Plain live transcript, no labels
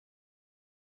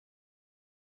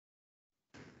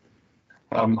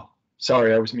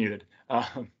Sorry, I was muted.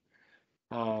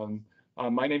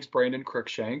 My name's Brandon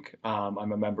Cruikshank. I'm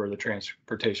a member of the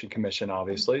Transportation Commission,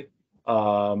 obviously.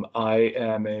 I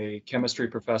am a chemistry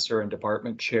professor and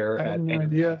department chair I have at no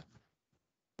idea.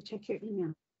 Check your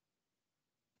email.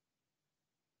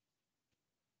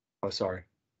 Oh, sorry.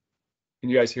 Can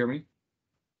you guys hear me?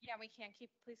 Yeah, we can.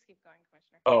 Please keep going,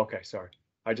 Commissioner. Oh, okay, sorry.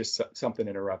 Something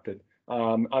interrupted.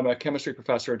 I'm a chemistry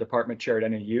professor and department chair at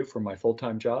NAU for my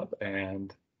full-time job,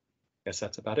 and I guess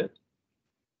that's about it.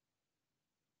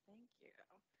 Thank you.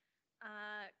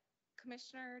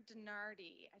 Commissioner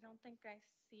DiNardi, I don't think I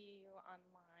see you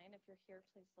online. If you're here,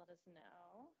 please let us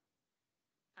know.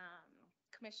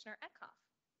 Commissioner Eckhoff.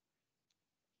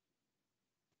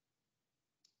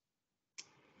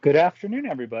 Good afternoon,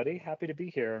 everybody. Happy to be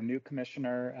here. I'm new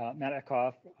Commissioner Matt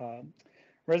Eckhoff,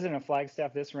 resident of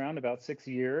Flagstaff this round, about 6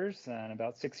 years, and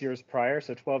about 6 years prior,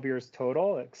 so 12 years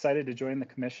total. Excited to join the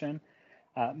commission.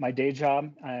 My day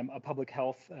job, I'm a public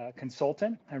health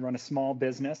consultant. I run a small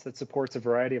business that supports a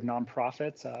variety of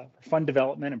nonprofits, fund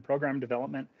development and program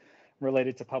development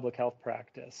related to public health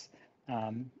practice.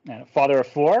 And a father of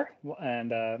 4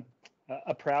 and a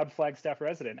proud Flagstaff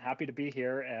resident. Happy to be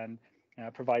here and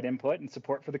provide input and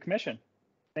support for the commission.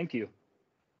 Thank you.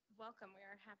 Welcome. We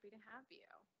are happy to have you.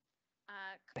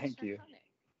 Thank you. Koenig.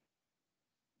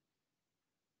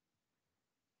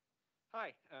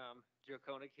 Hi, Joe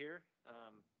Koenig here.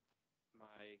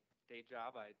 My day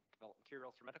job, I develop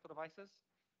materials for medical devices,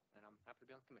 and I'm happy to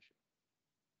be on the commission.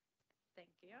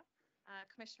 Thank you.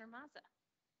 Commissioner Mazza.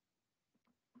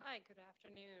 Hi, good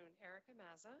afternoon. Erica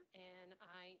Mazza, and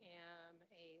I am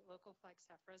a local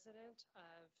Flagstaff resident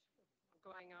of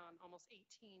going on almost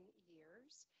 18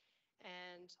 years.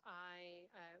 And I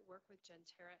work with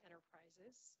Gentera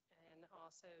Enterprises and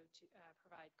also to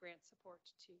provide grant support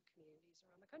to communities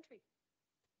around the country.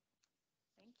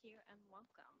 Thank you and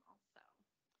welcome also.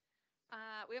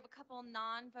 We have a couple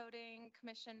non-voting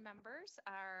commission members.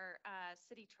 Our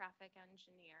city traffic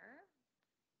engineer.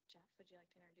 Jeff, would you like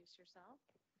to introduce yourself?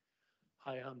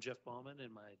 Hi, I'm Jeff Bauman,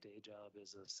 and my day job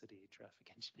is a city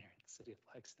traffic engineer in the city of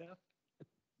Flagstaff.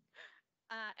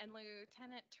 And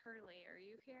Lieutenant Turley, are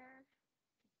you here?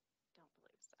 Don't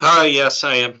believe so. Yes,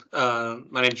 I am.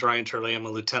 My name's Ryan Turley. I'm a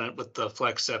lieutenant with the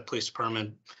Flagstaff Police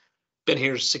Department. Been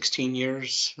here 16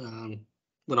 years.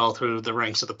 Went all through the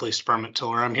ranks of the police department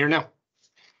till where I'm here now.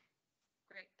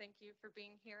 Great, thank you for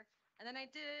being here. And then I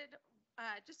did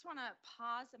just want to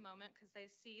pause a moment because I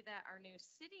see that our new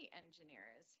city engineer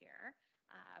is here.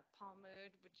 Paul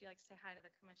Mood, would you like to say hi to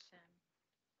the commission?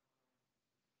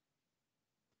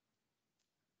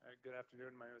 Good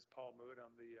afternoon. My name is Paul Mood.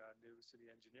 I'm the new city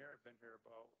engineer. I've been here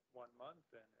about 1 month,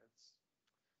 and it's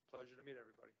a pleasure to meet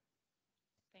everybody.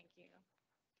 Thank you.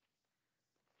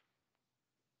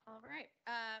 All right,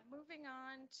 moving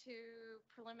on to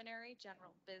preliminary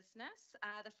general business.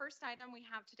 The first item we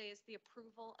have today is the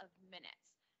approval of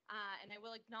minutes. And I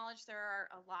will acknowledge there are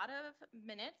a lot of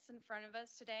minutes in front of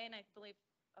us today, and I believe,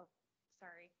 oh,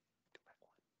 sorry.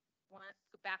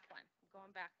 Go back one. I'm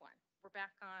going back one. We're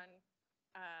back on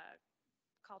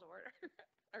call to order.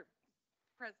 Or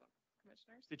present,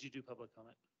 commissioners. Did you do public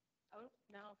comment? Oh,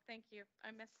 no, thank you.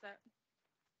 I missed that.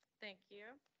 Thank you.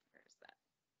 Where's that?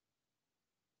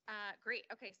 Great.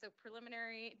 Okay, so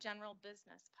preliminary general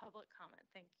business, public comment.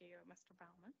 Thank you, Mr.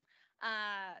 Bauman.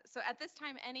 So at this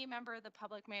time, any member of the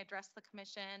public may address the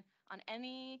commission on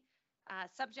any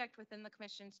subject within the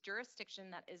commission's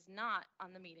jurisdiction that is not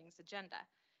on the meeting's agenda.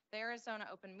 The Arizona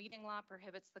Open Meeting Law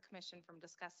prohibits the commission from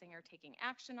discussing or taking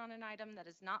action on an item that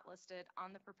is not listed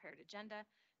on the prepared agenda.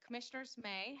 Commissioners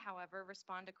may, however,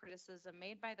 respond to criticism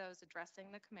made by those addressing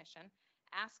the commission,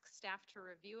 ask staff to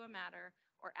review a matter,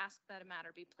 or ask that a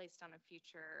matter be placed on a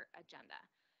future agenda.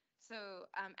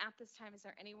 So at this time, is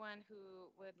there anyone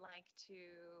who would like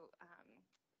to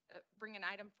bring an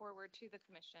item forward to the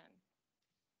commission?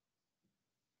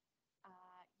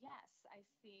 Yes, I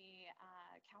see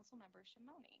Councilmember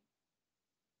Shimoni.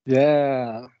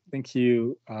 Yeah, thank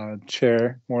you,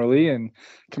 Chair Morley and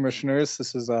commissioners.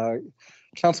 This is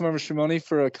Councilmember Shimoni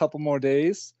for a couple more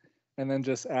days, and then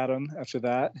just Adam after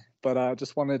that. But I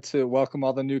just wanted to welcome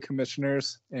all the new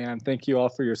commissioners and thank you all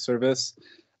for your service.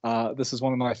 This is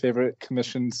one of my favorite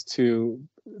commissions to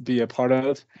be a part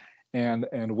of and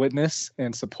witness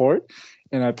and support.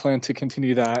 And I plan to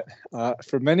continue that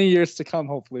for many years to come,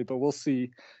 hopefully, but we'll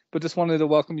see. But just wanted to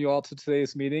welcome you all to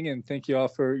today's meeting and thank you all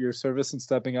for your service and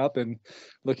stepping up, and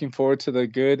looking forward to the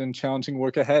good and challenging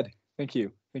work ahead. Thank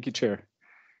you. Thank you, Chair.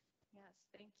 Yes,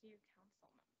 thank you,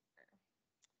 Councilmember.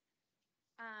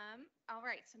 All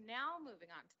right, so now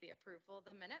moving on to the approval of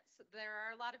the minutes. There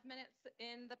are a lot of minutes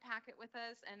in the packet with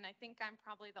us, and I think I'm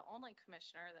probably the only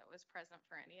commissioner that was present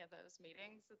for any of those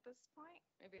meetings at this point.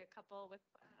 Maybe a couple with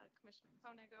Commissioner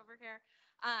Koenig over here.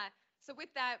 So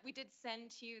with that, we did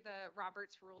send to you the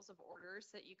Robert's Rules of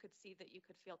Orders that you could see that you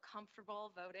could feel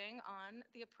comfortable voting on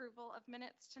the approval of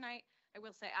minutes tonight. I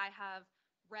will say I have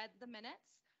read the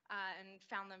minutes and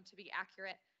found them to be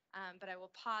accurate, but I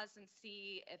will pause and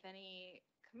see if any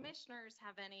commissioners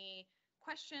have any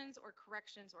questions or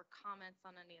corrections or comments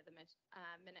on any of the minutes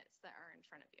that are in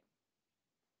front of you.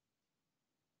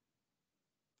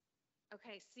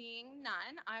 Okay, seeing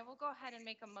none, I will go ahead and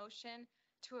make a motion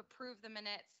to approve the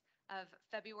minutes of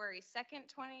February 2nd,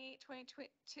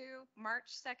 2022, March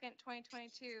 2nd,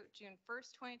 2022, June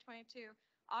 1st, 2022,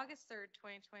 August 3rd,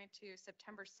 2022,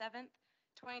 September 7th,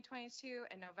 2022,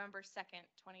 and November 2nd,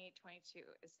 2022.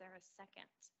 Is there a second?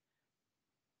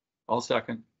 I'll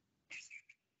second.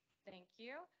 Thank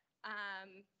you.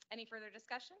 Any further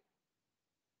discussion?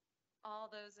 All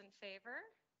those in favor?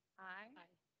 Aye.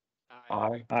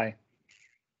 Aye. Aye.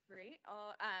 Great.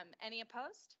 Any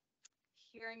opposed?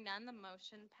 Hearing none, the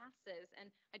motion passes.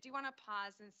 And I do want to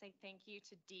pause and say thank you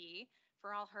to Dee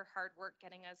for all her hard work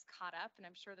getting us caught up. And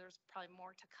I'm sure there's probably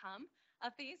more to come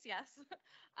of these, yes.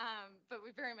 But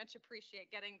we very much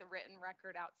appreciate getting the written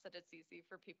record out so that it's easy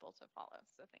for people to follow.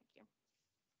 So thank you.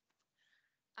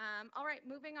 All right,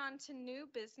 moving on to new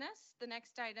business. The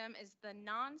next item is the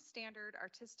non-standard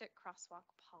artistic crosswalk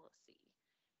policy.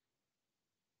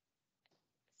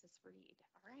 This is Reed.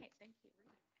 All right, thank you,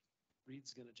 Reed.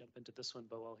 Reed's going to jump into this one,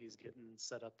 but while he's getting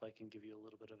set up, I can give you a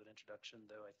little bit of an introduction,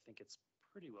 though I think it's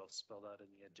pretty well spelled out in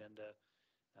the agenda.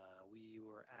 We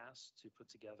were asked to put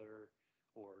together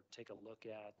or take a look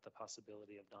at the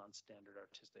possibility of non-standard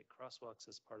artistic crosswalks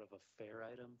as part of a fair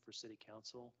item for City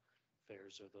Council.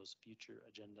 Fairs are those future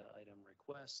agenda item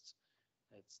requests.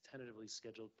 It's tentatively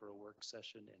scheduled for a work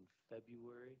session in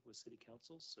February with City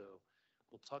Council, so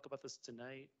we'll talk about this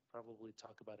tonight, probably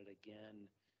talk about it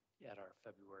again at our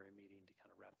February meeting to kind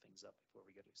of wrap things up before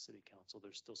we get to City Council.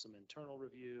 There's still some internal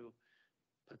review,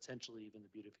 potentially even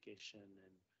the Beautification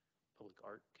and Public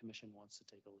Art Commission wants to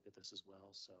take a look at this as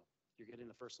well. So you're getting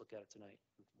the first look at it tonight.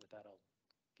 With that, I'll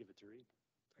give it to Reed.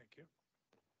 Thank you.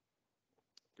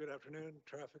 Good afternoon,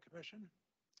 Traffic Commission.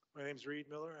 My name's Reed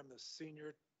Miller. I'm the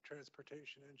Senior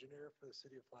Transportation Engineer for the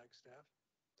City of Flagstaff.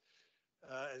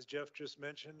 As Jeff just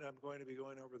mentioned, I'm going to be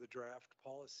going over the draft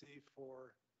policy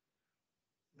for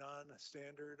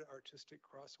non-standard artistic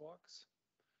crosswalks.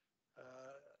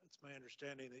 It's my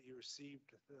understanding that you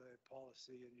received the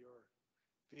policy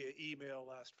via email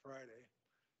last Friday.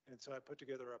 And so I put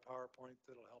together a PowerPoint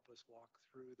that'll help us walk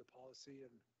through the policy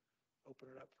and open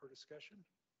it up for discussion.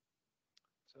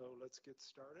 So let's get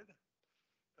started.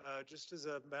 Just as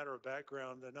a matter of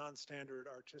background, the non-standard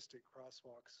artistic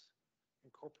crosswalks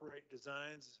incorporate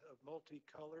designs of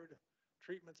multicolored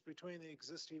treatments between the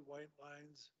existing white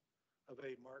lines of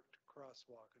a marked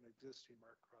crosswalk, an existing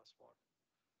marked crosswalk.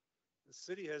 The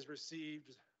city has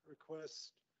received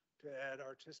requests to add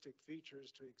artistic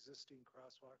features to existing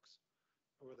crosswalks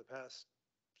over the past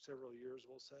several years,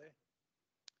 we'll say.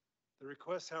 The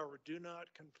requests, however, do not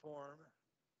conform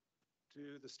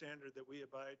to the standard that we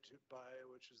abide by,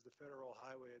 which is the Federal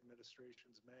Highway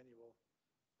Administration's manual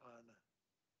on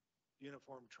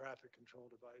uniform traffic control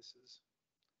devices,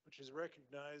 which is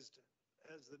recognized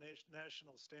as the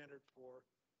national standard for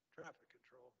traffic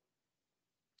control.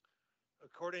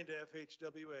 According to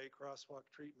FHWA, crosswalk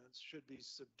treatments should be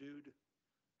subdued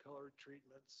colored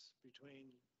treatments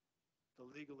between the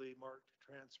legally marked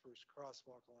transverse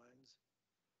crosswalk lines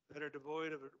that are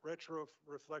devoid of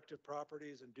retro-reflective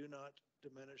properties and do not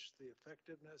diminish the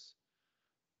effectiveness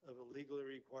of a legally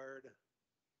required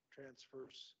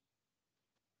transverse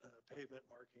pavement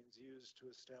markings used to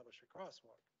establish a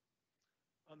crosswalk.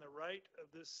 On the right of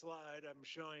this slide, I'm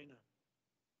showing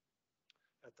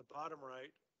at the bottom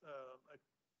right a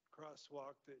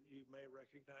crosswalk that you may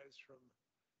recognize from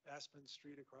Aspen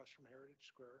Street across from Heritage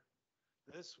Square.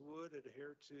 This would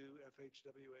adhere to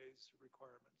FHWA's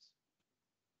requirements.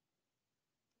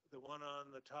 The one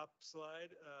on the top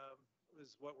slide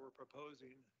is what we're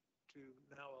proposing to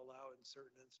now allow in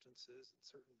certain instances and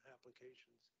certain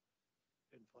applications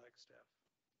in Flagstaff.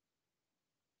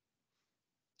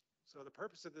 So the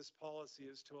purpose of this policy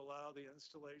is to allow the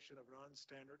installation of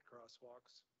non-standard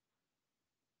crosswalks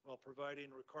while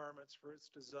providing requirements for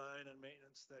its design and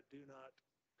maintenance that do not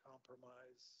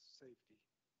compromise safety.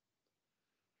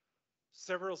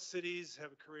 Several cities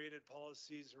have created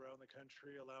policies around the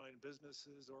country allowing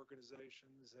businesses,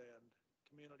 organizations, and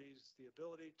communities the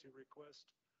ability to request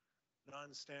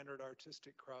non-standard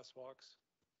artistic crosswalks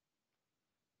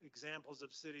Examples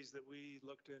of cities that we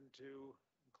looked into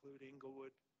include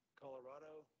Inglewood,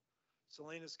 Colorado,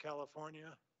 Salinas,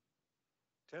 California,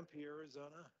 Tempe,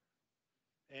 Arizona,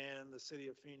 and the city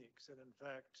of Phoenix. And in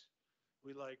fact,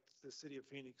 we liked the city of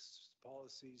Phoenix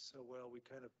policy so well, we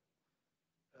kind of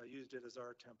used it as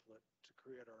our template to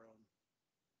create our own.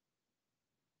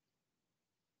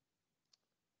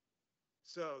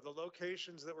 So the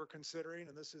locations that we're considering,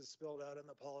 and this is spelled out in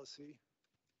the policy,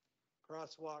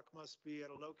 crosswalk must be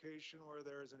at a location where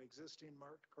there is an existing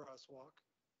marked crosswalk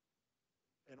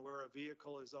and where a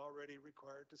vehicle is already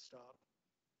required to stop,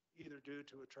 either due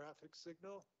to a traffic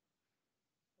signal,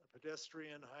 a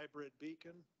pedestrian hybrid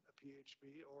beacon, a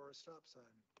PHB, or a stop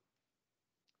sign.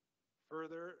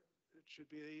 Further, it should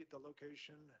be, the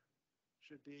location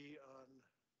should be on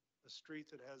a street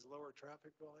that has lower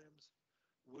traffic volumes,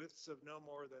 widths of no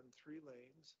more than 3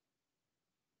 lanes,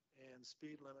 and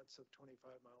speed limits of 25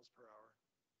 miles per hour.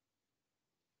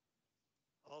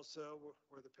 Also,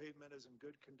 where the pavement is in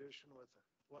good condition with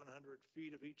 100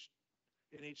 feet of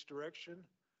in each direction,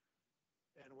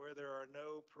 and where there are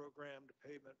no programmed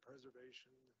pavement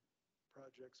preservation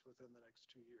projects within the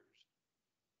next 2 years.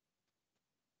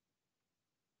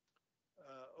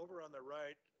 Over on the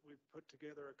right, we've put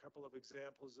together a couple of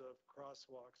examples of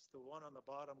crosswalks. The one on the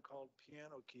bottom called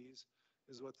piano keys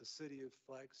is what the city of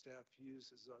Flagstaff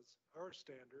uses as our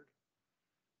standard.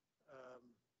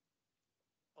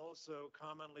 Also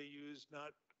commonly used,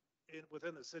 not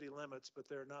within the city limits, but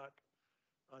they're not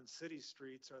on city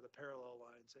streets, are the parallel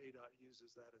lines. ADOT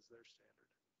uses that as their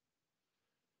standard.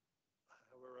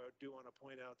 However, I do want to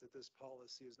point out that this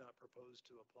policy is not proposed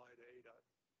to apply to ADOT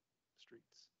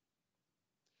streets.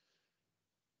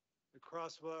 The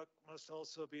crosswalk must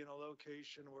also be in a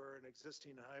location where an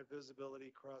existing high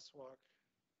visibility crosswalk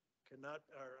cannot,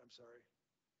 or I'm sorry,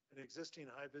 an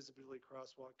existing high visibility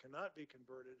crosswalk cannot be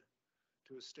converted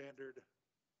to a standard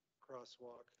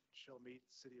crosswalk, shall meet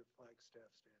City of Flagstaff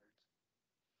standards.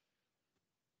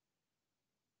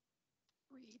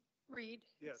 Reed,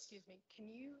 Yes. excuse me, can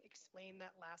you explain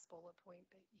that last bullet point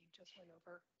that you just went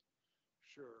over?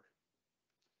 Sure.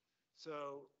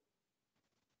 So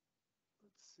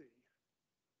let's see.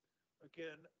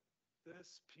 Again,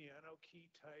 this piano key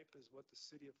type is what the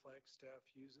city of Flagstaff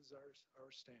uses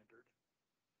our standard.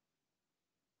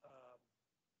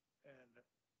 And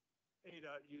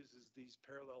ADOT uses these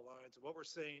parallel lines. What we're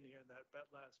saying here in that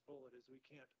last bullet is we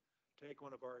can't take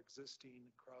one of our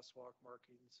existing crosswalk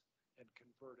markings and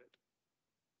convert it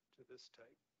to this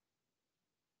type.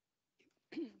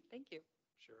 Thank you.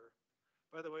 Sure.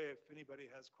 By the way, if anybody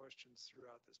has questions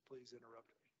throughout this, please interrupt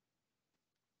me.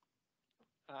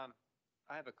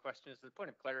 I have a question. As a point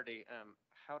of clarity,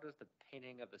 how does the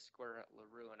painting of the square at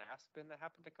LaRue and Aspen that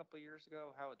happened a couple of years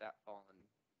ago, how would that fall in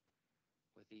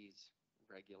with these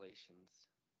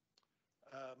regulations?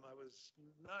 I was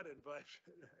not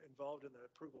involved in the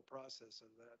approval process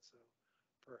of that, so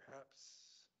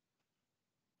perhaps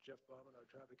Jeff Bauman, our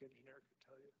traffic engineer, could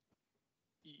tell you.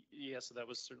 Yeah, so that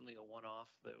was certainly a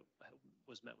one-off that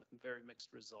was met with very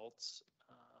mixed results.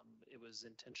 It was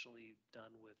intentionally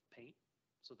done with paint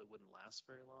so that it wouldn't last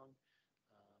very long.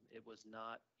 It was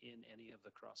not in any of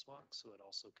the crosswalks, so it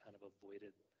also kind of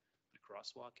avoided the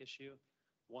crosswalk issue.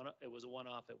 It was a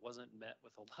one-off. It wasn't met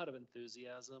with a lot of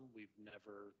enthusiasm. We've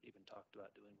never even talked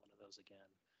about doing one of those again.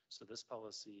 So this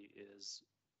policy is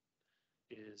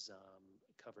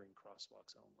covering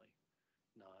crosswalks only,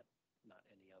 not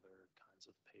any other kinds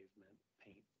of pavement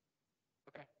paint.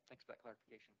 Okay, thanks for that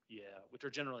clarification. Yeah, which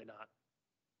are generally not.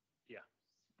 Yeah.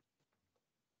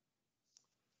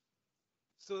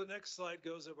 So the next slide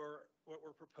goes over what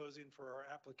we're proposing for our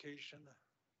application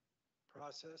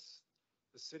process.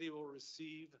 The city will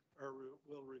receive or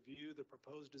will review the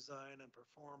proposed design and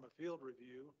perform a field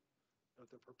review of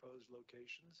the proposed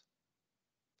locations.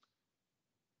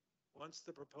 Once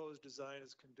the proposed design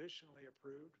is conditionally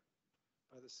approved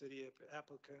by the city,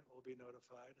 applicant will be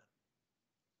notified.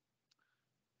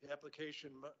 The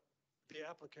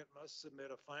applicant must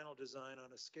submit a final design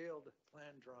on a scaled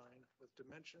plan drawing with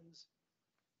dimensions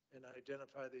and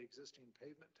identify the existing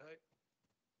pavement type.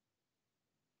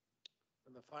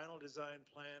 And the final design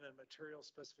plan and material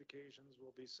specifications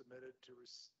will be submitted to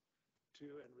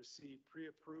and receive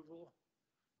pre-approval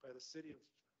by the city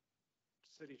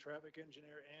traffic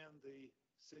engineer and the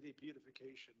city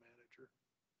beautification manager.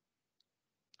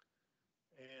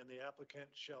 And the applicant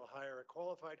shall hire a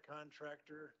qualified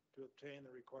contractor to obtain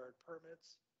the required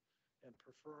permits and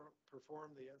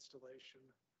perform the installation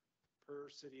per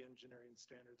city engineering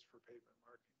standards for pavement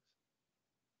markings.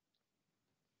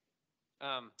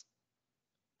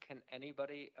 Can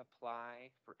anybody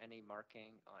apply for any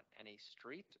marking on any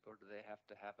street, or do they have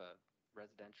to have a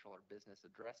residential or business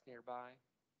address nearby?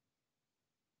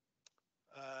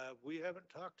 We haven't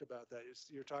talked about that.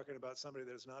 You're talking about somebody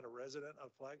that's not a resident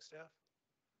of Flagstaff?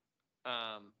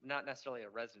 Not necessarily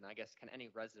a resident, I guess. Can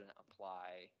any resident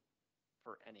apply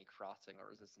for any crossing,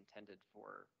 or is this intended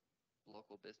for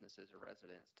local businesses or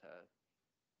residents to,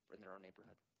 in their own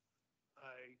neighborhood?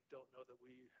 I don't know that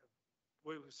we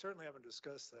certainly haven't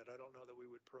discussed that. I don't know that we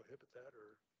would prohibit that,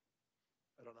 or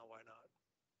I don't know why not.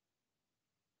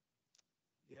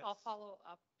 Yes. I'll follow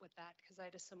up with that because I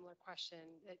had a similar question.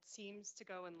 It seems to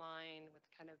go in line with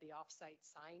kind of the off-site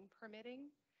sign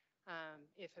permitting.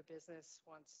 If a business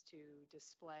wants to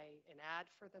display an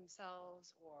ad for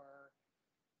themselves, or,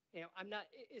 I'm not,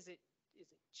 is it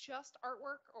just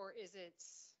artwork, or is it,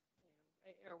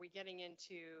 are we getting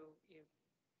into,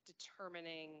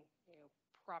 determining,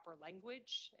 proper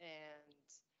language? And,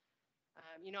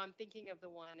 I'm thinking of the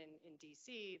one in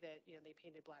DC that, they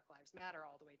painted Black Lives Matter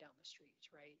all the way down the street,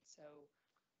 right? So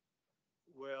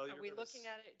Well, are we looking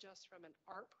at it just from an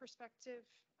art perspective?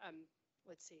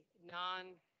 Let's see,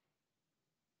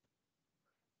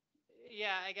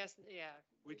 yeah, I guess, yeah.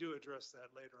 we do address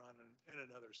that later on in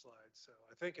another slide, so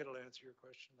I think it'll answer your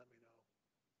question. Let me know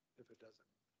if it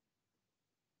doesn't.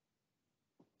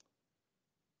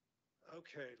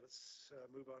 Okay, let's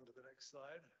move on to the next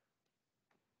slide.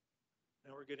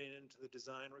 Now we're getting into the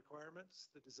design requirements.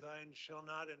 The design shall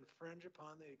not infringe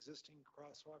upon the existing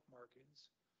crosswalk markings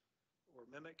or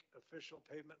mimic official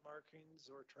pavement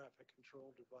markings or traffic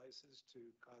control devices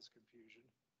to cause confusion.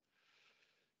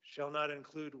 Shall not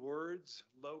include words,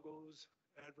 logos,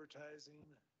 advertising,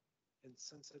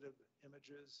 insensitive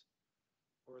images,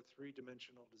 or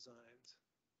three-dimensional designs.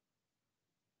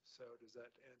 So does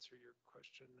that answer your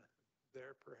question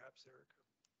there, perhaps, Erica?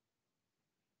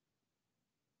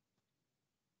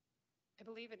 I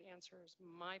believe it answers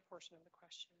my portion of the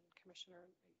question, Commissioner.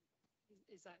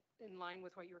 Is that in line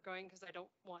with what you were going? Because I don't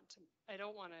want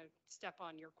to step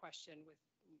on your question with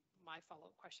my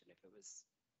follow-up question if it was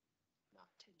not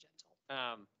tangential.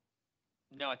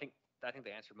 No, I think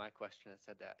they answered my question. It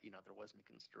said that, there wasn't a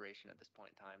consideration at this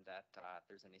point in time that if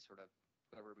there's any sort of,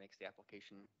 whoever makes the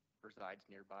application resides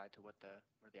nearby to where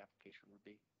the application would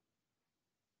be.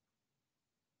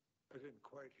 I didn't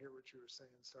quite hear what you were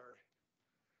saying, sorry.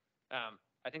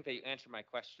 I think they answered my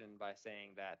question by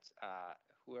saying that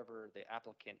whoever the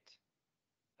applicant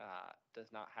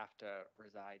does not have to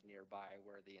reside nearby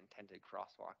where the intended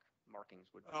crosswalk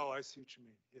markings would be. Oh, I see what you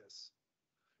mean. Yes.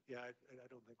 Yeah, I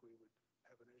don't think we would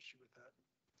have an issue with that.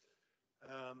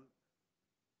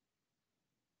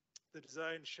 The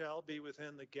design shall be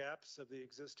within the gaps of the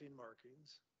existing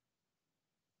markings.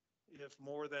 If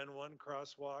more than one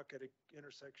crosswalk at an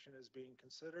intersection is being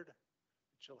considered,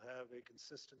 it shall have a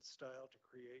consistent style to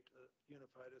create a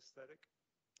unified aesthetic.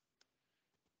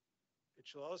 It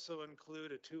shall also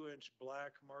include a 2-inch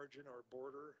black margin or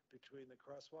border between the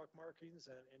crosswalk markings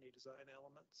and any design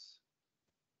elements.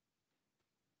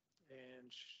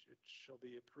 And it shall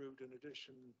be approved in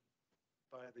addition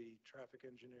by the traffic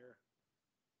engineer.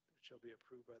 It shall be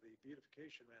approved by the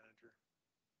beautification manager.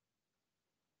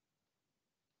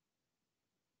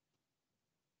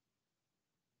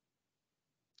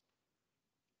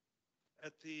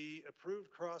 At the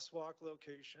approved crosswalk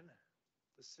location,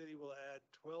 the city will add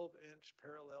 12-inch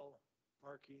parallel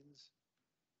markings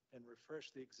and refresh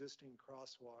the existing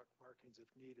crosswalk markings if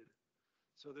needed.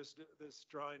 So this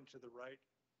drawing to the right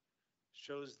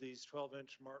shows these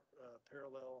 12-inch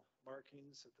parallel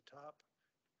markings at the top,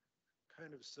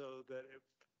 kind of so that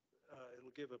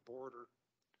it'll give a border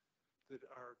that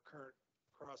our current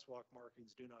crosswalk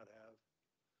markings do not have.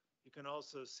 You can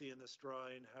also see in this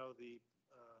drawing how the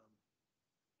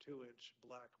 2-inch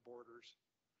black borders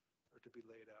are to be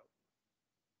laid out.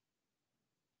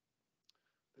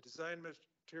 The design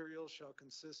material shall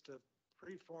consist of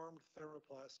preformed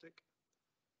thermoplastic.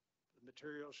 The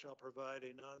material shall provide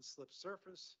a non-slip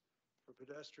surface for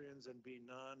pedestrians and be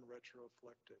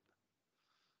non-retroreflective.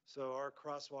 So our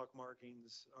crosswalk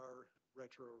markings are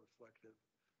retroreflective,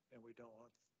 and we don't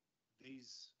want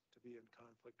these to be in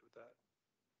conflict with that.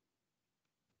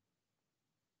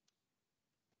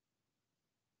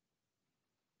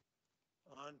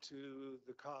 On to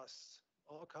the costs.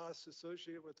 All costs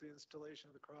associated with the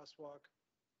installation of the crosswalk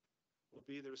will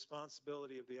be the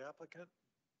responsibility of the applicant,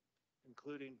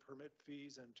 including permit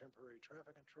fees and temporary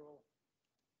traffic control.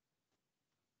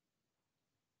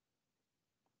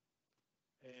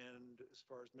 And as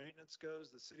far as maintenance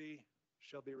goes, the city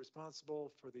shall be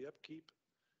responsible for the upkeep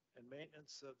and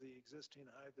maintenance of the existing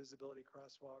high visibility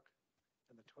crosswalk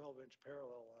and the 12-inch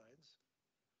parallel lines.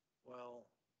 Well,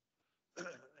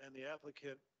 and the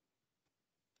applicant,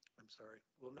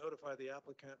 will notify the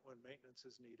applicant when maintenance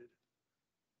is needed.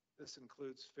 This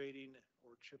includes fading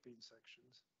or chipping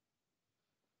sections.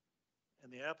 And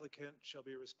the applicant shall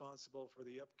be responsible for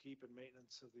the upkeep and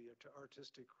maintenance of the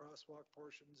artistic crosswalk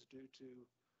portions due to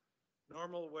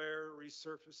normal wear,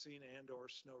 resurfacing, and/or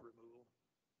snow removal.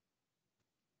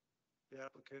 The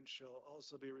applicant shall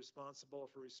also be responsible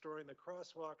for restoring the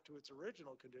crosswalk to its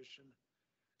original condition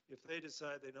if they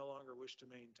decide they no longer wish to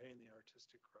maintain the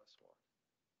artistic crosswalk.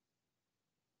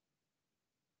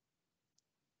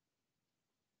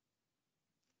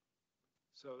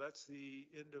 So that's the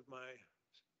end of my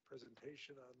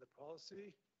presentation on the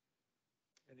policy.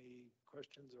 Any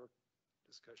questions or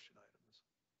discussion items?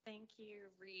 Thank you,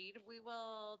 Reed. We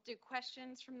will do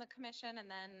questions from the commission and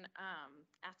then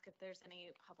ask if there's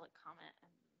any public comment and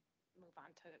move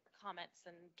on to comments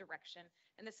and direction.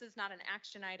 And this is not an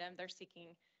action item. They're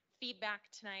seeking feedback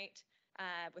tonight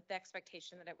with the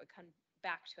expectation that it would come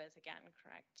back to us again,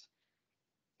 correct?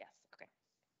 Yes, okay.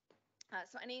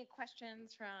 So any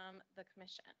questions from the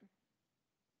commission?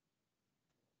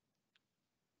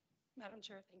 Madam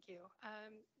Chair, thank you.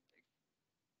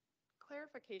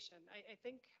 Clarification. I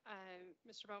think,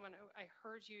 Mr. Bowman, I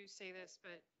heard you say this,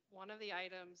 but one of the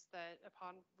items that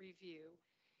upon review,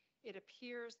 it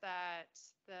appears that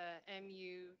the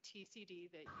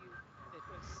MUTCD that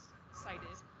was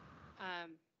cited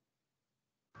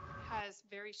has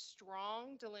very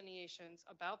strong delineations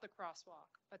about the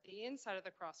crosswalk, but the inside of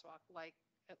the crosswalk, like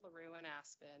at LaRue and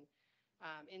Aspen,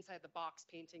 inside the box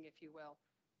painting, if you will,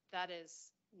 that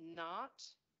is not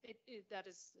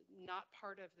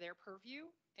part of their purview.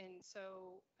 And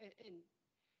so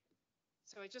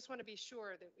I just want to be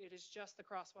sure that it is just the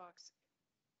crosswalks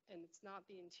and it's not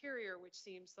the interior, which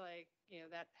seems like,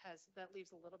 that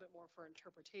leaves a little bit more for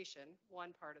interpretation,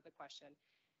 one part of the question.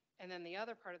 And then the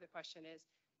other part of the question is,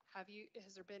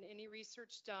 has there been any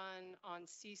research done on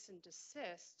cease and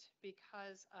desist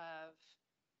because of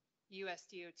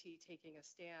USDOT taking a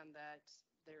stand that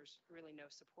there's really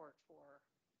no support for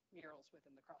murals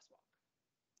within the crosswalk?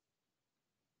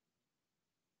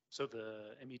 So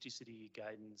the MUTCD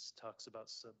guidance talks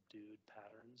about subdued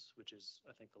patterns, which is,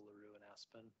 I think, the LaRue and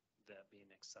Aspen, that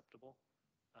being acceptable.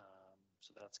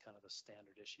 So that's kind of the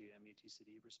standard issue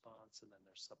MUTCD response, and then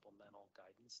there's supplemental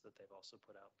guidance that they've also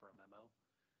put out for a memo.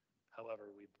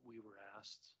 However, we were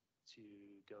asked to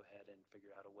go ahead and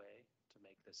figure out a way to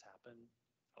make this happen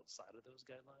outside of those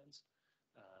guidelines.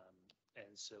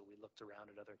 And so we looked around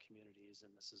at other communities,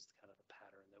 and this is kind of the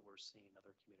pattern that we're seeing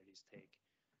other communities take.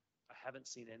 I haven't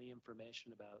seen any information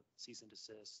about cease and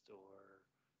desist or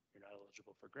you're not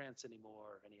eligible for grants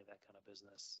anymore, or any of that kind of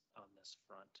business on this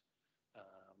front.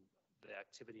 The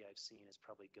activity I've seen is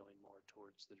probably going more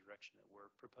towards the direction that we're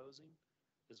proposing,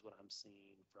 is what I'm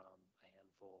seeing from a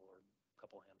handful or a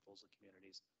couple handfuls of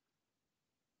communities.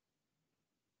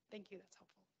 Thank you, that's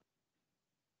helpful.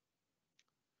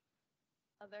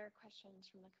 Other questions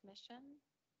from the commission?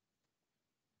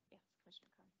 Yes,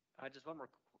 Commissioner Cohen. Just one more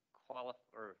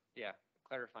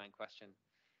clarifying question.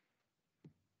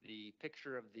 The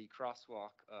picture of the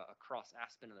crosswalk across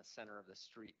Aspen in the center of the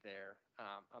street there,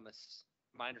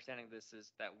 my understanding of this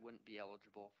is that wouldn't be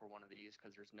eligible for one of these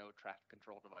because there's no traffic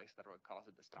control device that would cause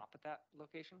it to stop at that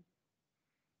location?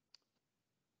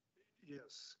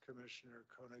 Yes, Commissioner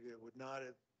Koenig, it would not,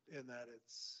 in that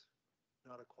it's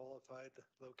not a qualified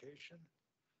location.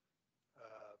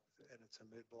 And it's a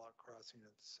mid-block crossing.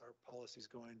 Our policy is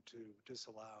going to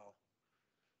disallow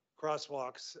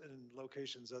crosswalks in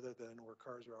locations other than where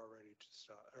cars are already to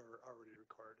stop or already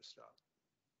required to stop.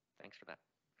 Thanks for that.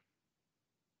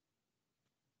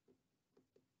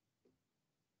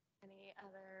 Any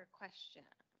other questions?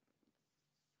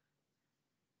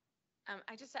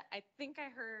 I think I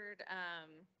heard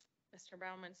Mr.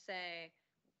 Baumann say,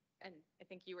 and I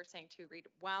think you were saying too, Reed,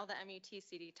 while the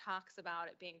MUTCD talks about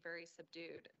it being very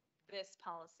subdued, this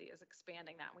policy is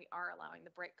expanding that. We are allowing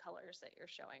the bright colors that you're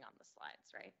showing on the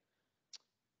slides, right?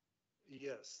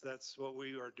 Yes, that's what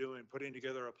we are doing, putting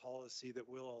together a policy that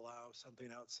will allow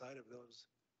something outside of those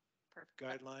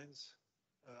guidelines.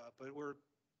 But we're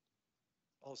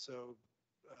also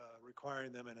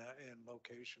requiring them in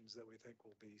locations that we think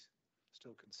will be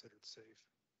still considered safe.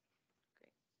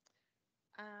 Great.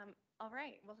 All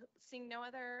right. Well, seeing no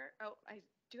other, I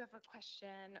do have a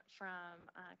question from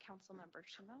Councilmember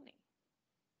Shimoni.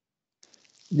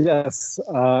 Yes.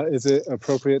 Is it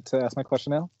appropriate to ask my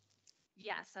question now?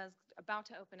 Yes, I was about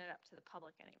to open it up to the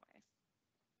public anyways.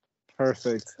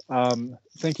 Perfect.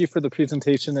 Thank you for the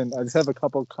presentation, and I just have a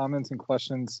couple of comments and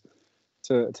questions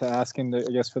to ask, and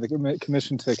I guess for the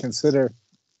commission to consider.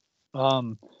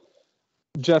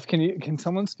 Jeff, can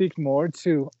someone speak more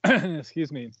to,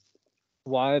 excuse me,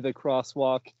 why the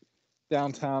crosswalk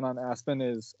downtown on Aspen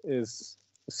is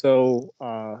so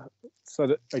I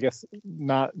guess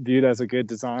not viewed as a good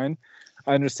design?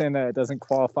 I understand that it doesn't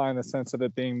qualify in the sense of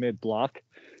it being mid-block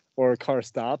or car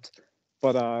stopped,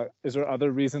 but is there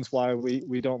other reasons why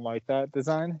we don't like that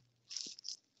design?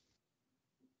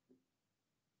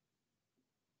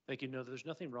 Thank you. No, there's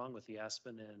nothing wrong with the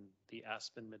Aspen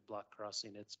mid-block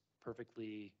crossing. It's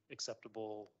perfectly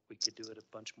acceptable. We could do it a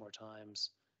bunch more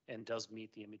times and does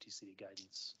meet the MUTCD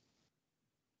guidance.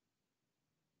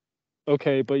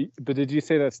 Okay, but did you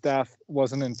say that staff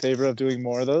wasn't in favor of doing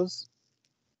more of those?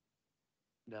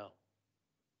 No,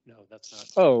 that's not.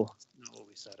 Oh, Not what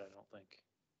we said, I don't think.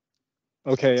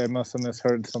 okay, I must have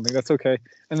misheard something. That's okay.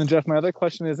 And then Jeff, my other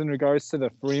question is in regards to the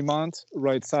Fremont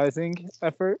right sizing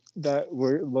effort that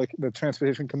the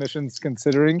Transportation Commission's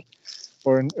considering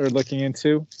or looking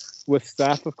into with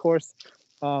staff, of course.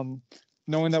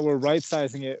 Knowing that we're right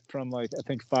sizing it from like I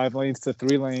think 5 lanes to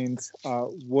 3 lanes,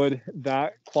 would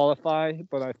that qualify?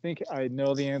 But I think I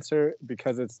know the answer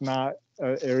because it's not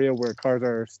an area where cars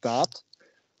are stopped.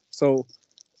 So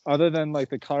other than like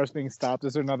the cars being stopped,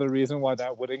 is there another reason why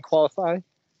that wouldn't qualify?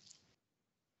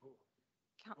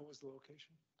 What was the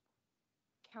location?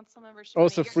 Councilmember Oh,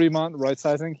 Shimoni, so Fremont right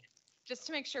sizing? just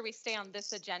to make sure we stay on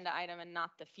this agenda item and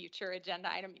not the future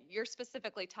agenda item, you're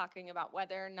specifically talking about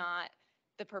whether or not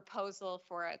the proposal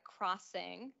for a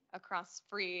crossing across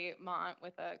Fremont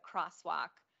with a crosswalk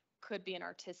could be an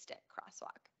artistic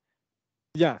crosswalk.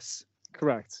 Yes,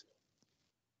 correct.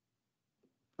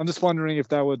 I'm just wondering if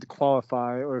that would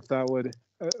qualify or if that would,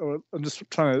 or I'm just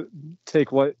trying to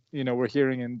take what, we're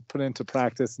hearing and put it into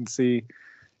practice and see,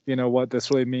 what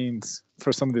this really means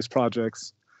for some of these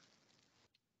projects.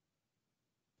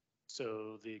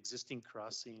 So the existing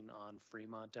crossing on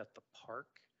Fremont at the park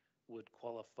would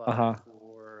qualify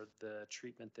for the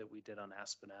treatment that we did on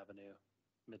Aspen Avenue,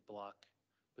 mid-block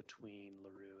between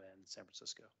LaRue and San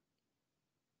Francisco.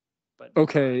 But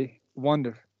okay,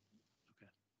 wonderful. Okay.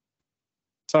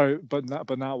 Sorry, but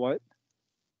not what?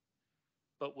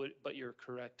 But you're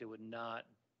correct. It would not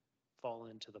fall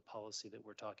into the policy that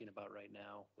we're talking about right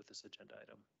now with this agenda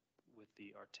item, with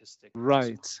the artistic.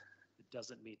 Right. Crosswalk. It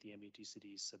doesn't meet the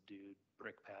MUTCD subdued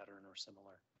brick pattern or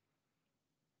similar.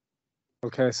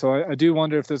 Okay, so I do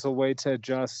wonder if there's a way to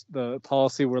adjust the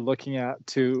policy we're looking at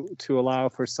to allow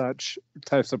for such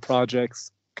types of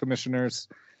projects, commissioners.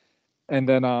 And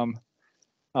then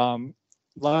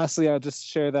lastly, I'll just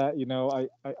share that,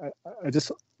 I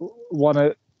just want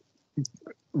to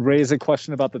raise a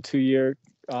question about the 2-year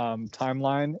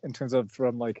timeline in terms of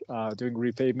from like doing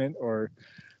repavement or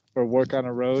work on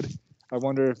a road. I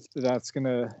wonder if that's going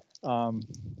to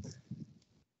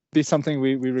be something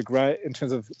we regret in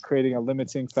terms of creating a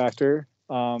limiting factor.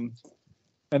 And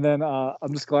then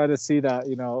I'm just glad to see that,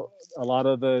 a lot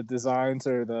of the designs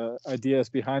or the ideas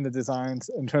behind the designs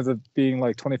in terms of being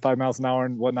like 25 miles an hour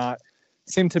and whatnot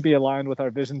seem to be aligned with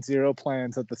our Vision Zero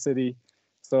plans at the city.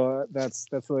 So that's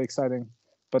really exciting.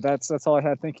 But that's all I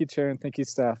had. Thank you, Chair, and thank you,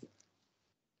 staff.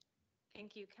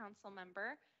 Thank you, Council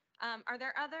Member. Are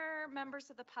there other members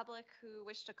of the public who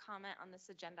wish to comment on this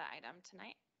agenda item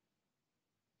tonight?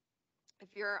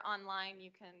 If you're online,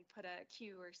 you can put a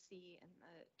Q or C in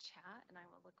the chat and I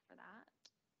will look for that.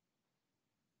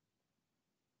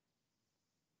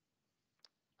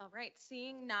 All right,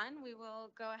 seeing none, we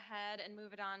will go ahead and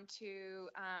move it on to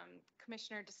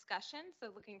commissioner discussion.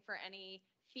 So looking for any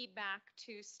feedback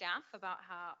to staff about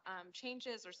how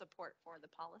changes or support for the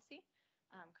policy.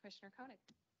 Commissioner Koenig.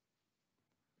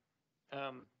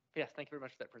 Yes, thank you very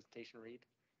much for that presentation, Reed.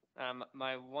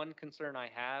 My one concern I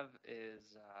have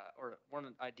is, or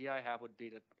one idea I have would be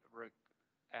to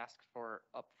ask for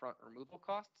upfront removal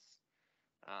costs.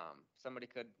 Somebody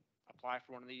could apply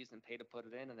for one of these and pay to put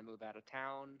it in and then move out of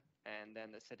town, and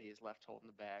then the city is left holding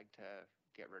the bag to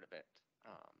get rid of it.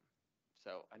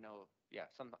 So I know,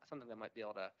 yeah, something that might be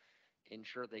able to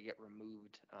ensure they get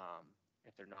removed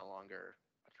if they're no longer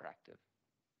attractive.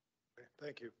 Okay,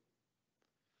 thank you.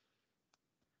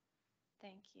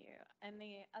 Thank you.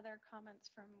 Any other comments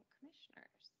from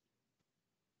commissioners?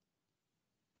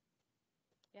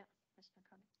 Yeah, Commissioner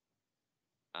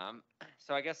Koenig.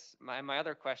 So I guess my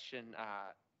other question,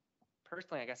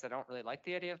 personally, I guess I don't really like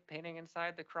the idea of painting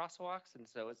inside the crosswalks, and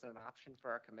so is it an option for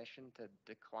our commission to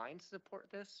decline to support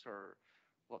this, or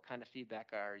what kind of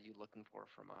feedback are you looking for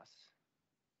from us?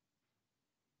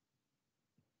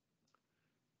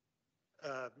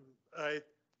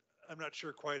 I'm not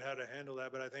sure quite how to handle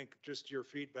that, but I think just your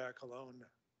feedback alone,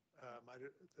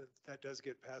 that does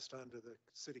get passed on to the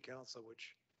city council,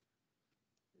 which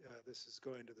this is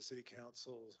going to the city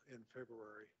council in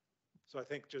February. So I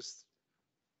think just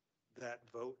that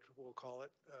vote, we'll call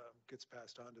it, gets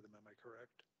passed on to them. Am I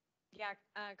correct? Yeah,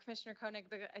 Commissioner Koenig,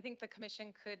 I think the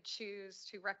commission could choose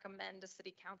to recommend to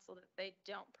city council that they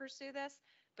don't pursue this.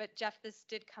 But Jeff, this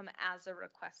did come as a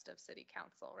request of city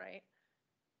council, right?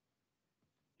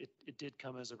 It did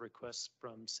come as a request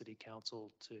from city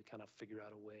council to kind of figure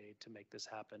out a way to make this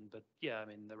happen. But yeah, I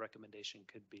mean, the recommendation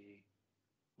could be,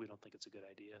 we don't think it's a good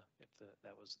idea if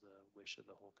that was the wish of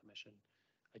the whole commission.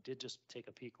 I did just take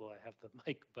a peek while I have the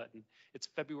mic button. It's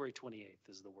February 28th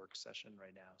is the work session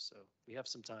right now. So we have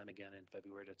some time again in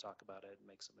February to talk about it and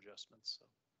make some adjustments. So.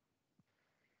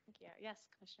 Thank you. Yes,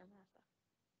 Commissioner Mazza.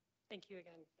 Thank you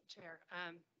again, Chair.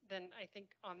 Then I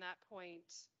think on that point,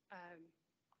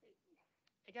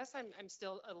 I guess I'm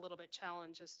still a little bit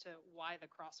challenged as to why the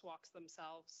crosswalks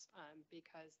themselves,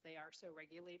 because they are so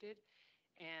regulated,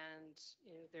 and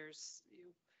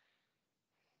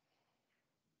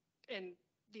and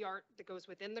the art that goes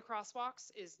within the crosswalks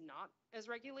is not as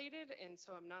regulated, and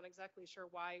so I'm not exactly sure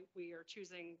why we are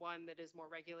choosing one that is more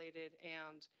regulated.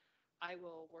 And I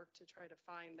will work to try to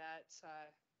find that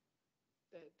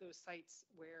those sites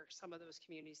where some of those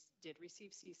communities did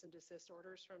receive cease and desist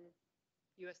orders from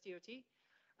USDOT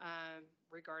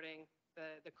regarding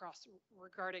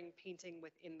regarding painting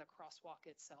within the crosswalk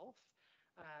itself.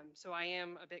 So I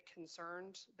am a bit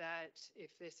concerned that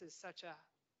if this is such a,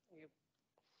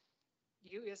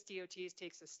 USDOT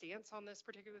takes a stance on this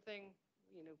particular thing,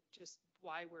 just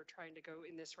why we're trying to go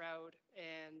in this route,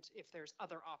 and if there's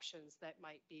other options that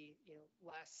might be,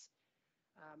 less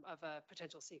of a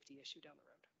potential safety issue down the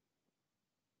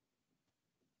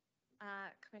road.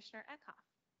 Commissioner Eckhoff.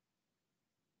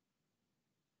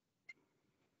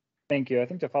 Thank you. I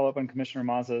think to follow up on Commissioner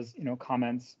Mazza's,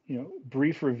 comments,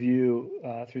 brief review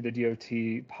through the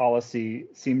DOT policy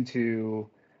seemed to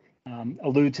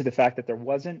allude to the fact that there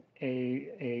wasn't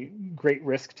a great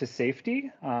risk to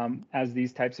safety as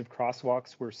these types of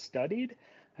crosswalks were studied.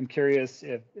 I'm curious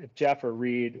if Jeff or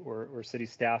Reed or city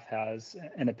staff has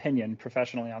an opinion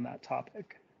professionally on that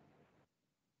topic.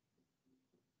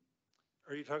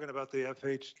 Are you talking about the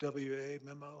FHWA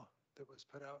memo that was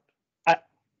put out?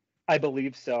 I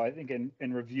believe so. I think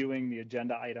in reviewing the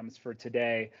agenda items for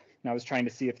today, and I was trying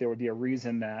to see if there would be a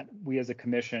reason that we as a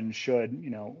commission should,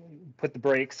 put the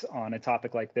brakes on a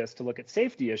topic like this to look at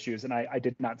safety issues. And I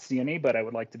did not see any, but I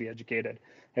would like to be educated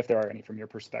if there are any from your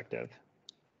perspective.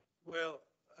 Well,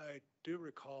 I do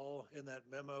recall in that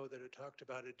memo that it talked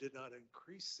about it did not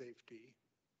increase safety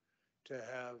to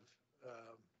have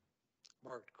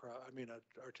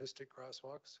artistic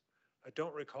crosswalks. I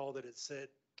don't recall that it said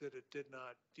that it did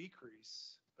not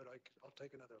decrease, but I'll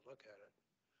take another look at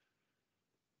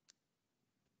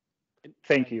it.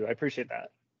 Thank you. I appreciate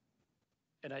that.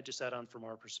 And I just add on from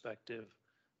our perspective,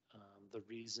 the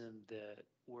reason that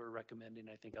we're recommending,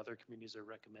 I think other communities are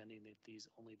recommending that these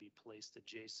only be placed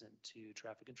adjacent to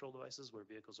traffic control devices where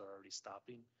vehicles are already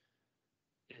stopping,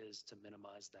 is to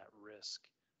minimize that risk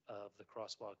of the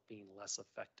crosswalk being less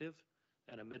effective.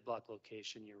 And a mid-block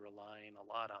location, you're relying a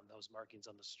lot on those markings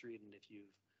on the street, and if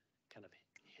you've kind of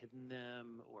hidden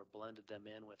them or blended them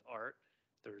in with art,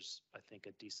 there's, I think,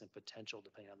 a decent potential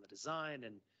depending on the design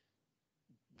and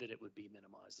that it would be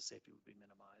minimized, the safety would be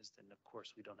minimized. And of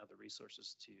course, we don't have the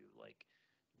resources to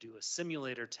do a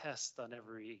simulator test on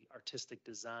every artistic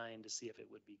design to see if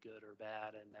it would be good or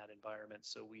bad in that environment.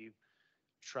 So we've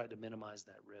tried to minimize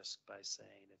that risk by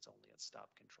saying it's only at stop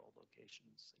control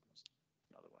locations,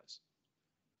 otherwise.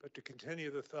 But to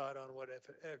continue the thought on what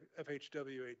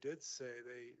FHWA did say,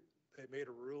 they made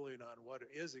a ruling on what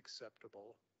is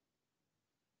acceptable,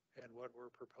 and what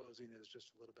we're proposing is just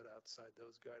a little bit outside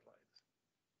those guidelines.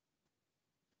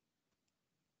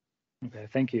 Okay,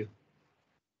 thank you.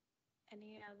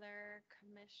 Any other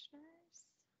commissioners?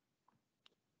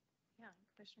 Yeah,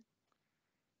 Commissioner.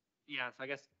 Yeah, so I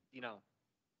guess,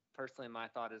 personally, my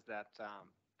thought is that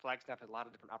Flagstaff has a lot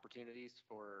of different opportunities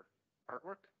for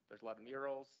artwork. There's a lot of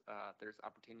murals. There's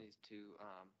opportunities to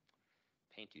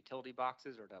paint utility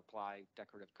boxes or to apply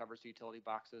decorative covers to utility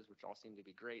boxes, which all seem to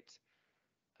be great.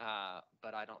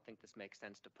 But I don't think this makes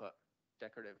sense to put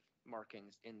decorative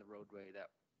markings in the roadway that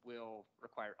will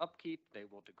require upkeep. They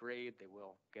will degrade. They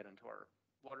will get into our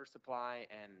water supply.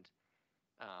 And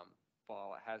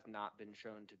while it has not been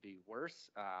shown to be worse,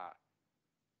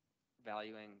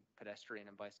 valuing pedestrian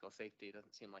and bicycle safety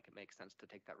doesn't seem like it makes sense to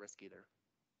take that risk either.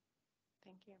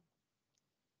 Thank you.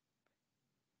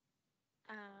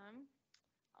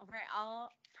 All right,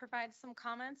 I'll provide some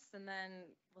comments, and then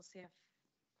we'll see if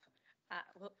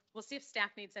we'll see if staff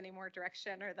needs any more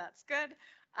direction, or that's good.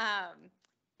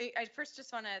 I first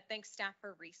just want to thank staff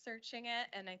for researching it,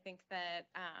 and I think that,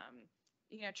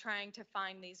 you know, trying to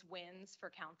find these wins for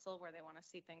council where they want to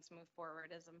see things move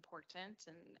forward is important.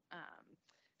 And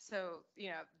so, you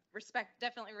know,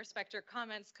 definitely respect your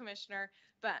comments, Commissioner,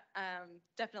 but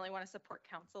definitely want to support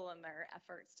council in their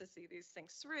efforts to see these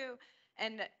things through.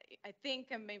 And I think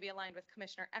I'm maybe aligned with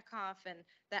Commissioner Eckhoff, and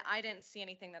that I didn't see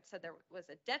anything that said there was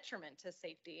a detriment to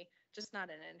safety, just not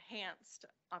an enhanced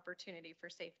opportunity for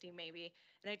safety maybe.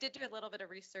 And I did do a little bit of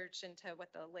research into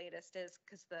what the latest is,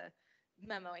 because the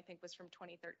memo I think was from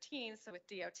 2013. So with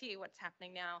DOT, what's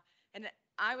happening now? And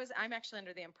I'm actually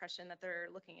under the impression that they're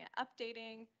looking at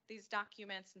updating these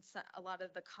documents, and a lot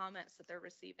of the comments that they're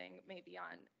receiving may be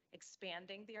on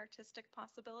expanding the artistic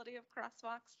possibility of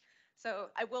crosswalks. So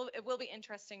it will be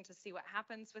interesting to see what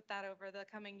happens with that over the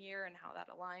coming year and how that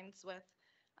aligns with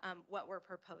what we're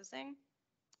proposing.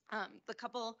 The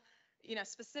couple, you know,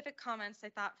 specific comments I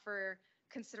thought for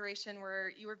consideration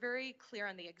were, you were very clear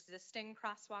on the existing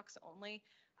crosswalks only,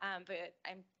 but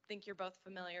I think you're both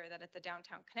familiar that at the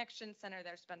Downtown Connection Center,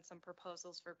 there's been some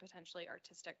proposals for potentially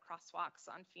artistic crosswalks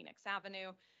on Phoenix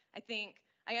Avenue.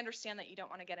 I understand that you don't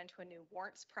want to get into a new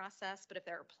warrants process, but if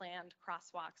there are planned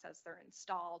crosswalks as they're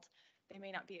installed, they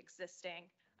may not be existing,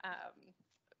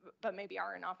 but maybe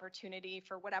are an opportunity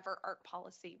for whatever art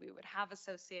policy we would have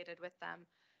associated with them.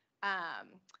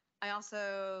 I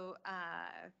also,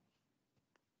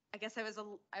 I guess I was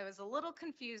a little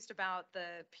confused about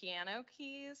the piano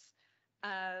keys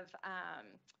of,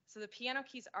 so the piano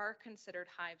keys are considered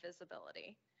high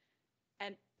visibility,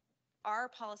 and our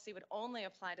policy would only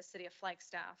apply to City of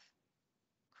Flagstaff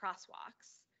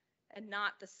crosswalks and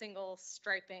not the single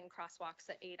striping crosswalks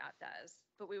that ADOT does.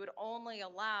 But we wouldn't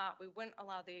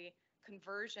allow the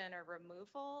conversion or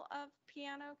removal of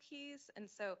piano keys. And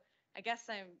so I guess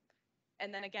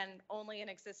and then again, only in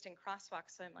existing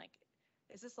crosswalks. So I'm like,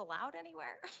 is this allowed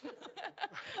anywhere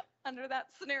under that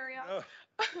scenario? No.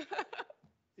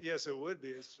 Yes, it would be.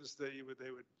 It's just that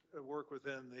they would work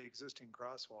within the existing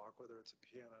crosswalk, whether it's a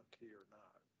piano key or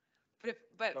not.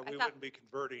 But we wouldn't be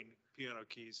converting piano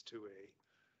keys to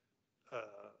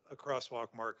a crosswalk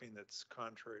marking that's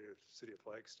contrary to City of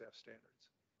Flagstaff standards.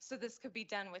 So this could be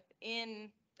done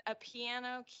within a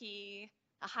piano key,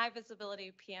 a high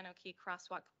visibility piano key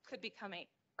crosswalk could become a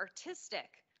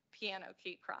artistic piano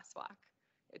key crosswalk.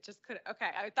 It just could. Okay,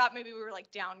 I thought maybe we were like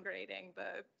downgrading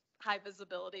the high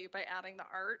visibility by adding the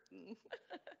art. And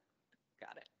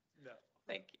got it. No.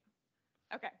 Thank you.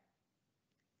 Okay.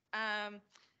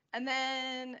 And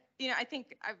then, you know, I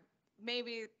think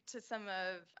maybe to some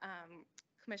of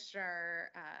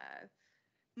Commissioner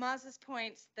Maz's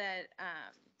points that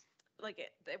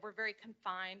that we're very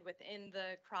confined within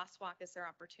the crosswalk. Is there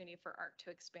opportunity for art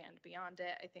to expand beyond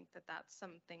it? I think that that's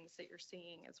some things that you're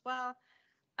seeing as well.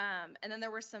 And then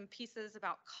there were some pieces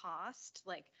about cost,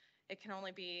 like it can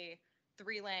only be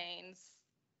 3 lanes.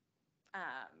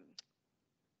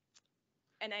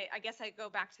 And I guess I go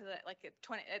back to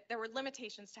there were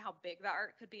limitations to how big the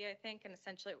art could be, I think, and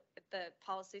essentially the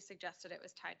policy suggested it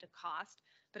was tied to cost.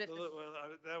 But if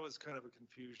that was kind of a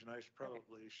confusion. I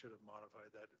should have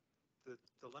modified that.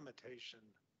 The limitation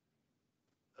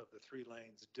of the 3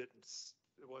 lanes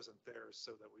it wasn't there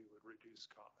so that we would reduce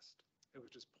cost. It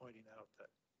was just pointing out that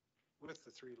with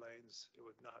the 3 lanes, it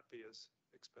would not be as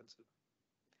expensive.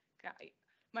 Okay.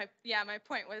 My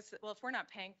point was, well, if we're not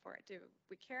paying for it, do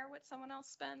we care what someone else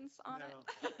spends on it?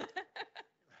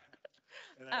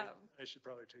 And I should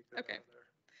probably take that out of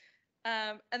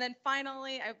there. And then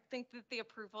finally, I think that the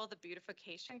approval of the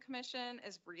Beautification Commission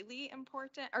is really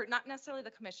important, or not necessarily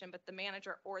the commission, but the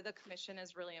manager or the commission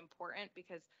is really important,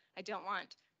 because I don't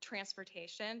want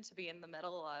transportation to be in the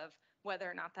middle of whether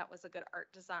or not that was a good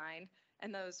art design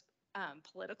and those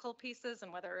political pieces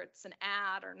and whether it's an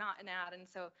ad or not an ad. And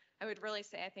so I would really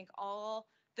say, I think all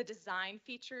the design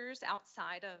features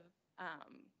outside of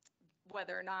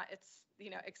whether or not it's, you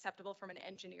know, acceptable from an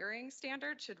engineering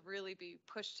standard should really be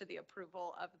pushed to the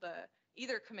approval of the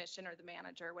either commission or the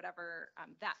manager, whatever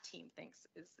that team thinks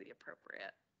is the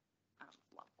appropriate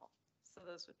level. So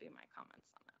those would be my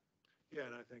comments on that. Yeah,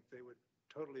 and I think they would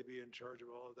totally be in charge of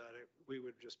all of that. We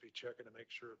would just be checking to make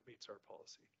sure it meets our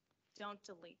policy. Don't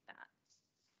delete that.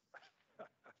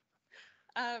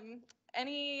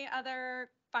 Any other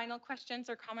final questions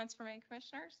or comments from any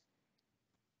commissioners?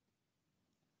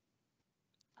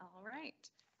 All right.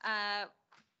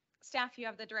 Staff, you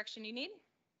have the direction you need?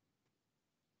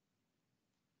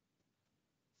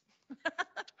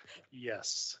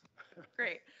 Yes.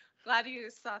 Great. Glad you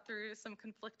saw through some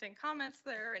conflicting comments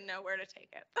there and know where to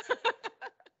take it.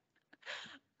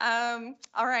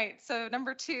 All right, so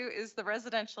number 2 is the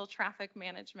residential traffic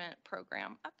management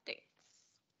program updates.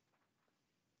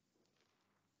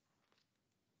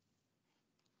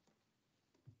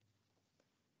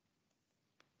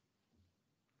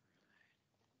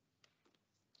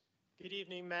 Good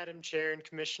evening, Madam Chair and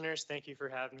Commissioners. Thank you for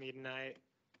having me tonight.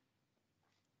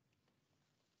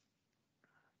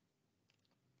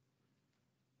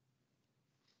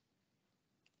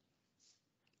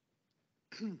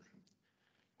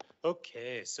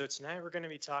 Okay, so tonight we're going to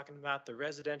be talking about the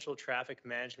Residential Traffic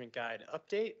Management Guide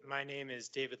update. My name is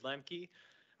David Lemke.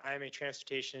 I am a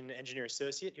Transportation Engineer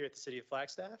Associate here at the City of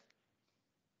Flagstaff.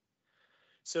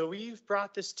 So we've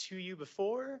brought this to you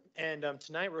before, and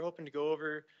tonight we're hoping to go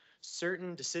over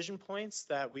certain decision points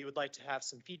that we would like to have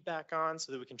some feedback on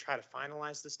so that we can try to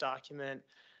finalize this document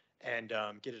and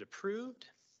get it approved.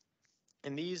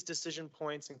 And these decision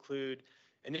points include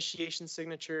initiation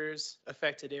signatures,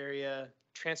 affected area,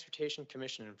 Transportation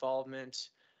Commission involvement,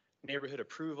 neighborhood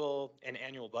approval, and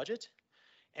annual budget.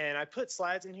 And I put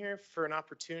slides in here for an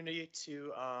opportunity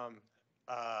to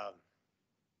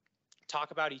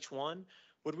talk about each one.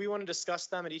 Would we want to discuss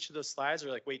them at each of those slides, or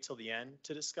like wait till the end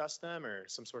to discuss them, or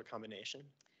some sort of combination?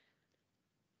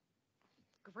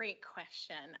 Great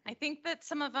question. I think that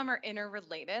some of them are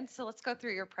interrelated, so let's go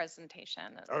through your presentation.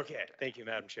 Okay, thank you,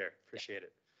 Madam Chair. Appreciate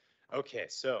it. Okay,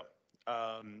 so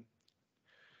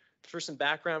for some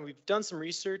background, we've done some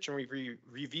research and we've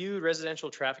reviewed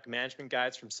residential traffic management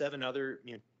guides from 7 other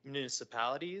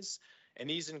municipalities. And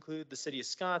these include the city of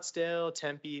Scottsdale,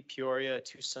 Tempe, Peoria,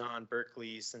 Tucson,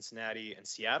 Berkeley, Cincinnati, and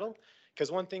Seattle.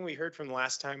 Because one thing we heard from the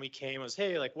last time we came was,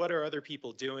 hey, like, what are other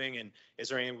people doing? And is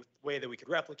there any way that we could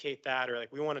replicate that? Or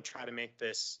like, we want to try to make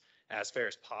this as fair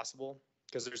as possible,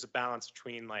 because there's a balance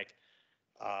between like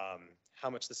how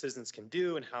much the citizens can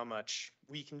do and how much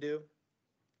we can do.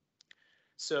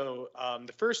 So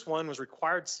the first one was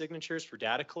required signatures for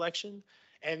data collection.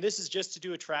 And this is just to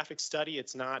do a traffic study.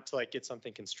 It's not to like get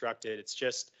something constructed. It's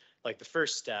just like the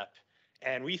first step.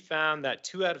 And we found that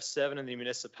 2 out of 7 of the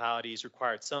municipalities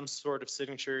required some sort of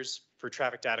signatures for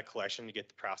traffic data collection to get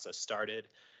the process started.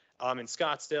 In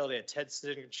Scottsdale, they had 10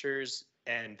 signatures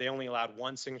and they only allowed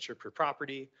 1 signature per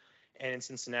property. And in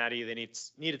Cincinnati, they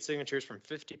needed signatures from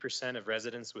 50% of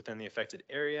residents within the affected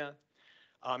area.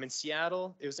 In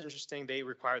Seattle, it was interesting. They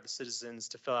required the citizens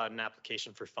to fill out an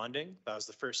application for funding. That was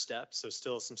the first step, so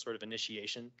still some sort of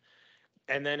initiation.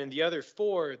 And then in the other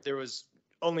 4, there was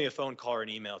only a phone call or an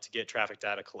email to get traffic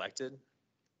data collected.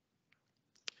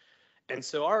 And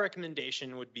so our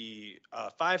recommendation would be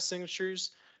 5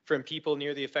 signatures from people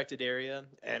near the affected area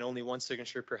and only 1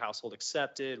 signature per household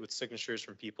accepted, with signatures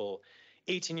from people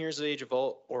 18 years of age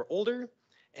or older.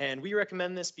 And we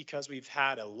recommend this because we've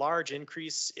had a large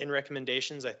increase in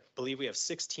recommendations. I believe we have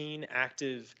 16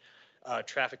 active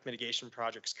traffic mitigation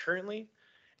projects currently.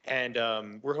 And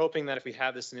we're hoping that if we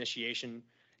have this initiation,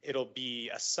 it'll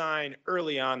be a sign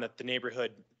early on that the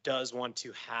neighborhood does want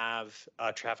to have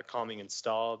traffic calming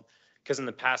installed. Because in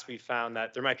the past, we found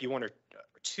that there might be 1 or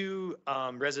 2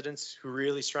 residents who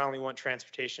really strongly want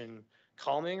transportation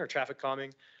calming or traffic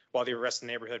calming, while the rest of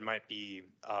the neighborhood might be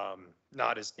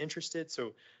not as interested.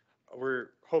 So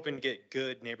we're hoping to get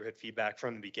good neighborhood feedback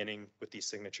from the beginning with these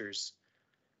signatures.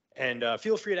 And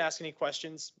feel free to ask any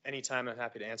questions anytime. I'm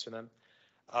happy to answer them.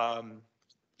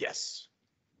 Yes.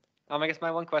 I guess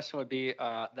my one question would be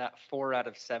that 4 out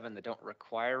of 7 that don't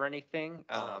require anything.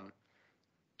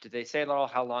 Did they say at all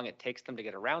how long it takes them to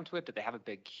get around to it? Did they have a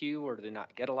big queue, or do they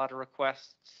not get a lot of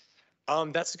requests?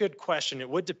 That's a good question. It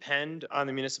would depend on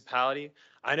the municipality.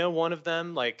 I know one of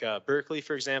them, like Berkeley,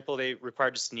 for example, they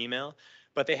required just an email,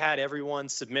 but they had everyone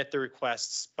submit the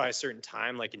requests by a certain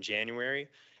time, like in January.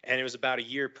 And it was about a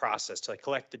year process to like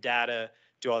collect the data,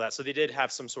 do all that. So they did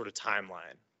have some sort of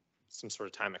timeline, some sort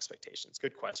of time expectations.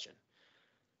 Good question.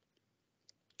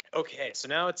 Okay, so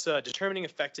now it's determining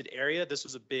affected area. This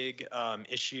was a big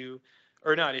issue,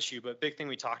 or not issue, but big thing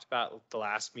we talked about at the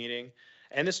last meeting.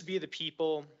 And this would be the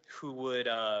people who would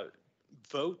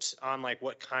vote on like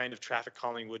what kind of traffic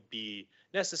calming would be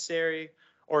necessary,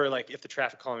 or like if the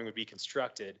traffic calming would be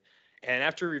constructed. And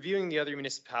after reviewing the other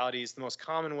municipalities, the most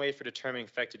common way for determining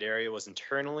affected area was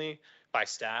internally by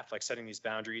staff, like setting these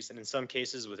boundaries, and in some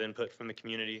cases with input from the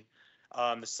community.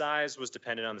 The size was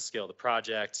dependent on the scale of the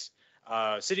project.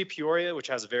 City of Peoria, which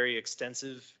has a very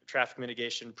extensive traffic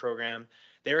mitigation program,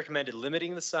 they recommended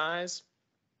limiting the size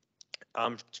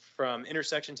from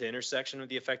intersection to intersection of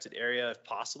the affected area if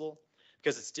possible,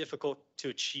 because it's difficult to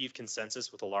achieve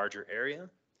consensus with a larger area.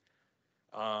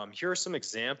 Here are some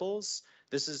examples.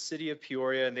 This is City of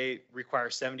Peoria, and they require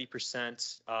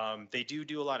 70%. They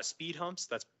do a lot of speed humps.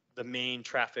 That's the main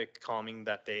traffic calming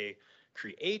that they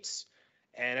create.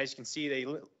 And as you can see, they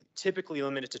typically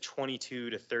limit it to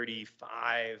 22 to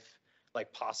 35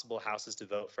 like possible houses to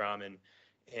vote from. And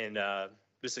in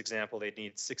this example, they'd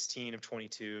need 16 of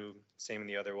 22, same in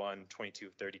the other one, 22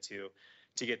 of 32,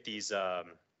 to get these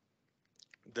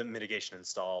the mitigation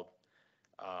installed.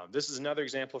 This is another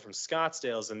example from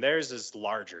Scottsdale's, and theirs is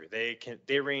larger.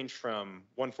 They range from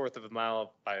 1/4 of a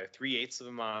mile by 3/8 of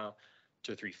a mile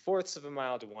to 3/4 of a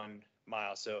mile to 1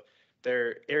 mile. So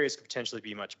their areas could potentially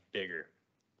be much bigger.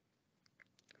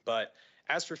 But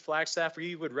as for Flagstaff,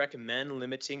 we would recommend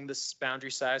limiting this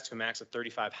boundary size to a max of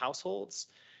 35 households,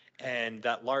 and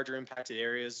that larger impacted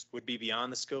areas would be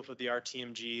beyond the scope of the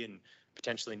RTMG and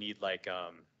potentially need like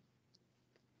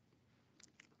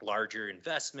larger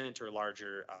investment or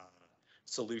larger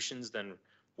solutions than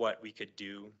what we could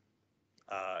do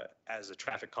as a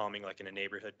traffic calming, like in a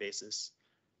neighborhood basis.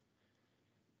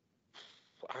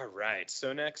 All right,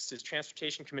 so next is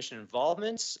Transportation Commission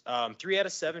involvement. 3 out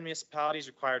of 7 municipalities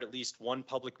required at least one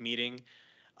public meeting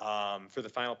for the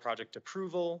final project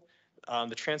approval.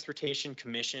 The Transportation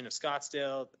Commission of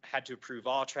Scottsdale had to approve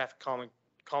all traffic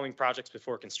calming projects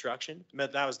before construction.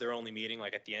 But that was their only meeting.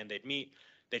 Like at the end, they'd meet,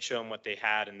 they'd show them what they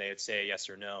had, and they would say yes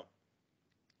or no.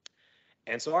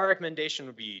 And so our recommendation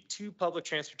would be 2 public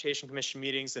Transportation Commission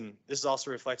meetings, and this is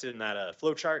also reflected in that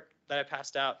flow chart that I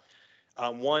passed out.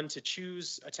 1 to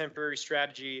choose a temporary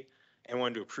strategy, and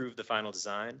 1 to approve the final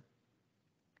design.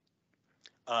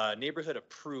 Neighborhood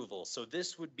approval. So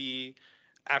this would be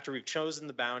after we've chosen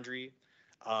the boundary,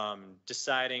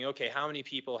 deciding, okay, how many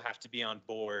people have to be on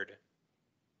board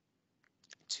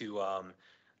to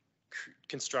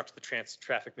construct the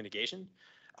traffic mitigation.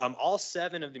 All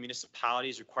 7 of the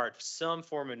municipalities required some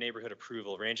form of neighborhood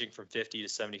approval, ranging from 50 to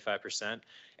 75%.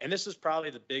 And this was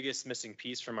probably the biggest missing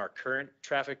piece from our current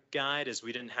traffic guide, is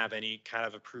we didn't have any kind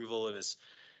of approval. It was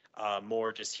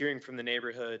more just hearing from the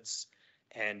neighborhoods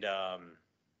and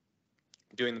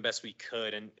doing the best we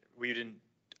could. And we didn't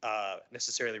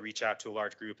necessarily reach out to a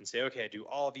large group and say, okay, do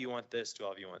all of you want this? Do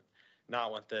all of you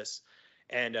not want this?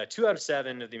 And 2 out of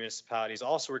 7 of the municipalities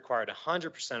also required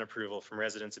 100% approval from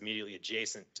residents immediately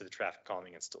adjacent to the traffic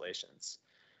calming installations.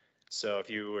 So if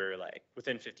you were like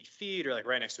within 50 feet or like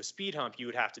right next to a speed hump, you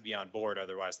would have to be on board,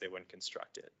 otherwise they wouldn't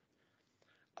construct it.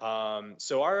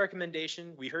 So our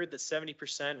recommendation, we heard that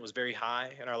 70% was very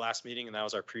high in our last meeting, and that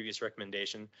was our previous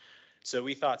recommendation. So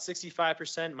we thought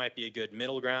 65% might be a good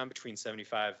middle ground between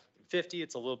 75 and 50.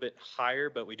 It's a little bit higher,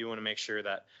 but we do want to make sure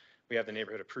that we have the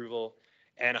neighborhood approval,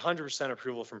 and 100%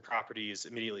 approval from properties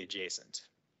immediately adjacent.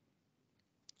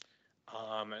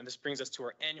 And this brings us to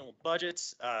our annual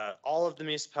budgets. All of the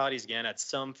municipalities, again, had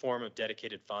some form of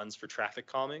dedicated funds for traffic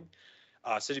calming.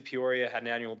 City of Peoria had an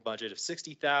annual budget of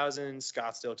 $60,000,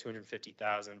 Scottsdale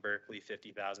 $250,000, Berkeley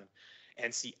 $50,000.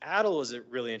 And Seattle was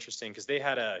really interesting because they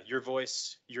had a Your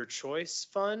Voice, Your Choice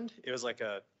fund. It was like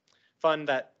a fund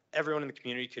that everyone in the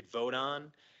community could vote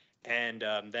on. And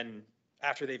then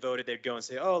after they voted, they'd go and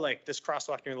say, oh, like this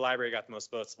crosswalk near the library got the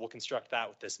most votes. We'll construct that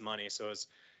with this money. So it was,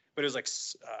 but it was like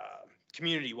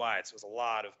community wide. So it was a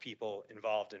lot of people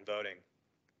involved in voting.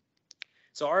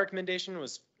 So our recommendation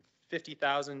was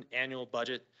 $50,000 annual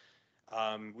budget.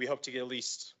 We hope to get at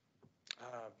least,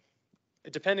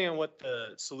 depending on what the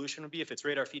solution would be, if it's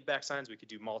radar feedback signs, we could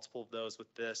do multiple of those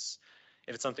with this.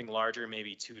 If it's something larger,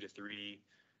 maybe 2 to 3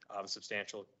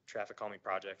 substantial traffic calming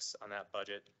projects on that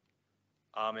budget.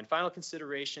 In final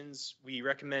considerations, we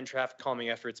recommend traffic calming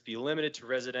efforts be limited to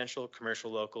residential, commercial,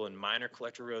 local, and minor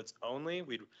collector roads only.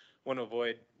 We'd want to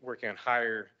avoid working on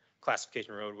higher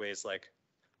classification roadways like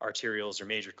arterials or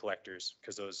major collectors,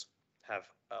 because those have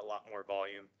a lot more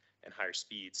volume and higher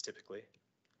speeds typically.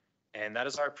 And that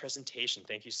is our presentation.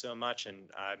 Thank you so much, and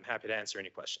I'm happy to answer any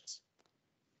questions.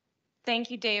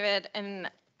 Thank you, David.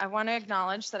 And I want to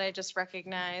acknowledge that I just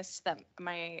recognized that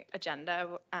my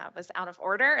agenda was out of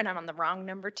order and I'm on the wrong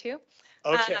number 2.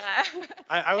 Okay.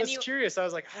 I was curious. I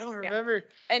was like, I don't remember.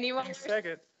 Yeah. And you were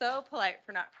so polite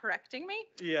for not correcting me.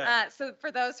 Yeah. So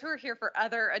for those who are here for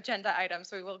other agenda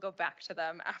items, we will go back to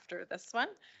them after this one.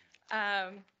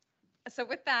 So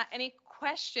with that, any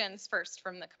questions first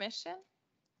from the commission?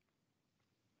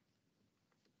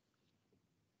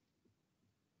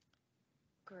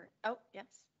 Great. Oh, yes.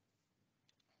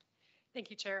 Thank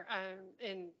you, Chair.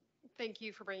 And thank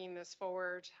you for bringing this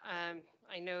forward.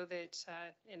 I know that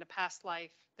in a past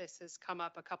life, this has come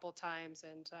up a couple times,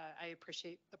 and I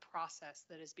appreciate the process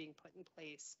that is being put in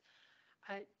place.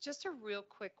 Just a real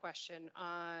quick question.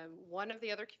 One of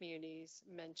the other communities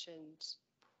mentioned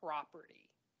property.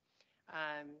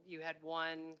 You had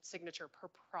 1 signature per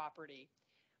property.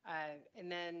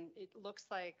 And then it looks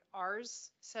like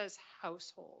ours says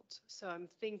household. So I'm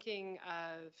thinking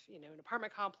of, an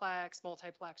apartment complex,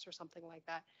 multiplex or something like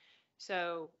that.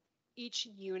 So each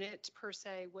unit per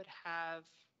se would have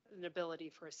an ability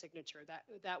for a signature.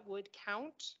 That would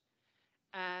count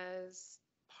as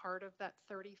part of that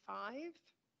 35?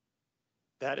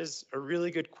 That is a really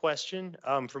good question.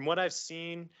 From what I've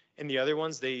seen in the other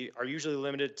ones, they are usually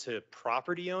limited to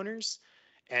property owners.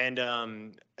 And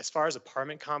as far as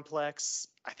apartment complex,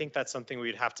 I think that's something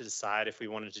we'd have to decide if we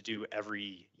wanted to do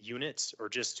every unit or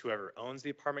just whoever owns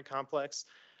the apartment complex.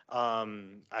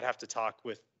 I'd have to talk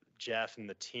with Jeff and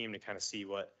the team to kind of see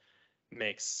what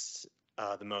makes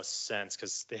the most sense,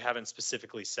 because they haven't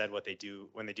specifically said what they do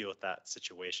when they deal with that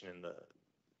situation in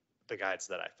the guides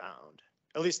that I found.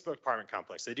 At least the apartment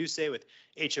complex. They do say with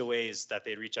HOAs that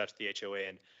they'd reach out to the HOA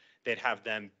and they'd have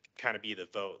them kind of be the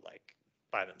vote, like,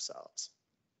 by themselves.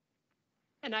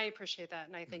 And I appreciate that.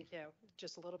 And I think,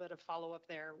 just a little bit of follow-up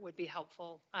there would be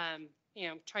helpful.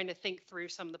 Trying to think through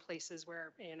some of the places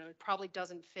where, it probably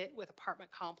doesn't fit with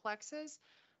apartment complexes,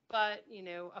 but,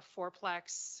 a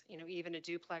fourplex, even a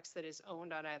duplex that is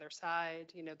owned on either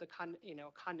side, the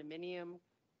condominium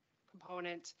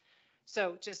component.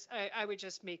 So I would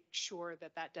just make sure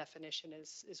that definition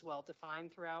is well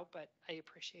defined throughout, but I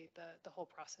appreciate the whole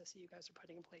process that you guys are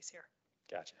putting in place here.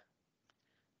 Gotcha.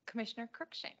 Commissioner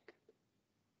Cruikshank.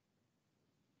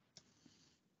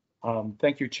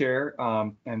 Thank you, Chair,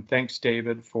 and thanks,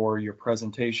 David, for your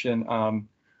presentation.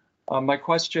 My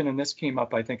question, and this came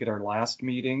up, I think, at our last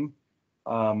meeting,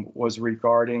 was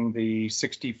regarding the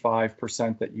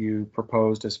 65% that you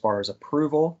proposed as far as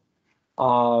approval.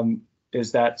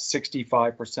 Is that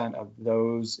 65% of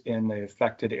those in the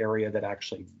affected area that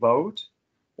actually vote?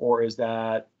 Or is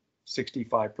that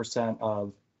 65%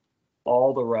 of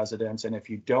all the residents? And if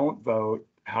you don't vote,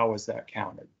 how is that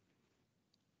counted?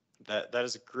 That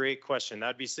is a great question.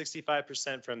 That'd be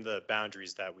 65% from the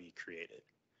boundaries that we created.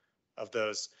 Of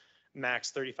those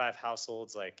max 35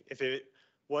 households, like if it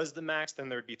was the max, then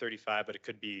there would be 35, but it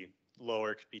could be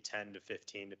lower, it could be 10 to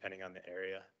 15, depending on the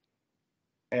area.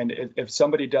 And if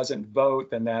somebody doesn't vote,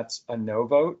 then that's a no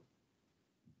vote?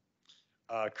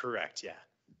 Correct, yeah.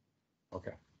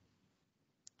 Okay.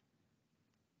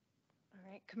 All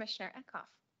right, Commissioner Eckhoff.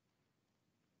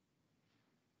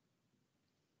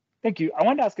 Thank you. I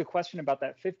wanted to ask a question about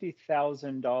that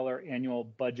 $50,000 annual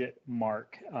budget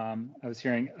mark. I was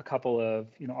hearing a couple of,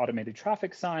 automated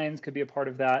traffic signs could be a part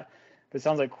of that. But it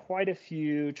sounds like quite a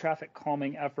few traffic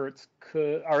calming efforts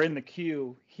are in the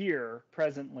queue here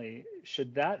presently.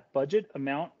 Should that budget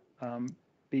amount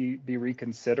be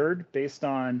reconsidered based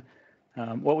on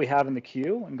what we have in the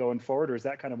queue and going forward, or is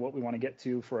that kind of what we want to get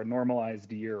to for a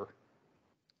normalized year?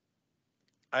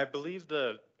 I believe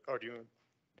the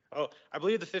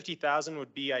 50,000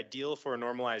 would be ideal for a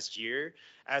normalized year.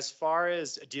 As far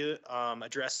as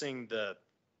addressing the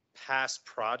past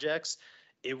projects,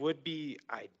 it would be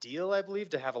ideal, I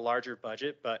believe, to have a larger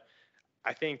budget, but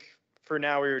I think for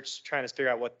now we were just trying to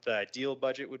figure out what the ideal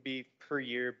budget would be per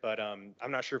year, but I'm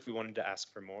not sure if we wanted to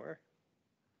ask for more.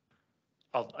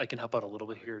 I can help out a little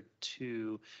bit here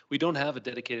too. We don't have a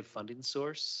dedicated funding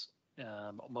source.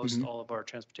 Most all of our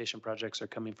transportation projects are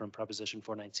coming from Proposition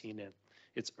 419, and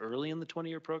it's early in the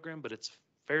 20-year program, but it's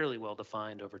fairly well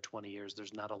defined over 20 years.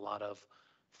 There's not a lot of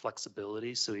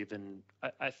flexibility. So even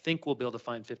I think we'll be able to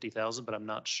find 50,000, but I'm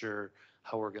not sure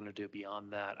how we're going to do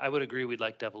beyond that. I would agree we'd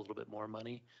like to have a little bit more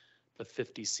money, but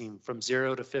 50 from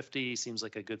 0 to 50 seems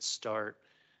like a good start.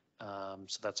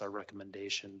 So that's our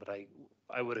recommendation, but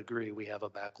I would agree we have a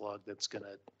backlog that's going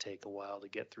to take a while to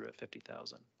get through at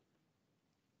 50,000.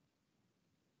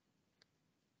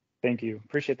 Thank you.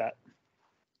 Appreciate that.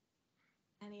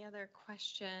 Any other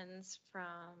questions from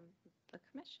the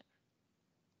commission?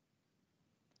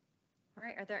 All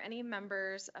right, are there any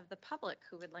members of the public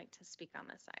who would like to speak on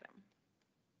this item?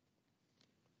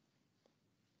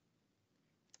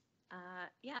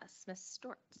 Yes, Ms.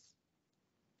 Stortz.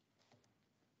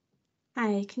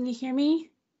 Hi, can you hear me?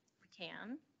 We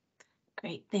can.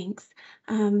 Great, thanks.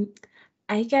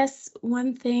 I guess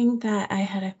one thing that I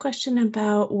had a question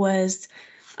about was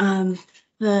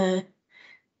the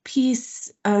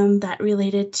piece that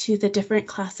related to the different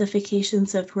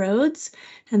classifications of roads,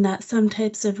 and that some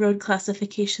types of road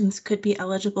classifications could be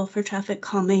eligible for traffic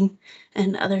calming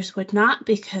and others would not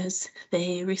because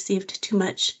they received too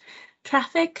much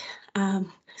traffic.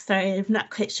 Sorry, I'm not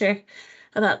quite sure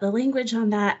about the language on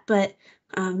that, but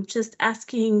just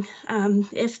asking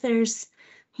if there's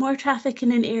more traffic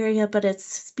in an area, but it's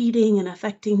speeding and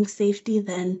affecting safety,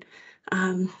 then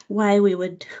why we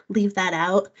would leave that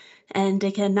out. And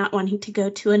again, not wanting to go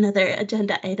to another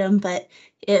agenda item, but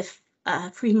if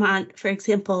Fremont, for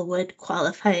example, would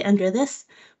qualify under this,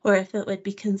 or if it would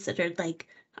be considered like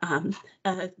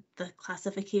the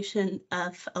classification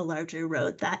of a larger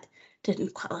road that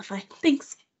didn't qualify.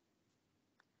 Thanks.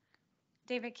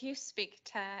 David, can you speak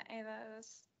to any of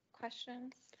those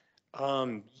questions?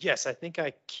 Yes, I think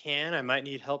I can. I might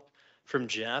need help from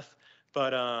Jeff,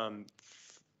 but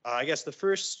I guess the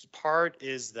first part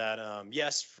is that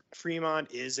yes,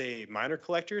 Fremont is a minor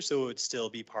collector, so it would still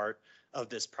be part of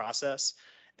this process.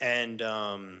 And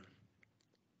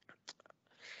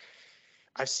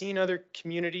I've seen other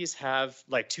communities have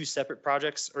like two separate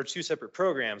projects or two separate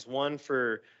programs, one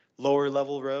for lower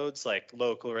level roads like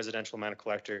local residential minor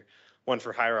collector, one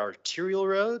for higher arterial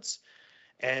roads.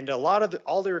 And a lot of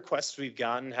all the requests we've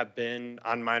gotten have been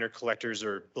on minor collectors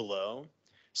or below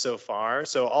so far.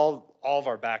 So all of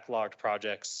our backlogged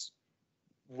projects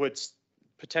would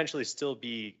potentially still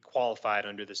be qualified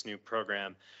under this new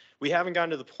program. We haven't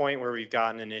gotten to the point where we've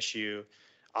gotten an issue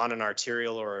on an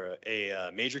arterial or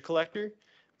a major collector.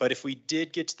 But if we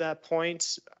did get to that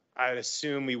point, I'd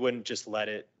assume we wouldn't just let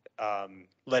it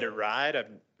ride.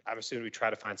 I'm assuming we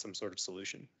try to find some sort of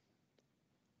solution.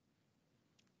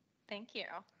 Thank you.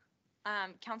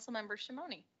 Councilmember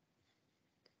Shimoni.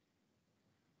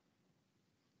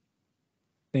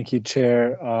 Thank you,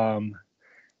 Chair.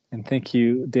 And thank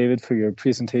you, David, for your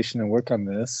presentation and work on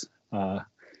this.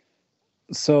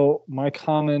 So my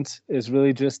comment is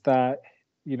really just that,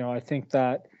 I think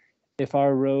that if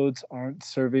our roads aren't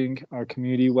serving our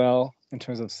community well in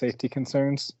terms of safety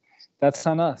concerns, that's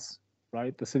on us,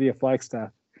 right? The city of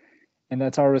Flagstaff. And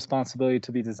that's our responsibility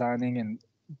to be designing and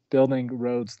building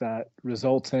roads that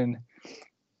result in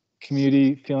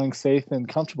community feeling safe and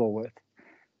comfortable with.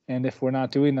 And if we're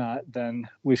not doing that, then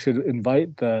we should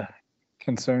invite the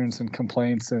concerns and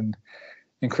complaints and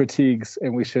critiques,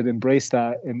 and we should embrace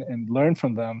that and learn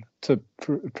from them to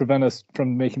prevent us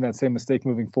from making that same mistake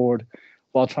moving forward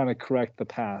while trying to correct the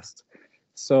past.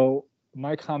 So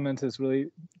my comment is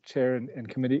really, Chair and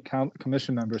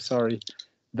commission members,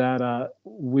 that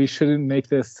we shouldn't make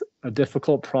this a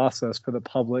difficult process for the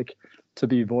public to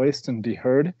be voiced and be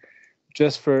heard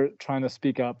just for trying to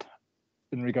speak up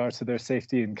in regards to their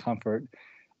safety and comfort.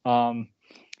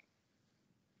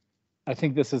 I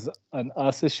think this is an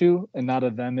us issue and not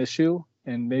a them issue,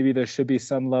 and maybe there should be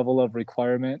some level of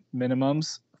requirement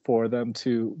minimums for them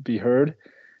to be heard.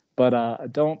 But I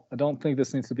don't think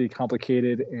this needs to be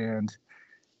complicated and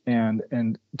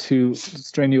too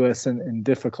strenuous and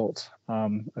difficult.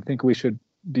 I think we should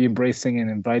be embracing and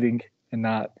inviting and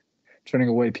not turning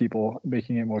away people,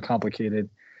 making it more complicated.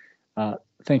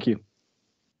 Thank you.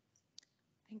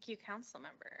 Thank you, council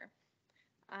member.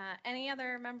 Any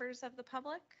other members of the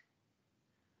public?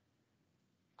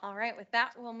 All right, with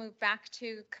that, we'll move back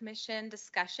to commission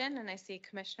discussion, and I see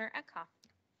Commissioner Eckhoff.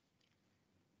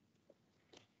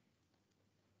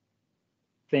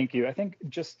 Thank you. I think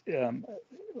just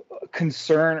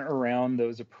concern around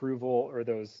those approval or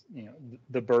those,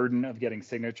 the burden of getting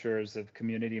signatures of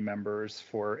community members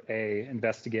for A,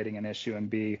 investigating an issue, and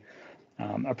B,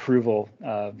 approval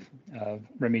of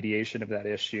remediation of that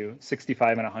issue.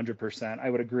 65 and 100%. I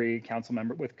would agree, with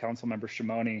Councilmember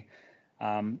Shimoni.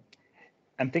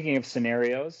 I'm thinking of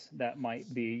scenarios that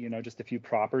might be, just a few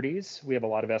properties. We have a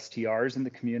lot of STRs in the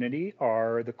community.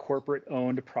 Are the corporate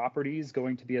owned properties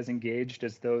going to be as engaged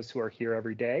as those who are here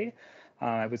every day?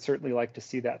 I would certainly like to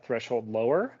see that threshold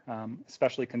lower,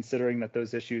 especially considering that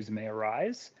those issues may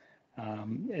arise.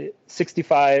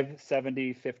 65,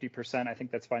 70, 50%, I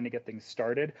think that's fine to get things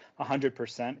started.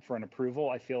 100% for an approval,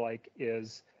 I feel like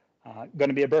is going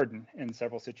to be a burden in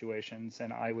several situations.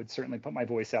 And I would certainly put my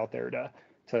voice out there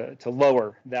to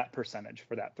lower that percentage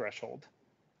for that threshold.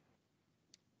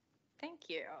 Thank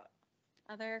you.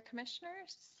 Other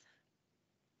commissioners?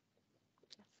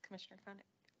 Yes, Commissioner Koenig.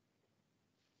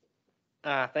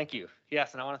 Thank you.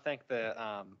 Yes, and I want to thank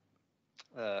the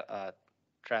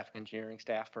traffic engineering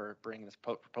staff for bringing this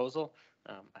proposal.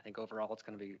 I think overall it's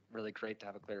going to be really great to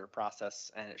have a clearer process,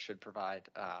 and it should provide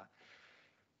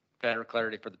better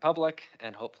clarity for the public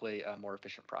and hopefully a more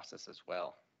efficient process as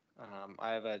well.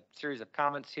 I have a series of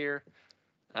comments here.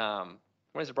 One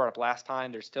was brought up last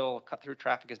time. There's still cut-through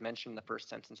traffic is mentioned in the first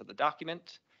sentence of the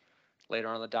document. Later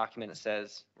on in the document, it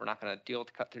says we're not going to deal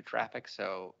with cut-through traffic.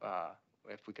 So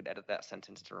if we could edit that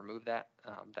sentence to remove that,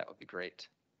 that would be great.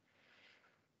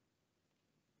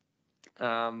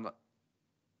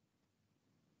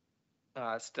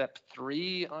 Step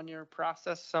 3 on your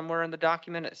process somewhere in the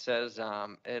document, it says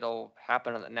it'll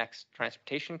happen at the next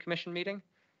Transportation Commission meeting.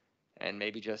 and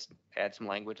maybe just add some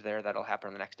language there that'll happen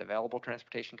in the next available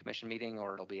Transportation Commission meeting,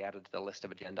 or it'll be added to the list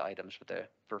of agenda items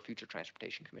for future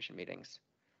Transportation Commission meetings.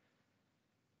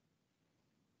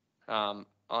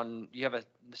 You have a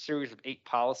series of 8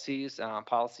 policies,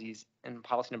 policies in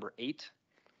policy number 8.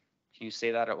 You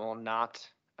say that it will not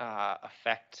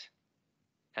affect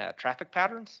traffic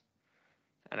patterns.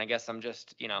 And I guess I'm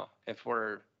just, if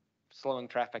we're slowing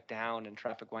traffic down and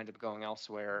traffic winds up going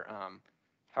elsewhere,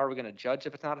 how are we going to judge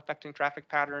if it's not affecting traffic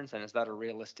patterns? And is that a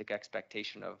realistic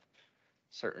expectation of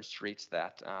certain streets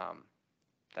that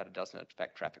it doesn't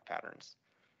affect traffic patterns?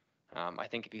 I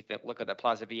think if you look at the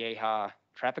Plaza Vieja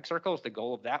traffic circles, the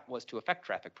goal of that was to affect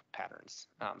traffic patterns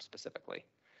specifically.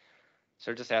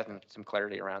 So just adding some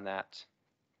clarity around that.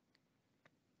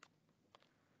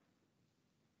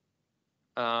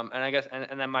 And I guess,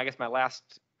 and then I guess my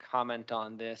last comment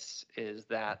on this is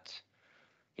that,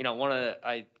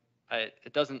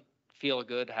 it doesn't feel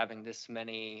good having this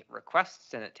many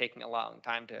requests and it taking a long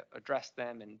time to address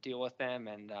them and deal with them.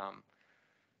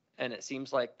 And it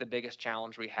seems like the biggest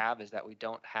challenge we have is that we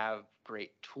don't have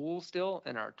great tools still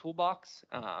in our toolbox,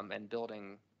 and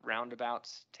building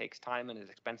roundabouts takes time and is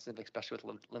expensive, especially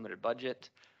with limited budget.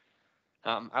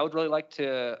 I would really like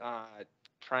to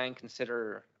try and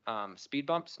consider speed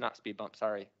humps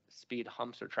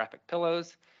or traffic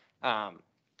pillows.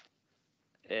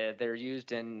 They're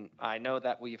used in, I know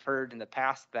that we've heard in the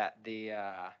past that the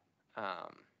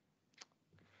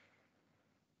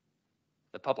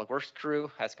public works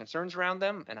crew has concerns around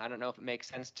them, and I don't know if it makes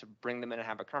sense to bring them in and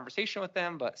have a conversation with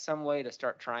them, but some way to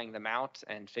start trying them out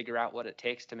and figure out what it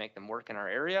takes to make them work in our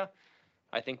area,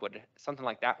 I think something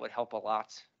like that would help a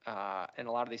lot. In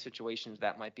a lot of these situations,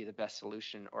 that might be the best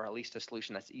solution, or at least a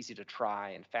solution that's easy to try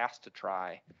and fast to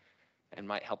try, and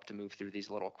might help to move through these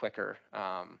a little quicker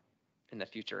in the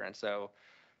future. And so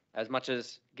as much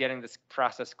as getting this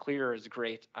process clear is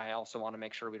great, I also want to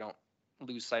make sure we don't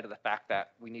lose sight of the fact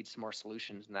that we need some more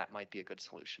solutions, and that might be a good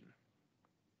solution.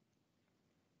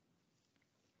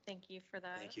 Thank you for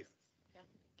that. Thank you. Yeah,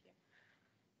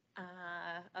 thank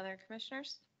you. Other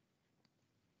commissioners?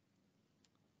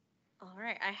 All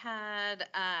right, I had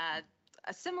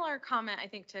a similar comment, I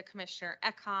think, to Commissioner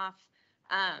Eckhoff,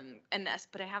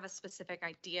 but I have a specific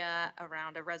idea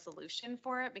around a resolution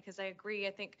for it, because I agree.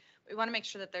 I think we want to make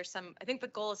sure that there's I think the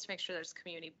goal is to make sure there's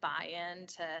community buy-in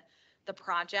to the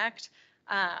project.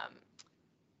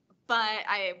 But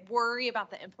I worry about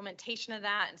the implementation of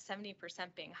that, and 70%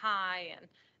 being high. And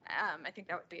I think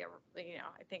that would be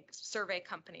I think survey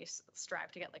companies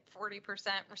strive to get like 40%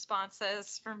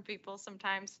 responses from people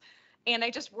sometimes. And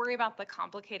I just worry about the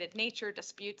complicated nature,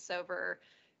 disputes over,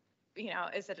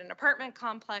 is it an apartment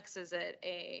complex? Is it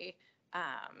a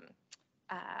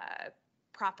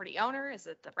property owner? Is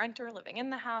it the renter living in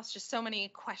the house? Just so many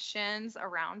questions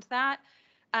around that.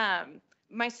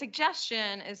 My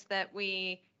suggestion is that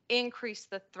we increase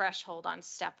the threshold on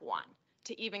step 1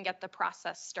 to even get the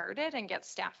process started and get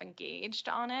staff engaged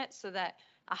on it, so that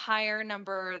a higher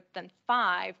number than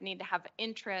 5 need to have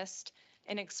interest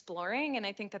in exploring. And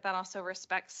I think that also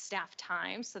respects staff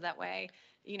time, so that way,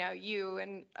 you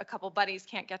and a couple buddies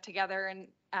can't get together and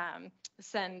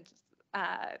send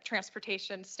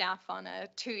transportation staff on a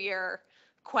 2-year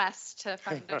quest to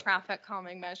find a traffic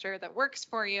calming measure that works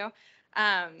for you.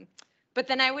 But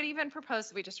then I would even propose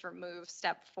that we just remove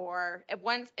step 4.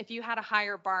 If you had a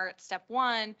higher bar at step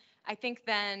 1, I think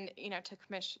then,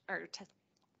 to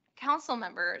council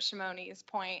member Shimoni's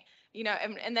point,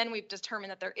 and then we've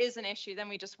determined that there is an issue, then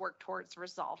we just work towards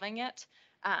resolving it,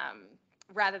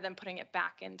 rather than putting it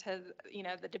back into,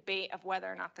 the debate of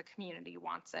whether or not the community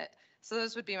wants it. So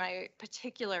those would be my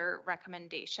particular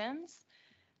recommendations.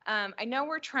 I know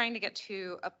we're trying to get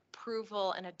to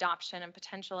approval and adoption, and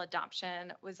potential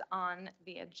adoption was on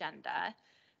the agenda.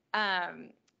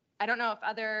 I don't know if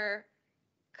other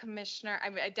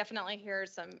I definitely hear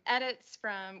some edits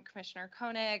from Commissioner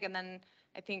Koenig, and then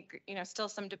I think, still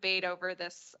some debate over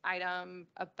this item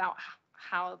about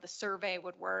how the survey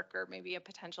would work, or maybe a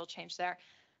potential change there.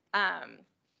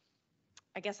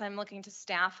 I guess I'm looking to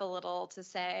staff a little to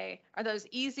say, are those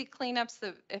easy cleanups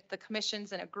that if the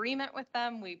commission's in agreement with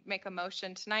them, we make a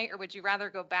motion tonight, or would you rather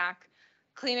go back,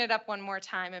 clean it up one more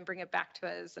time and bring it back to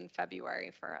us in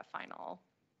February for a final?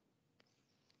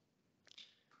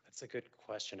 That's a good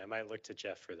question. I might look to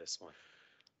Jeff for this one.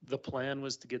 The plan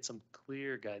was to get some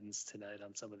clear guidance tonight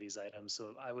on some of these items.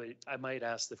 So I might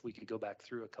ask if we could go back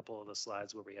through a couple of the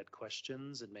slides where we had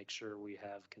questions and make sure we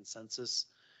have consensus.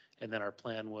 And then our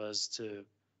plan was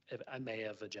I may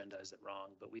have agendized it wrong,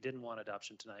 but we didn't want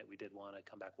adoption tonight. We did want to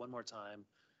come back one more time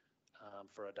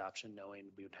for adoption, knowing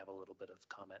we would have a little bit of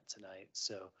comment tonight.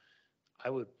 So I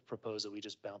would propose that we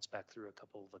just bounce back through a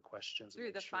couple of the questions. and Through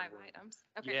make the sure 5 we're- items.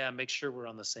 Okay. Yeah, make sure we're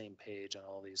on the same page on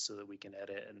all these so that we can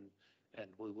edit and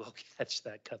we will catch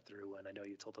that cut through one. I know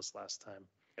you told us last time.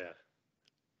 Yeah.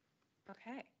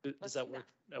 Okay. Does Let's that do work?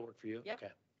 That work for you? Yep.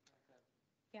 Okay.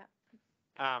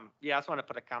 Yeah, I just want to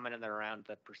put a comment in there around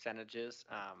the percentages.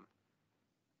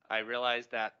 I realize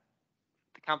that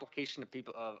the complication of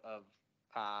people of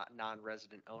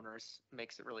non-resident owners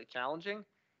makes it really challenging.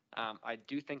 I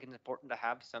do think it's important to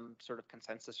have some sort of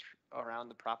consensus around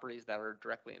the properties that are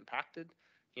directly impacted.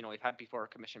 You know, we've had before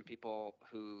commission people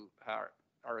who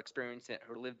are experiencing,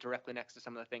 who live directly next to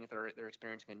some of the things that they're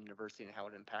experiencing in university and how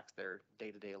it impacts their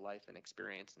day-to-day life and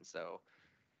experience. And so,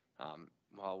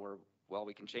 while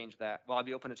we can change that, well, I'd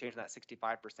be open to changing that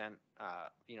 65%,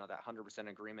 you know, that 100%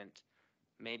 agreement,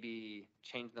 maybe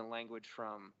change the language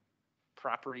from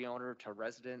property owner to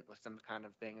resident with some kind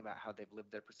of thing about how they've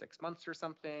lived there for 6 months or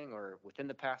something, or within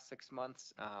the past 6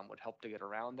 months, would help to get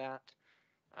around that.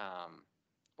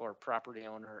 Or property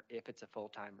owner if it's a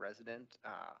full-time resident.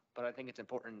 But I think it's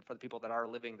important for the people that are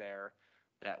living there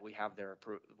that we have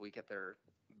we get their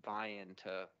buy-in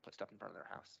to put stuff in front of their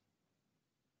house.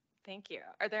 Thank you.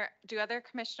 Do other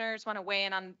commissioners want to weigh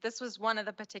in on, this was one of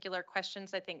the particular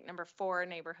questions, I think, number 4,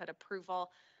 neighborhood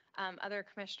approval. Other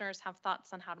commissioners have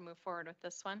thoughts on how to move forward with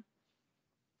this one?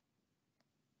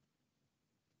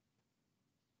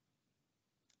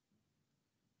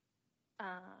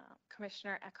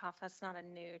 Commissioner Eckhoff, that's not a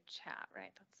new chat,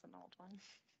 right? That's an old one.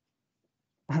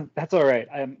 That's all right.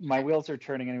 My wheels are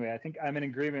turning anyway. I think I'm in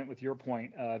agreement with your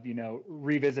point of, you know,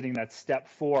 revisiting that step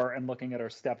 4 and looking at our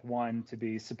step 1 to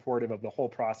be supportive of the whole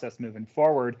process moving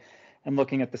forward. And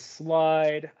looking at the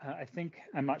slide, I think,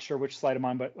 I'm not sure which slide I'm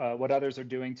on, but what others are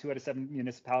doing, 2 out of 7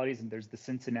 municipalities, and there's the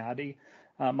Cincinnati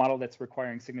model that's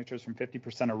requiring signatures from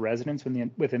 50% of residents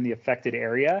within the affected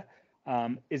area.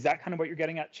 Is that kind of what you're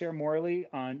getting at, Chair Morley,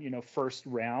 on, you know, first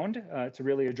round to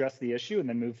really address the issue and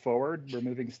then move forward,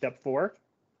 removing step 4?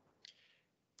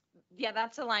 Yeah,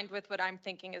 that's aligned with what I'm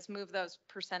thinking, is move those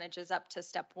percentages up to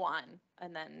step 1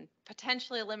 and then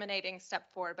potentially eliminating step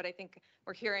 4. But I think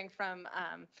we're hearing from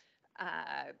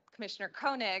Commissioner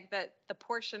Koenig that the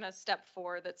portion of step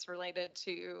 4 that's related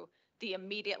to the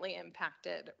immediately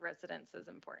impacted residents is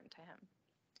important to him.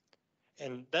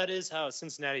 And that is how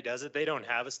Cincinnati does it. They don't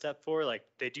have a step 4. Like,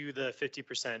 they do the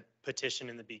 50% petition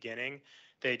in the beginning.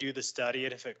 They do the study,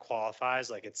 and if it qualifies,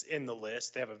 like, it's in the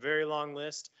list. They have a very long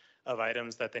list of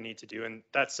items that they need to do. And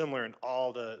that's similar in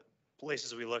all the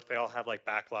places we look. They all have like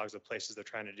backlogs of places they're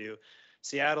trying to do.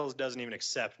 Seattle doesn't even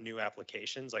accept new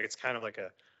applications. Like, it's kind of like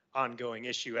a ongoing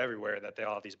issue everywhere that they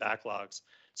all have these backlogs.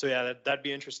 So yeah, that'd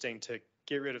be interesting to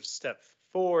get rid of step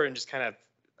 4 and just kind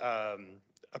of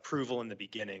approval in the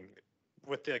beginning,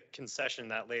 with the concession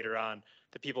that later on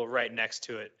the people right next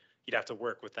to it, you'd have to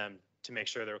work with them to make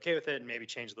sure they're okay with it and maybe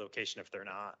change the location if they're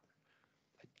not.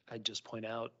 I'd just point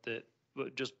out that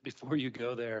just before you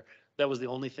go there, that was the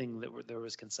only thing that there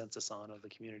was consensus on of the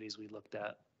communities we looked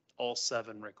at. All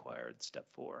 7 required step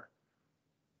 4.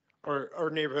 Or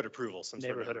neighborhood approval. Some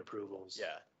sort of Neighborhood approvals.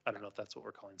 Yeah. I don't know if that's what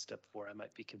we're calling step 4. I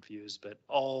might be confused, but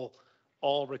all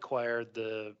required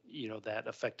the, you know, that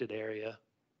affected area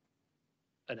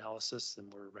analysis,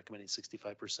 and we're recommending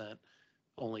 65%.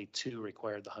 Only 2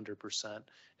 required the 100%.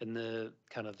 And the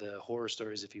kind of the horror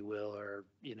stories, if you will, are,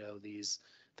 you know, these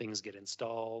things get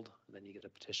installed, and then you get a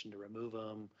petition to remove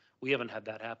them. We haven't had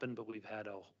that happen, but we've had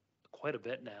quite a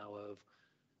bit now of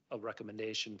a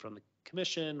recommendation from the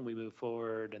commission. We move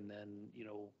forward, and then, you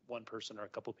know, one person or a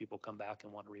couple people come back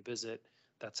and want to revisit.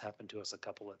 That's happened to us a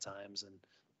couple of times, and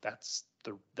that's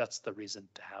the reason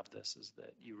to have this, is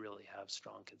that you really have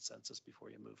strong consensus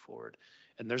before you move forward.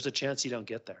 And there's a chance you don't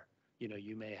get there. You know,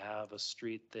 you may have a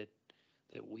street that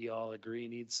we all agree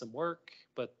needs some work,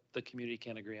 but the community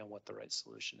can't agree on what the right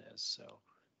solution is. So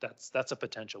that's a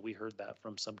potential. We heard that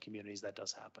from some communities. That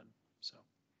does happen. So.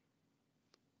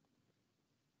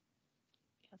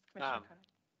 Yes, Commissioner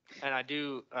Koenig. And I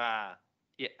do,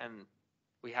 yeah, and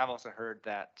we have also heard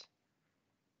that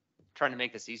trying to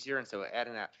make this easier, and so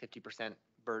adding that 50%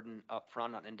 burden up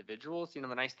front on individuals. You know,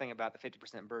 the nice thing about the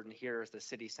 50% burden here is the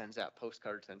city sends out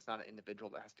postcards, and it's not an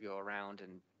individual that has to go around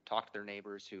and talk to their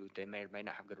neighbors who they may or may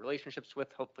not have good relationships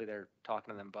with. Hopefully they're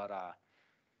talking to them, but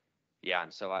yeah,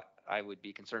 and so I would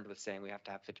be concerned with saying we have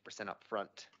to have 50% upfront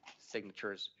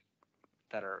signatures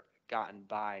that are gotten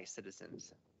by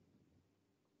citizens.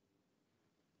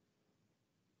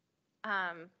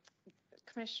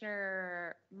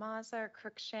 Commissioner Mazza or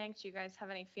Cruikshank, do you guys have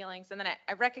any feelings? And then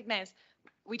I recognize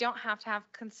we don't have to have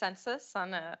consensus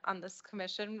on this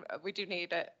commission. We do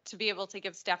need to be able to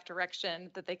give staff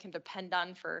direction that they can depend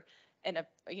on for in a,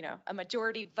 a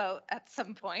majority vote at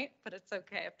some point, but it's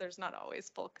okay if there's not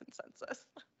always full consensus.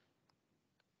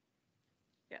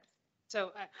 Yes.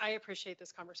 So I appreciate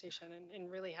this conversation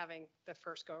and really having the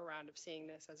first go around of seeing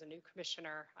this as a new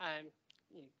commissioner.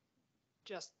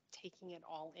 Just taking it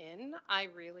all in, I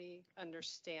really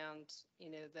understand,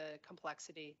 the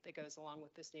complexity that goes along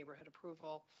with this neighborhood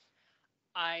approval.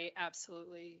 I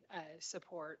absolutely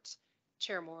support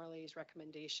Chair Morley's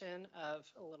recommendation of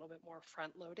a little bit more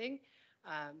front loading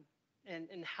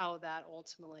and how that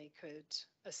ultimately could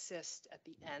assist at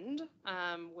the end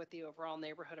with the overall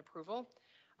neighborhood approval.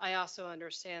 I also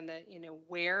understand that,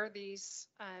 where these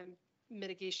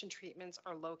mitigation treatments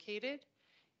are located,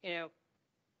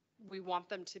 we want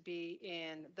them to be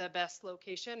in the best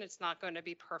location. It's not going to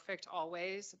be perfect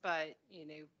always, but,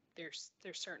 there's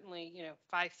certainly,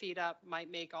 5 feet up might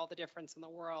make all the difference in the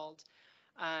world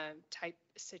type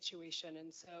situation.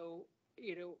 And so,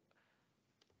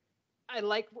 I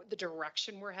like the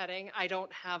direction we're heading. I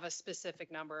don't have a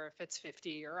specific number if it's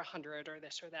 50 or 100 or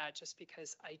this or that, just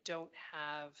because I don't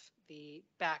have the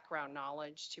background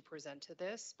knowledge to present to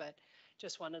this, but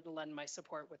just wanted to lend my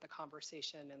support with the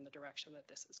conversation and the direction that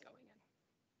this is going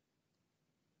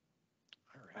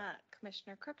in. All right.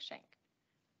 Commissioner Cruikshank.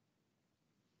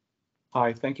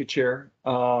 Hi, thank you, Chair.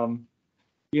 I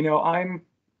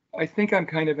think I'm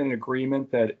kind of in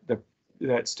agreement that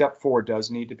that step 4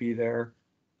 does need to be there.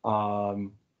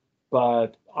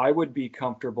 But I would be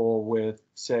comfortable with,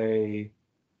 say,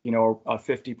 a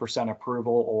 50%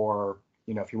 approval, or,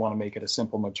 if you want to make it a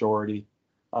simple majority.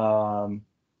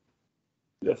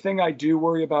 The thing I do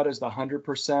worry about is the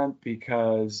 100%,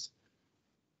 because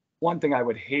one thing I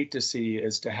would hate to see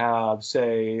is to have,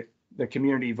 say, the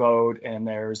community vote and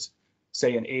there's,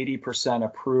 say, an 80%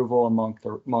 approval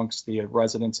amongst the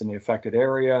residents in the affected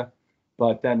area,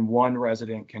 but then one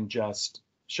resident can just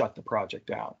shut the project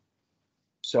down.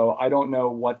 So I don't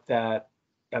know what that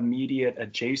immediate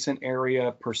adjacent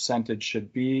area percentage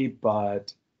should be,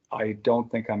 but I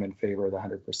don't think I'm in favor of the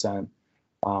 100%.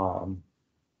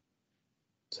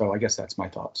 So I guess that's my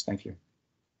thoughts. Thank you.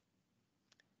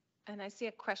 And I see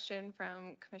a question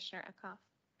from Commissioner Eckhoff.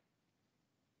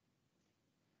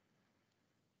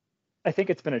 I think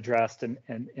it's been addressed,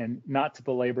 and not to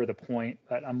belabor the point,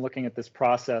 but I'm looking at this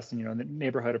process and, the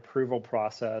neighborhood approval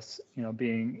process,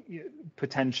 being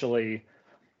potentially,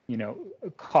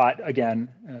 caught again,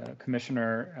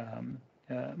 Commissioner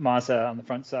Mazza on the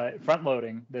front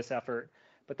loading this effort,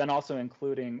 but then also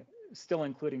still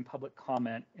including public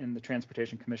comment in the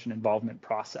Transportation Commission involvement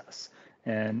process.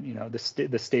 And, the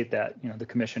state that, the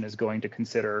commission is going to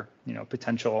consider,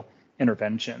 potential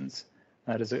interventions.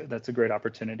 That's a great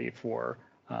opportunity for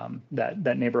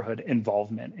that neighborhood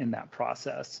involvement in that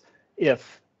process,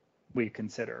 if we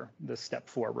consider the step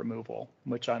 4 removal,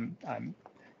 which I'm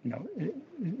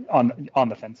on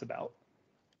the fence about.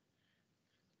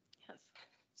 Yes.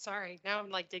 Sorry, now I'm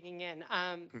like digging in.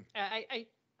 I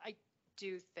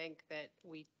do think that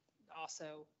we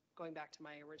also, going back to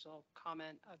my original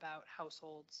comment about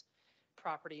households,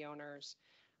 property owners,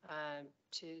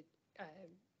 to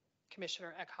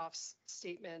Commissioner Eckhoff's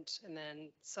statement and then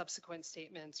subsequent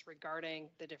statements regarding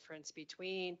the difference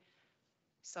between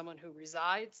someone who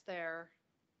resides there,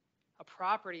 a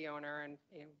property owner, and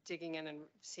digging in and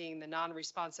seeing the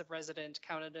non-responsive resident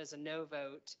counted as a no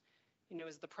vote.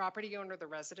 Is the property owner the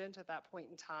resident at that point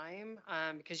in time?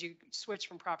 Because you switch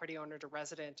from property owner to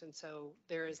resident, and so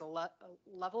there is a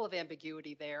level of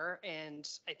ambiguity there, and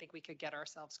I think we could get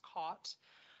ourselves caught.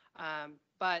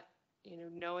 But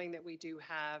knowing that we do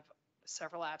have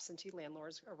several absentee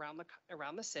landlords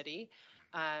around the city,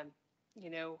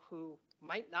 who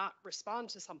might not respond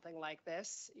to something like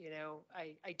this,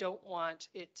 I don't want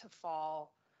it to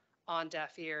fall on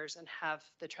deaf ears and have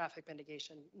the traffic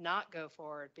mitigation not go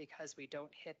forward because we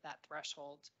don't hit that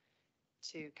threshold,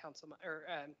 to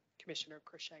Commissioner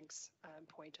Cruikshank's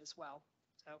point as well.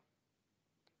 So,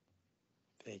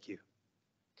 Thank you.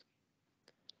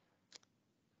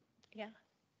 Yeah.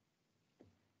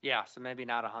 Yeah, so maybe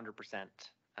not 100%.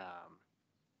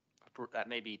 That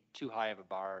may be too high of a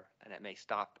bar, and it may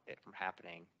stop it from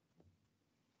happening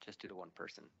just due to one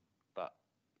person. But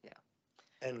yeah.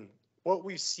 And what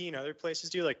we've seen other places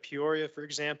do, like Peoria, for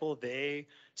example, they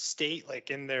state,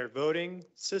 like, in their voting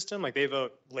system, like they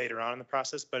vote later on in the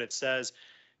process, but it says,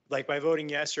 like, by voting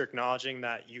yes, you're acknowledging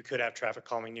that you could have traffic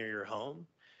calming near your home.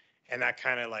 And that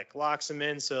kind of like locks them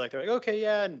in. So like, they're like, okay,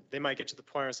 yeah. And they might get to the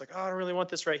point where it's like, oh, I don't really want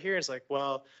this right here. It's like,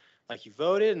 well, like, you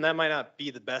voted, and that might not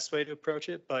be the best way to approach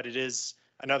it, but it is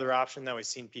another option that we've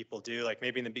seen people do. Like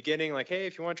maybe in the beginning, like, hey,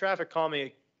 if you want traffic calming,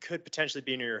 it could potentially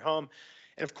be near your home.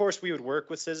 And of course, we would work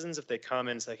with citizens if they come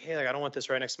and it's like, hey, like, I don't want this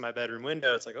right next to my bedroom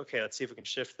window. It's like, okay, let's see if we can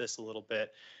shift this a little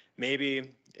bit. Maybe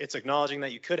it's acknowledging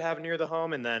that you could have it near the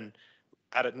home, and then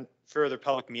at a further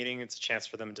public meeting, it's a chance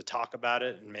for them to talk about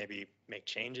it and maybe make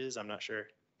changes. I'm not sure.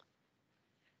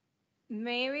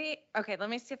 Maybe, okay,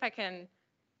 let me see if I can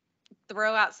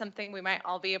throw out something we might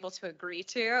all be able to agree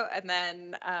to, and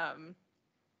then, and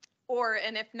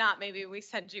if not, maybe we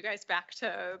send you guys back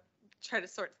to try to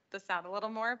sort this out a little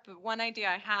more. But one idea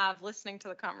I have listening to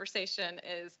the conversation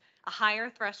is a higher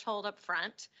threshold up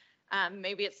front.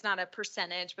 Maybe it's not a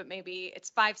percentage, but maybe it's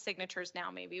 5 signatures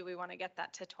now. Maybe we want to get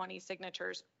that to 20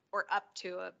 signatures or up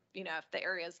to if the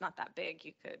area is not that big,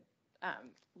 you could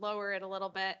lower it a little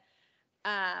bit.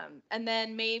 And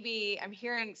then maybe I'm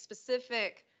hearing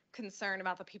specific concern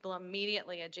about the people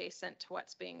immediately adjacent to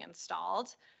what's being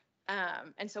installed.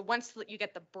 And so once you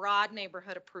get the broad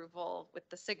neighborhood approval with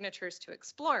the signatures to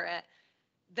explore it,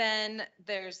 then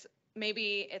there's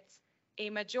maybe it's a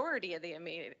majority of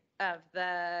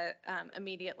the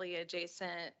immediately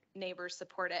adjacent neighbors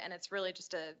support it, and it's really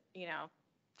just a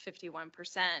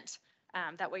 51%.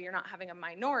 That way you're not having a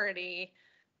minority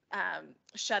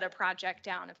shut a project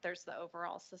down if there's the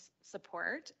overall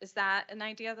support. Is that an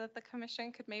idea that the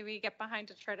commission could maybe get behind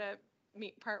to try to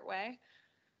meet part way?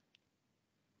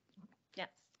 Yes.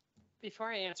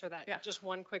 Before I answer that, Yeah. just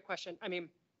one quick question. I mean,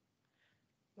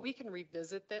 we can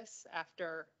revisit this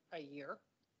after a year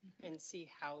and see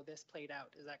how this played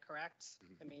out. Is that correct?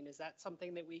 I mean, is that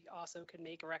something that we also could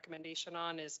make a recommendation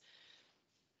on?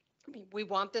 We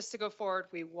want this to go forward.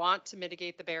 We want to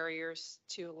mitigate the barriers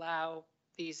to allow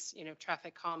these,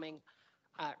 traffic calming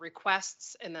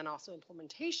requests and then also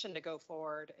implementation to go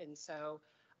forward. And so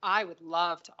I would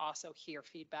love to also hear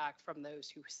feedback from those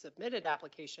who submitted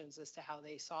applications as to how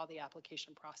they saw the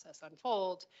application process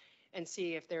unfold and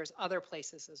see if there's other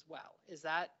places as well. Is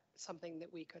that something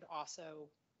that we could also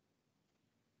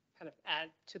kind of add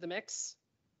to the mix?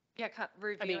 Yeah,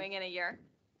 reviewing in a year.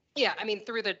 Yeah, I mean,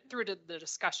 through the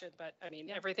discussion, but I mean,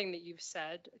 everything that you've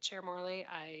said, Chair Morley,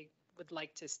 I would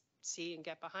like to see and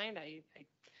get behind. I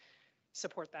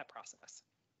support that process.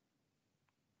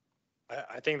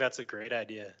 I think that's a great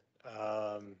idea.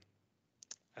 What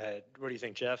do you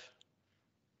think, Jeff?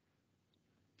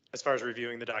 As far as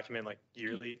reviewing the document like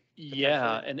yearly?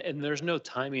 Yeah, and there's no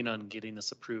timing on getting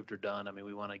this approved or done. I mean,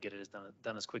 we want to get it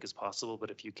done as quick as possible, but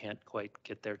if you can't quite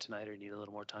get there tonight or need a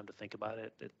little more time to think about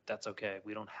it, that's okay.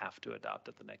 We don't have to adopt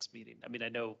at the next meeting. I mean, I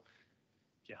know,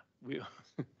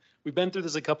 we've been through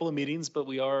this a couple of meetings, but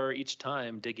we are each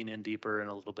time digging in deeper and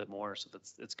a little bit more, so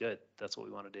it's good. That's what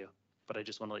we want to do. But I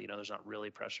just want to let you know there's not really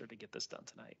pressure to get this done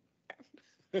tonight.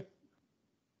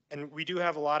 And we do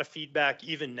have a lot of feedback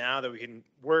even now that we can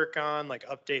work on, like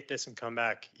update this and come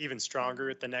back even stronger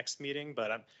at the next meeting. But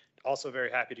I'm also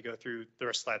very happy to go through the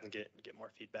rest of the slides and get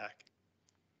more feedback.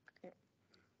 Okay.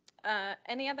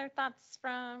 Any other thoughts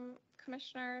from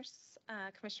commissioners?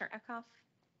 Commissioner Eckhoff?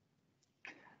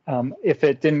 If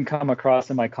it didn't come across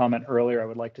in my comment earlier, I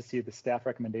would like to see the staff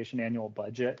recommendation annual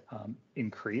budget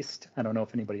increased. I don't know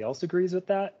if anybody else agrees with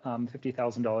that.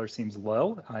 $50,000 seems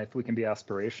low. If we can be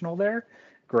aspirational there,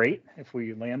 great. If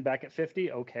we land back at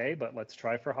 50, okay, but let's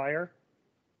try for higher.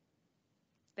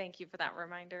 Thank you for that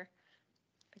reminder.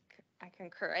 I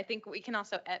concur. I think we can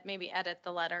also maybe edit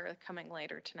the letter coming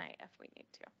later tonight if we need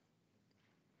to.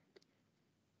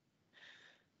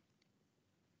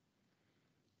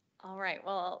 All right,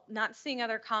 well, not seeing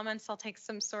other comments, I'll take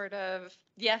some sort of,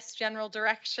 yes, general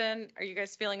direction. Are you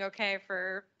guys feeling okay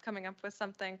for coming up with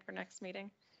something for next meeting?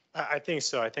 I think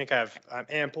so. I think I have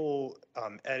ample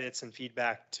edits and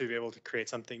feedback to be able to create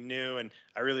something new, and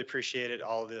I really appreciate it.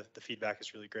 All of the feedback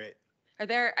is really great.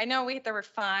 I know there were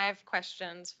 5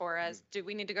 questions for us. Do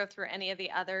we need to go through any of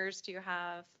the others? Do you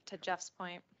have, to Jeff's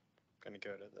point? I'm going to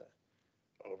go to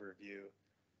the overview.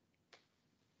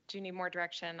 Do you need more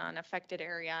direction on affected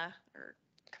area or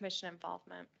commission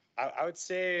involvement? I would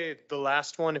say the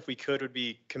last one, if we could, would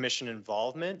be commission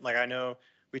involvement. Like, I know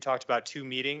we talked about 2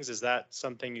 meetings. Is that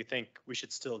something you think we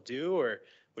should still do, or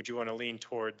would you want to lean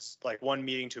towards like 1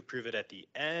 meeting to approve it at the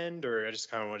end? Or I just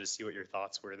kind of wanted to see what your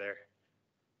thoughts were there.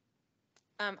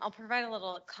 I'll provide a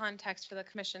little context for the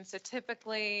commission. So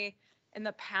typically in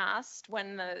the past,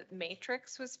 when the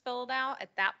matrix was filled out,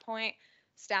 at that point,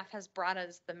 staff has brought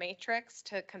us the matrix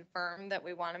to confirm that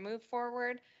we want to move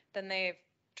forward. Then they've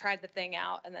tried the thing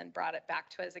out and then brought it back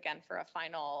to us again for a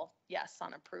final yes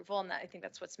on approval. And I think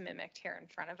that's what's mimicked here in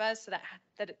front of us. So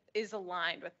that it is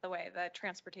aligned with the way the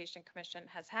Transportation Commission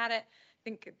has had it. I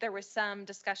think there was some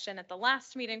discussion at the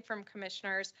last meeting from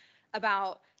commissioners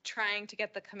about trying to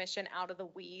get the commission out of the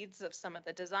weeds of some of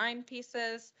the design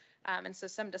pieces. And so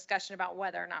some discussion about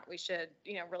whether or not we should,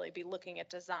 really be looking at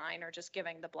design or just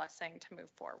giving the blessing to move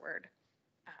forward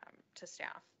to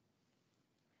staff.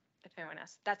 If anyone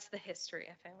has, that's the history,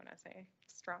 if anyone has any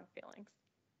strong feelings.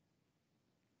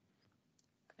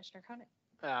 Commissioner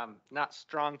Koenig. Not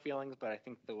strong feelings, but I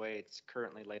think the way it's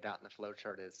currently laid out in the flow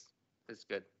chart is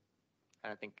good.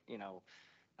 And I think,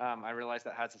 I realize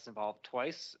that has us involved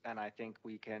twice, and I think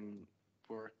we can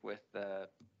work with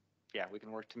we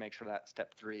can work to make sure that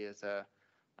step 3 is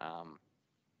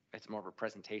it's more of a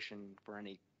presentation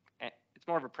it's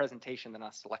more of a presentation than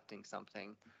us selecting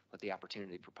something with the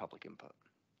opportunity for public input.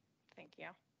 Thank you.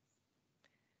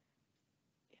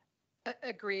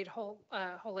 Agreed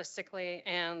holistically.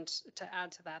 And to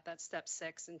add to that, that's step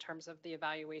 6 in terms of the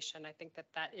evaluation. I think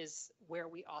that is where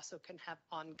we also can have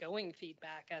ongoing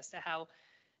feedback as to how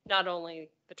not only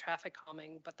the traffic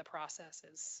calming, but the process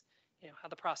is, how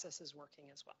the process is working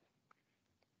as well.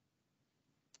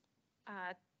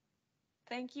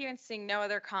 Thank you. And seeing no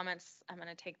other comments, I'm going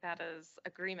to take that as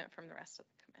agreement from the rest of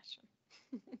the commission.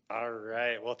 All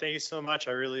right. Well, thank you so much.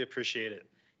 I really appreciate it.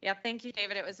 Yeah, thank you,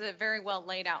 David. It was a very well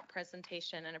laid out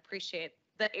presentation, and appreciate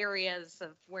the areas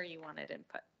of where you wanted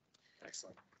input.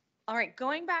 Excellent. All right,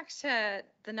 going back to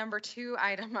the number 2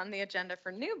 item on the agenda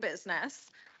for new business,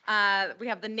 we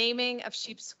have the naming of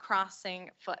Sheep's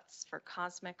Crossing FUTS for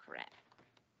Cosmic Ray.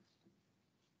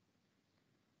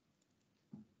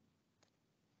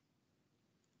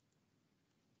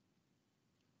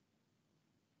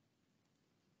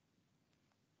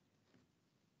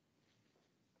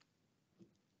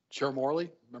 Chair Morley,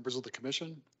 members of the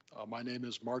commission, my name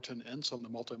is Martin Entz. I'm the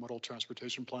multimodal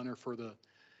transportation planner for the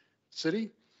city.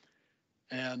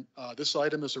 And this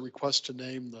item is a request to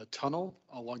name the tunnel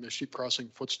along the Sheep Crossing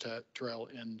FUTS trail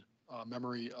in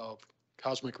memory of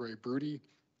Cosmic Ray Brutti.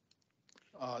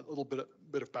 A little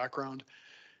bit of background.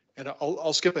 And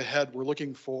I'll skip ahead. We're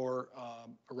looking for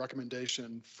a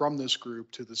recommendation from this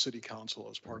group to the city council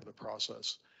as part of the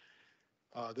process.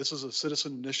 This is a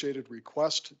citizen-initiated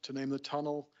request to name the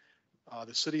tunnel.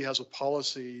 The city has a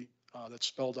policy that's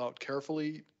spelled out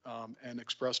carefully and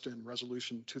expressed in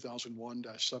Resolution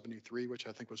 2001-73, which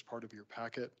I think was part of your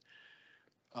packet.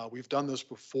 We've done this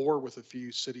before with a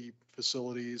few city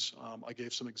facilities. I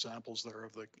gave some examples there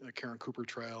of the Karen Cooper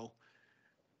Trail,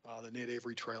 the Nate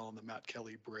Avery Trail, and the Matt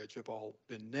Kelly Bridge have all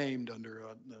been named under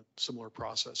a similar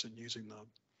process and using the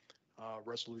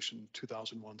Resolution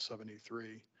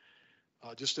 2001-73.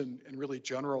 Just in really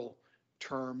general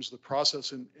terms, the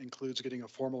process includes getting a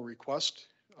formal request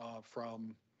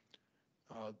from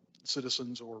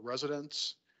citizens or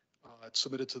residents. It's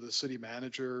submitted to the city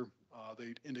manager.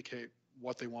 They indicate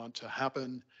what they want to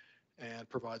happen and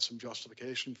provide some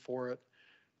justification for it.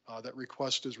 That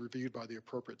request is reviewed by the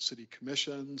appropriate city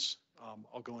commissions.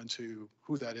 I'll go into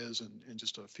who that is in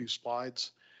just a few slides.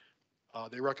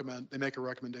 They make a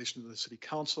recommendation to the city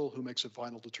council, who makes a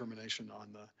final determination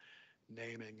on the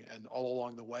naming. And all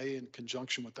along the way, in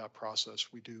conjunction with that process,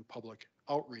 we do public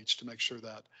outreach to make sure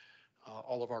that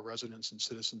all of our residents and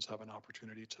citizens have an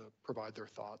opportunity to provide their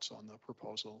thoughts on the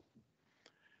proposal.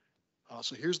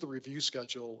 So here's the review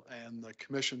schedule and the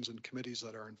commissions and committees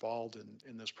that are involved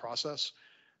in this process.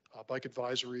 Bike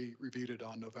Advisory reviewed it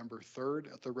on November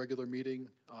 3rd at the regular meeting.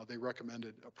 They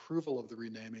recommended approval of the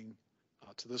renaming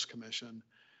to this commission.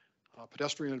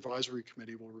 Pedestrian Advisory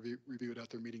Committee will review it at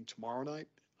their meeting tomorrow night.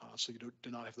 So you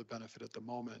do not have the benefit at the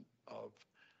moment of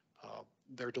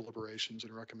their deliberations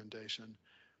and recommendation.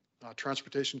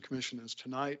 Transportation Commission is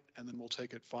tonight, and then we'll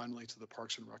take it finally to the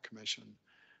Parks and Rec Commission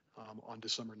on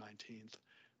December 19th.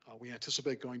 We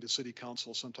anticipate going to City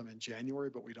Council sometime in January,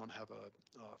 but we don't have a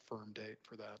firm date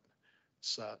for that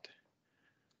set.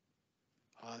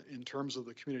 In terms of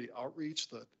the community outreach,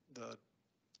 the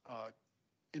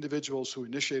individuals who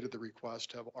initiated the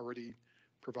request have already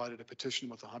provided a petition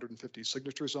with 150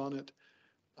 signatures on it.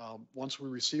 Once we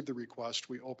received the request,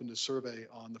 we opened a survey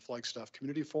on the Flagstaff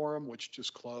Community Forum, which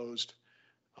just closed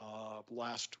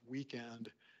last weekend.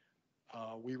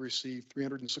 We received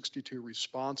 362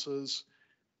 responses.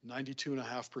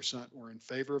 92.5% were in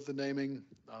favor of the naming,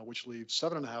 which leaves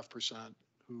 7.5%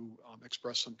 who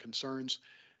expressed some concerns.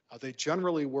 They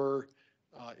generally were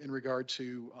in regard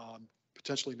to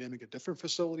potentially naming a different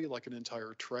facility, like an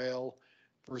entire trail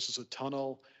versus a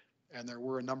tunnel. And there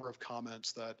were a number of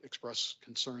comments that expressed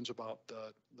concerns about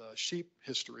the sheep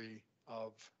history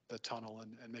of the tunnel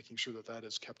and making sure that that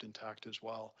is kept intact as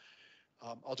well.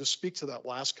 I'll just speak to that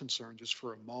last concern just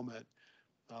for a moment.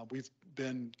 We've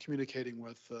been communicating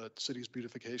with the city's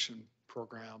beautification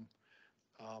program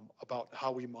about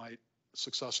how we might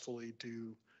successfully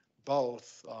do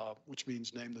both, which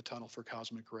means name the tunnel for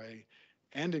Cosmic Ray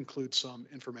and include some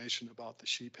information about the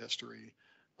sheep history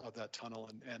of that tunnel.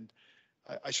 And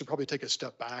I should probably take a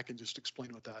step back and just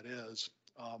explain what that is.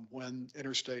 When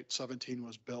Interstate 17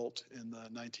 was built in the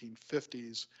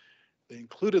 1950s, they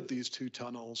included these two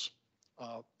tunnels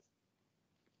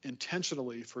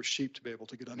intentionally for sheep to be able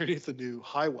to get underneath the new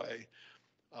highway,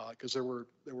 because there were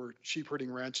sheep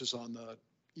herding ranches on the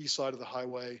east side of the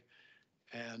highway,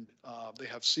 and they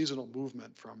have seasonal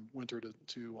movement from winter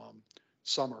to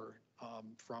summer,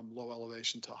 from low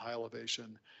elevation to high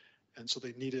elevation, and so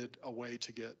they needed a way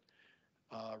to get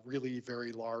really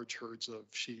very large herds of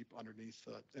sheep underneath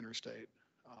the interstate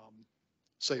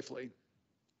safely.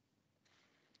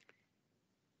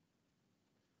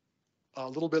 A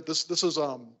little bit, this is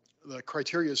the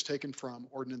criteria is taken from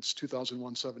Ordinance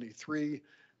 2001-73.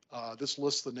 This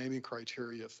lists the naming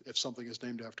criteria if something is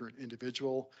named after an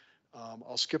individual.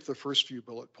 I'll skip the first few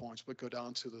bullet points, but go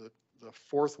down to the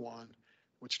fourth one,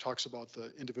 which talks about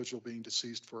the individual being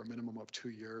deceased for a minimum of 2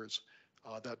 years.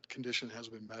 That condition has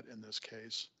been met in this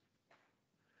case.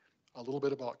 A little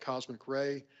bit about Cosmic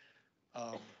Ray.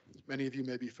 Many of you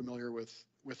may be familiar with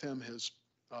him. His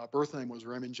birth name was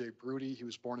Raymond J. Brutti. He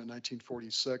was born in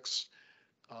 1946.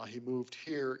 He moved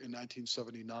here in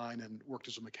 1979 and worked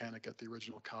as a mechanic at the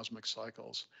original Cosmic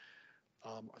Cycles.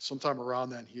 Sometime around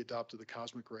then, he adopted the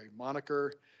Cosmic Ray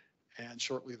moniker, and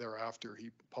shortly thereafter, he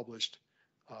published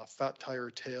Fat Tire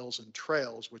Tales and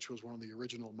Trails, which was one of the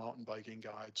original mountain biking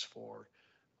guides for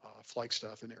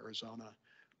Flagstaff in Arizona.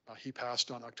 He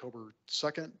passed on October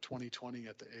 2nd, 2020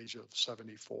 at the age of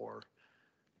 74.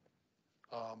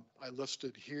 I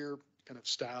listed here kind of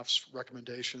staff's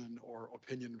recommendation or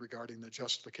opinion regarding the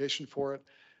justification for it.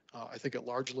 I think it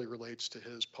largely relates to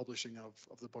his publishing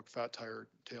of the book Fat Tire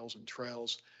Tales and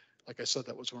Trails. Like I said,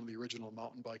 that was one of the original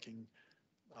mountain biking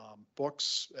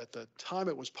books. At the time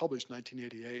it was published,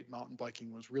 1988, mountain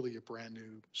biking was really a brand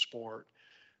new sport.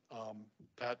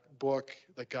 That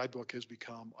guidebook has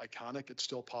become iconic. It's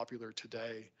still popular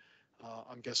today.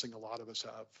 I'm guessing a lot of us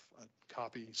have a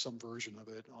copy, some version of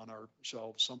it on our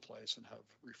shelves someplace and have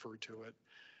referred to it.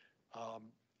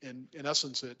 In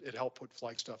essence, it helped put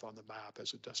Flagstaff on the map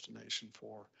as a destination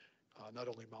for not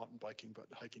only mountain biking, but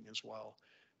hiking as well.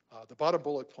 The bottom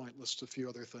bullet point lists a few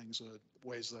other things,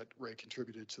 ways that Ray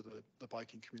contributed to the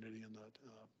biking community and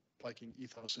the biking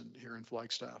ethos here in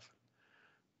Flagstaff.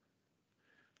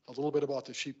 A little bit about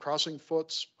the Sheep Crossing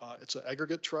FUTS. It's an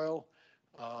aggregate trail,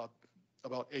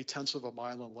 about 0.8 of a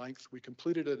mile in length. We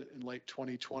completed it in late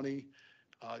 2020.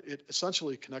 It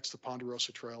essentially connects the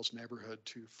Ponderosa Trails neighborhood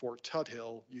to Fort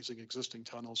Tuthill using existing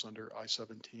tunnels under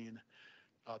I-17.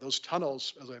 Those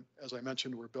tunnels, as I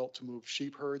mentioned, were built to move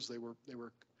sheep herds. They were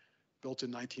built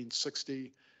in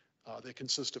 1960. They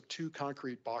consist of 2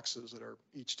 concrete boxes that are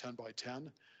each 10 by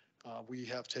 10. We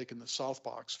have taken the south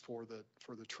box for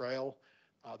the trail.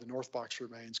 The north box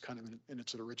remains kind of in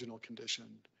its original condition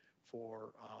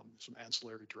for some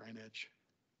ancillary drainage.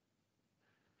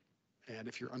 And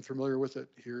if you're unfamiliar with it,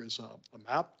 here is a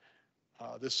map.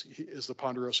 This is the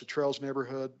Ponderosa Trails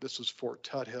neighborhood. This is Fort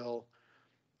Tuthill.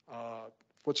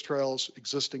 FUTS trails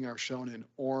existing are shown in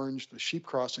orange. The Sheep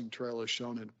Crossing Trail is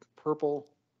shown in purple.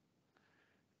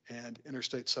 And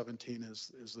Interstate 17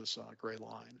 is this gray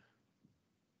line.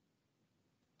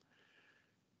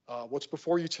 What's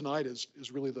before you tonight is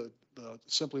really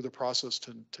simply the process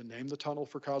to name the tunnel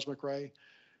for Cosmic Ray.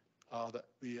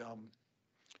 The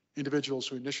individuals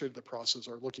who initiated the process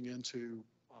are looking into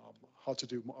how to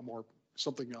do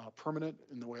something permanent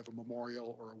in the way of a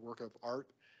memorial or a work of art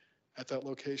at that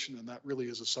location, and that really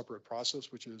is a separate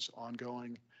process which is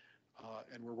ongoing,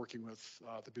 and we're working with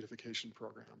the beautification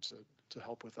programs to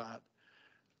help with that.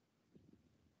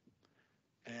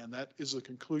 And that is the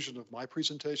conclusion of my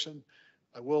presentation.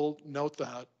 I will note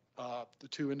that the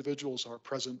 2 individuals are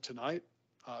present tonight.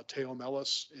 Teo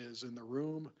Mellis is in the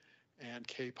room, and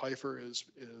Kay Pfeiffer is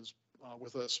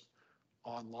with us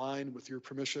online. With your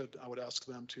permission, I would ask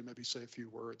them to maybe say a few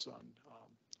words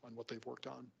on what they've worked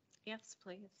on. Yes,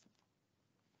 please.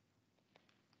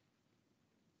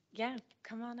 Yeah,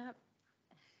 come on up.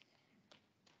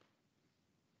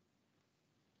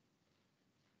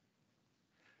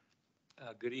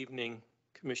 Good evening,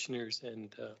 commissioners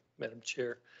and Madam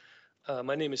Chair.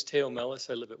 My name is Teo Mellis.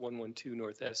 I live at 112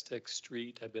 North Aztec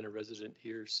Street. I've been a resident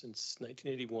here since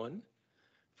 1981.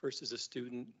 First as a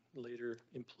student, later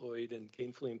employed and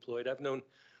gainfully employed.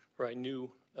 I knew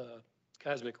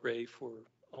Cosmic Ray for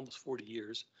almost 40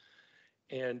 years.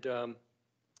 And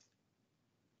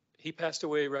he passed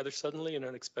away rather suddenly and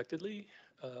unexpectedly.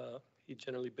 He'd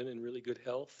generally been in really good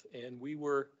health, and we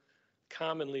were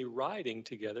commonly riding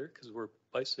together because we're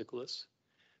bicyclists,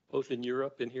 both in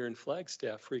Europe and here in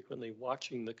Flagstaff, frequently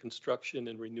watching the construction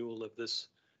and renewal of this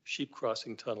sheep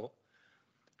crossing tunnel.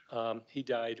 He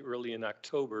died early in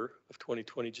October of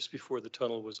 2020, just before the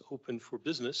tunnel was open for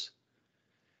business.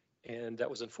 And that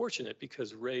was unfortunate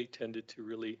because Ray tended to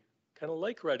really kind of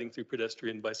like riding through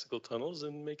pedestrian bicycle tunnels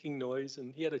and making noise.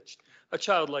 And he had a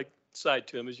childlike side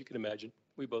to him, as you can imagine.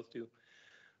 We both do.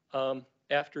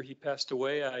 After he passed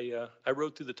away, I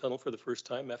rode through the tunnel for the first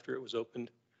time after it was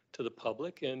opened to the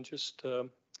public, and just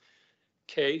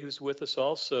Kay, who's with us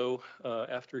also,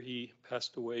 after he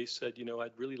passed away, said, you know,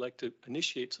 I'd really like to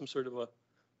initiate some sort of a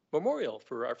memorial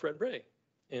for our friend Ray.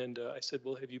 And I said,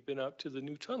 well, have you been out to the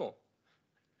new tunnel?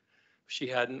 She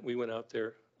hadn't. We went out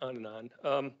there on and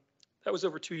on. That was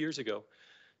over 2 years ago.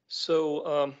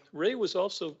 So Ray was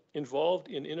also involved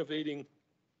in innovating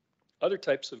other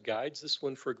types of guides, this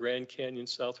one for Grand Canyon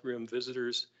South Rim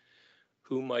visitors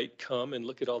who might come and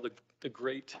look at all the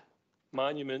great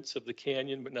monuments of the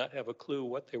canyon but not have a clue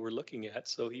what they were looking at.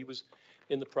 So he was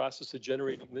in the process of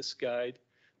generating this guide,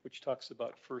 which talks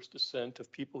about first ascent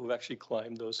of people who've actually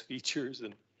climbed those features.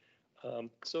 And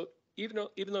so even though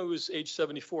he was age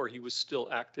 74, he was still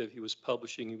active. He was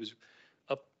publishing, he was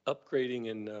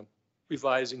upgrading and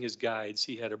revising his guides.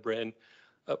 He had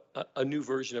a new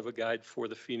version of a guide for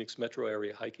the Phoenix metro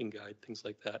area hiking guide, things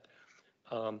like that.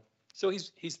 So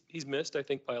he's missed, I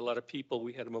think, by a lot of people.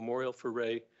 We had a memorial for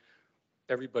Ray.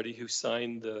 Everybody who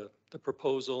signed the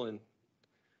proposal and,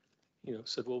 you know,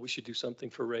 said, well, we should do something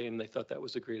for Ray, and they thought that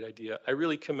was a great idea. I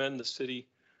really commend the city,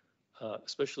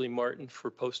 especially Martin,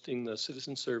 for posting the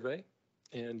citizen survey,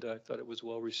 and I thought it was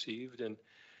well received.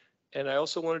 And I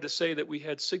also wanted to say that we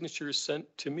had signatures sent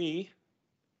to me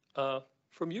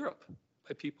from Europe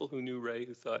by people who knew Ray,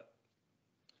 who thought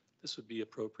this would be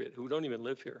appropriate, who don't even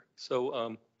live here.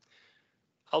 So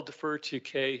I'll defer to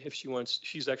Kay if she wants.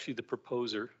 She's actually the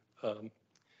proposer.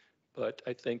 But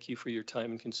I thank you for your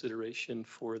time and consideration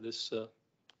for this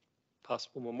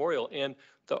possible memorial. And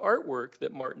the artwork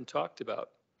that Martin talked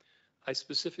about, I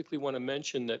specifically want to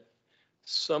mention that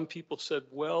some people said,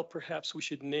 well, perhaps we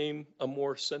should name a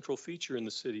more central feature in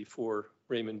the city for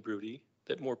Raymond Brutti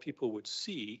that more people would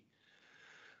see.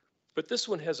 But this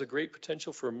one has a great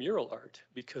potential for mural art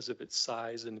because of its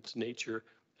size and its nature,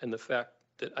 and the fact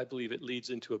that I believe it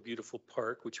leads into a beautiful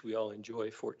park, which we all enjoy,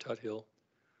 Fort Tuthill.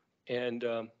 And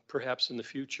perhaps in the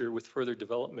future, with further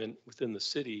development within the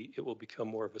city, it will become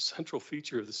more of a central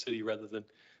feature of the city rather than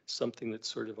something that's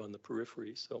sort of on the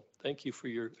periphery. So thank you for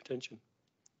your attention.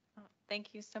 Oh,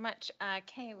 thank you so much.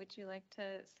 Kay, would you like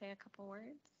to say a couple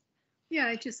words? Yeah,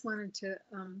 I just wanted to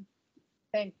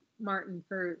thank Martin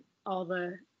for all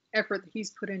the effort that he's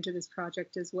put into this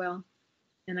project as well.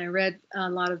 And I read a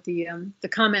lot of the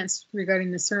comments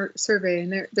regarding the survey,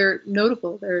 and they're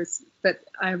notable. But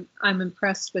I'm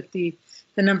impressed with the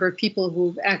number of people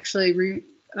who've actually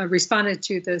responded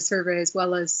to the survey as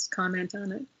well as comment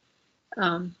on it.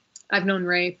 I've known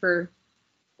Ray for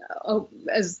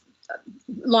as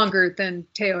longer than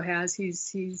Teo has.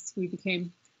 We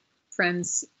became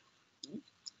friends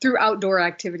through outdoor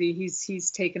activity.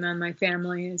 He's taken on my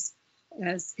family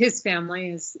as his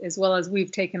family, as well as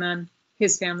we've taken on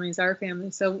his family as our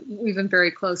family. So we've been very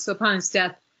close. So upon his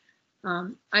death,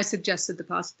 I suggested the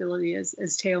possibility,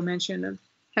 as Teo mentioned, of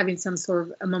having some sort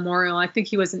of a memorial. I think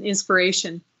he was an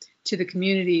inspiration to the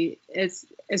community as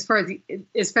far as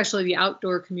especially the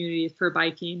outdoor community for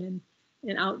biking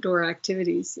and outdoor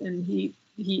activities. And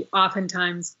he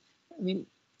oftentimes, I mean,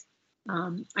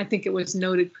 I think it was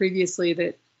noted previously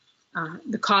that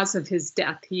the cause of his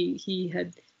death, he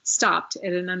had stopped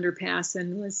at an underpass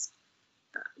and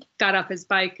got off his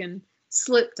bike and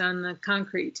slipped on the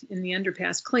concrete in the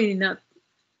underpass, cleaning up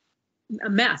a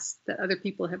mess that other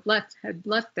people had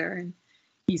left there. And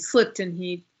he slipped and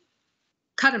he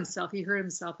cut himself. He hurt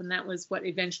himself, and that was what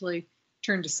eventually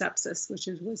turned to sepsis, which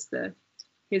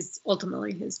was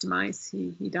ultimately his demise.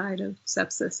 He died of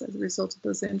sepsis as a result of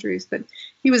those injuries. But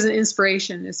he was an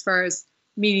inspiration as far as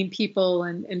meeting people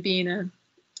and being a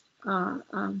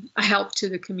help to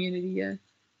the community.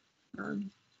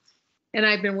 And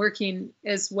I've been working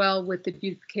as well with the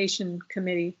beautification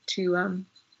committee to,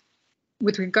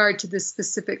 with regard to this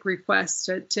specific request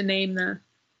to name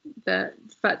the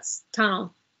FUTS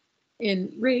tunnel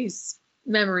in Ray's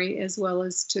memory, as well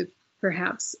as to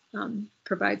perhaps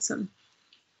provide some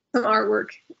artwork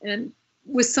and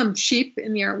with some sheep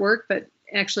in the artwork. But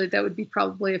actually, that would be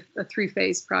probably a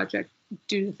 3-phase project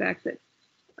due to the fact that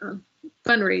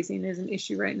fundraising is an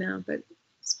issue right now. But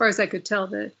as far as I could tell,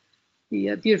 the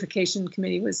beautification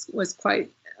committee was quite,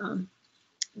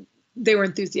 they were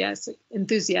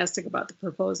enthusiastic about the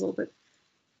proposal, but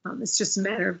it's just a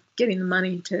matter of getting the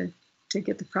money to to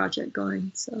get the project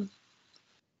going. So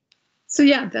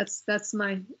yeah, that's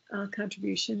my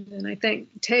contribution. And I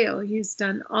thank Teo. He's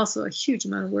done also a huge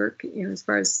amount of work, as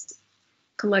far as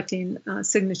collecting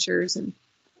signatures and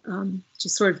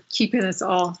just sort of keeping us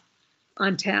all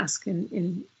on task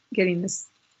in getting this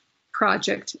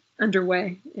project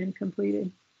underway and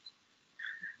completed.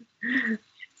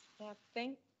 Yeah,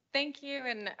 thank you.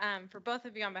 And for both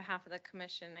of you on behalf of the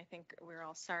commission, I think we're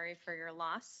all sorry for your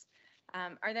loss.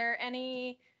 Are there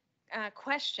any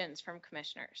questions from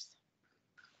commissioners?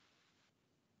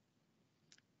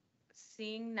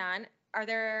 Seeing none, are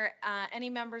there any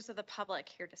members of the public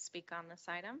here to speak on this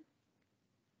item?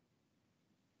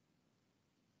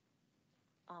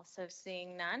 Also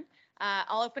seeing none.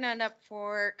 I'll open it up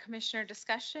for commissioner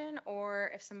discussion,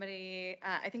 or if somebody,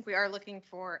 I think we are looking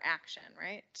for action,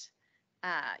 right?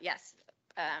 Yes,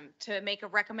 to make a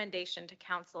recommendation to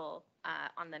council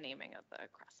on the naming of the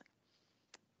crossing.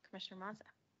 Commissioner Mazza.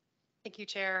 Thank you,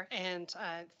 Chair, and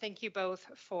thank you both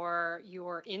for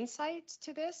your insight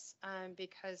to this,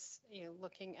 because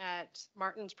looking at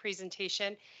Martin's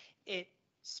presentation, it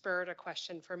spurred a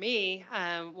question for me,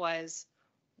 was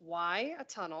why a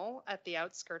tunnel at the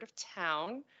outskirt of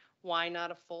town? Why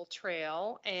not a full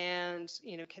trail? And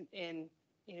can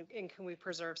we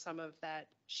preserve some of that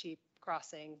sheep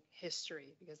crossing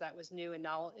history, because that was new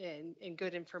and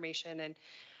good information, and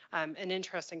an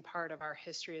interesting part of our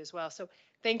history as well. So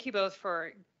thank you both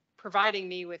for providing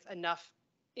me with enough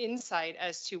insight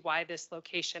as to why this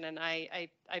location. And I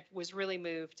was really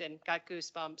moved and got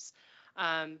goosebumps.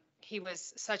 He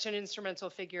was such an instrumental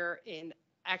figure in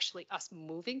actually us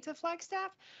moving to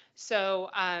Flagstaff. So,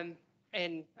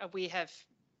 and we have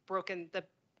broken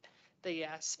the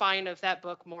spine of that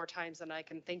book more times than I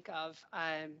can think of.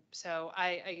 So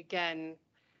I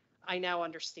now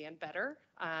understand better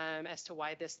as to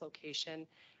why this location.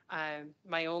 I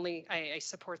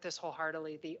support this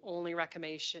wholeheartedly. The only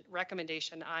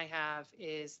recommendation I have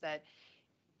is that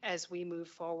as we move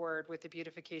forward with the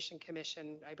Beautification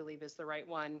Commission, I believe is the right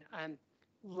one,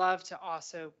 love to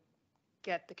also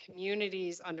get the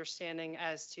community's understanding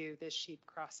as to this sheep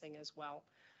crossing as well,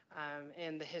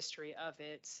 and the history of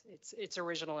its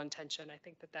original intention. I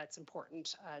think that that's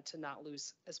important to not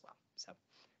lose as well. So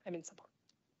I'm in support.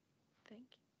 Thank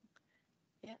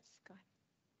you. Yes, go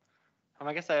ahead.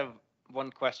 I guess I have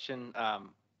one question,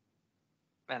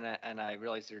 and I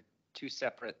realize they're two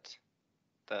separate,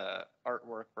 the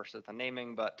artwork versus the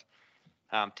naming, but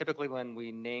typically when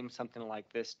we name something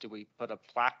like this, do we put a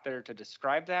plaque there to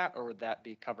describe that, or would that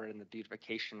be covered in the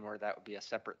beautification, where that would be a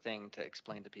separate thing to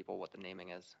explain to people what the naming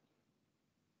is?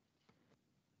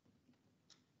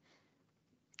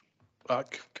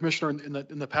 Commissioner,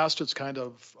 in the past, it's kind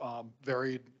of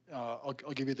varied. I'll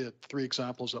give you the three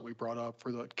examples that we brought up.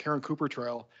 For the Karen Cooper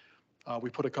Trail, we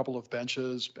put a couple of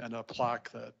benches and a plaque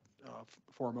that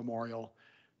for a memorial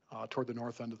toward the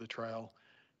north end of the trail.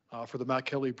 For the Matt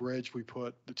Kelly Bridge, we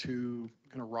put the two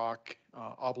kind of rock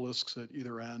obelisks at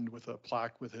either end with a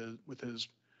plaque with a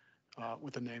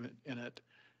name in it.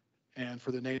 And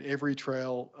for the Nate Avery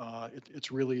Trail,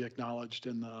 it's really acknowledged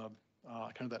in the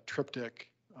kind of that triptych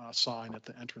sign at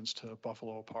the entrance to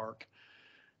Buffalo Park.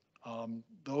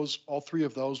 All three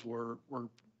of those were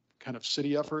kind of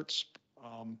city efforts.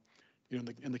 In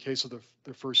the case of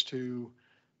the first two,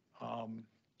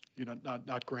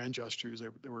 not grand gestures.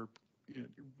 They were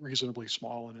reasonably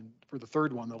small, and for the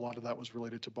third one, a lot of that was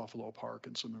related to Buffalo Park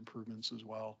and some improvements as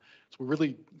well. So we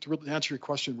really, to really answer your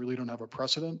question, really don't have a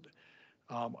precedent.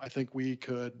 I think we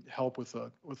could help with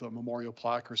a memorial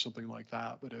plaque or something like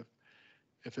that, but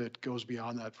if it goes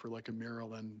beyond that for like a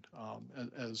mural, and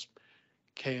as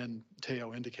Kay and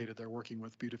Teo indicated, they're working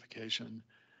with beautification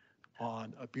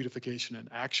on a beautification and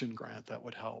action grant that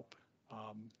would help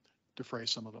defray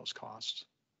some of those costs.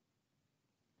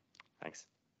 Thanks.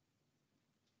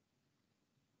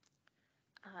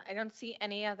 I don't see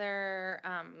any other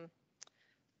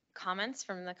comments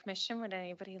from the commission. Would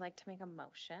anybody like to make a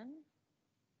motion?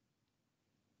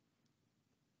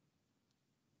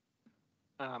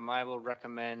 I will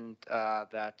recommend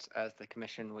that as the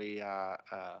commission, we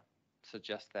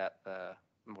suggest that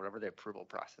whatever the approval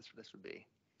process for this would be.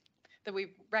 That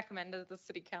we recommended the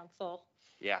city council.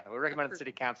 Yeah, we recommend the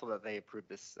city council that they approve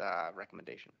this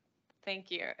recommendation.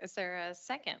 Thank you. Is there a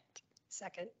second?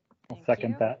 Second. I'll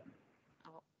second that.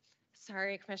 Oh,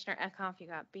 sorry, Commissioner Eckhoff, you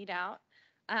got beat out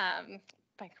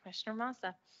by Commissioner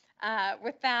Mazza.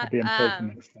 With that, I'll be in person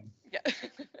next time. Yeah,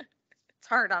 it's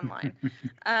hard online.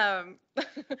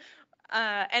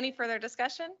 Any further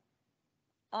discussion?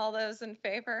 All those in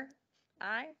favor?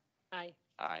 Aye. Aye.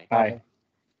 Aye. Aye.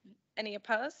 Any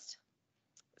opposed?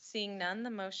 Seeing none, the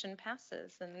motion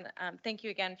passes. And thank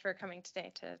you again for coming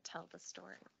today to tell the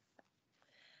story.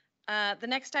 The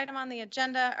next item on the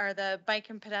agenda are the Bike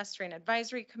and Pedestrian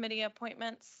Advisory Committee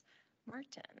appointments.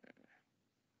 Martin,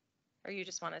 or you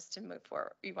just want us to move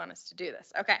forward? You want us to do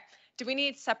this? Okay. Do we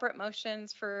need separate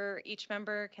motions for each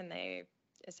member?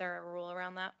 Is there a rule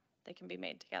around that? They can be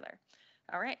made together.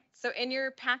 All right. So in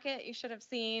your packet, you should have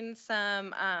seen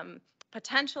some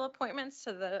potential appointments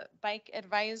to the Bike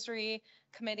Advisory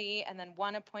Committee and then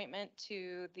one appointment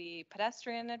to the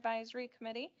Pedestrian Advisory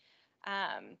Committee.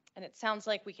 And it sounds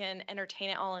like we can entertain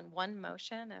it all in one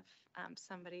motion if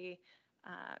somebody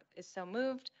is so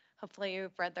moved. Hopefully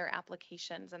you've read their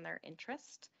applications and their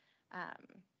interest.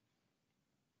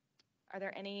 Are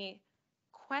there any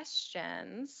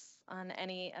questions on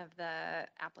any of the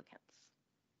applicants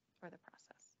or the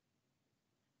process?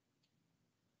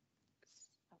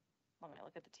 Let me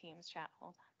look at the Teams chat.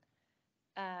 Hold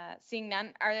on. Seeing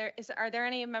none, are there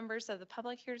any members of the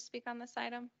public here to speak on this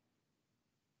item?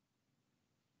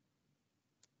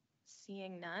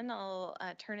 Seeing none, I'll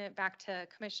turn it back to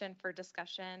commission for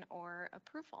discussion or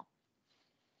approval.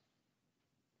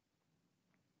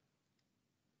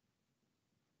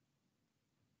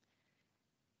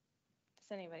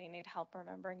 Does anybody need help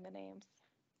remembering the names?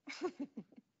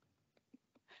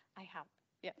 I have,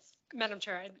 yes. Madam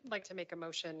Chair, I'd like to make a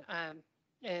motion,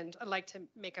 and I'd like to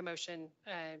make a motion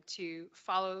to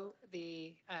follow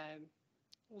the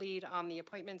lead on the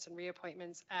appointments and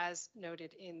reappointments as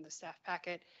noted in the staff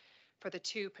packet for the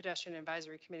 2 Pedestrian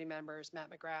Advisory Committee members,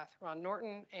 Matt McGrath, Ron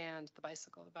Norton, and the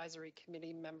Bicycle Advisory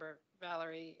Committee member,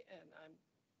 Valerie, and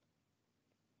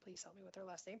please help me with her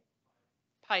last name.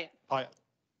 Pyatt. Pyatt.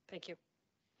 Thank you.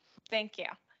 Thank you.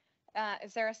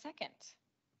 Is there a second?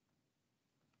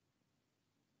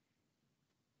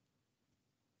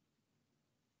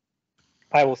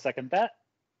 I will second that.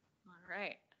 All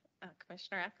right,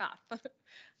 Commissioner Eckhoff.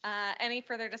 Any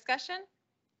further discussion?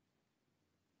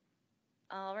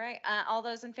 All right, all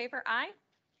those in favor, aye?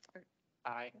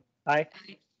 Aye. Aye.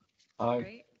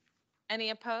 Great. Any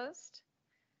opposed?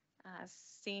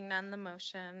 Seeing none, the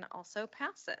motion also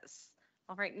passes.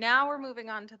 All right, now we're moving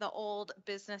on to the old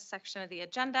business section of the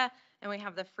agenda, and we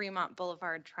have the Fremont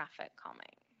Boulevard traffic calming.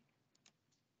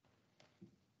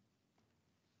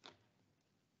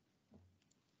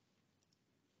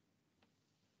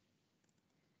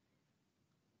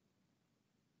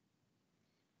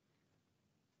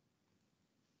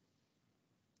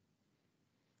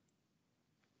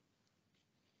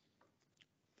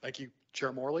 Thank you,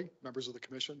 Chair Morley, members of the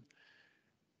commission.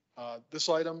 This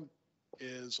item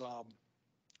is,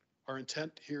 our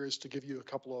intent here is to give you a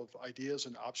couple of ideas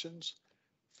and options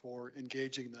for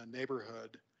engaging the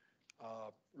neighborhood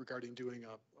regarding doing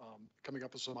coming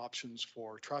up with some options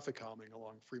for traffic calming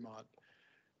along Fremont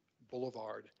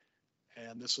Boulevard.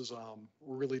 And this is,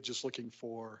 we're really just looking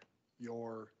for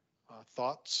your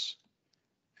thoughts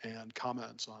and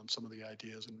comments on some of the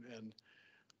ideas. And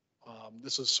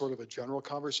this is sort of a general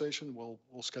conversation. We'll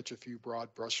sketch a few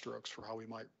broad brushstrokes for how we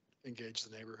might engage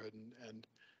the neighborhood and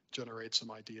generate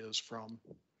some ideas from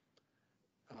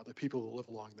the people who live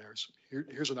along there. So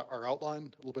here's our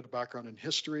outline, a little bit of background and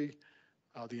history,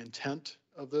 the intent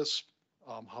of this,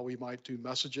 how we might do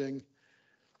messaging,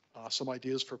 some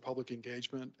ideas for public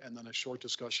engagement, and then a short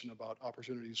discussion about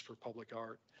opportunities for public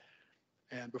art.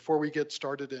 And before we get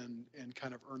started in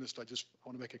kind of earnest, I just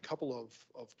want to make a couple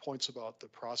of points about the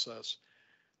process.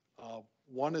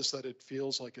 One is that it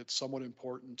feels like it's somewhat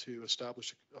important to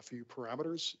establish a few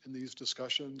parameters in these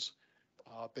discussions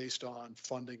based on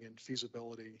funding and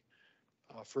feasibility.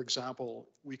 For example,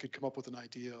 we could come up with an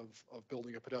idea of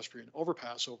building a pedestrian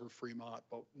overpass over Fremont,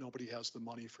 but nobody has the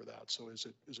money for that. So is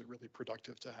it really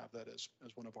productive to have that as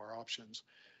one of our options?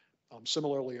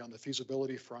 Similarly, on the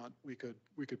feasibility front, we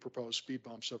could propose speed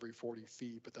bumps every 40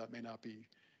 feet, but that may not be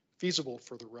feasible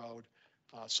for the road.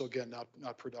 So again,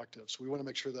 not productive. So we want to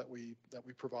make sure that we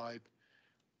provide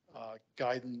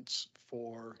guidance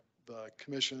for the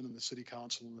commission and the city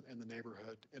council and the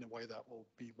neighborhood in a way that will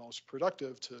be most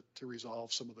productive to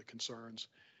resolve some of the concerns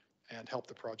and help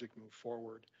the project move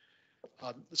forward.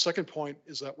 The second point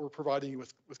is that we're providing you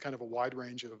with kind of a wide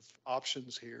range of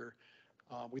options here.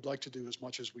 We'd like to do as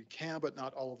much as we can, but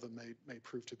not all of them may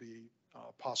prove to be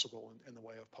possible in the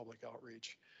way of public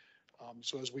outreach.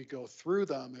 So as we go through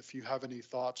them, if you have any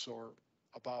thoughts or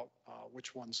about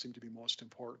which ones seem to be most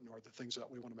important or the things that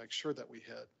we want to make sure that we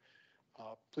hit,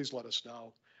 please let us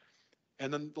know.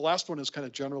 And then the last one is kind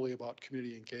of generally about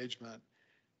community engagement.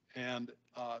 And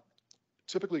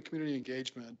typically community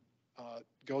engagement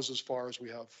goes as far as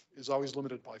is always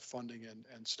limited by funding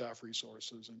and staff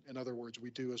resources. And in other words, we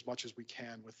do as much as we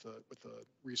can with the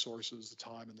resources, the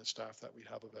time, and the staff that we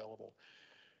have available.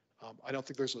 I don't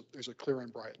think there's a clear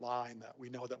and bright line that we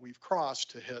know that we've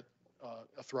crossed to hit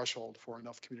a threshold for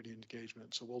enough community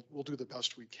engagement. So we'll do the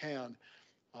best we can,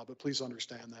 but please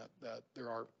understand that there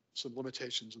are some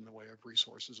limitations in the way of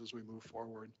resources as we move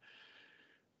forward.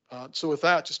 So with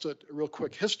that, just a real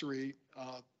quick history.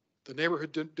 The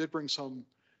neighborhood did bring some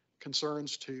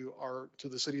concerns to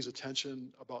the city's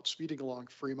attention about speeding along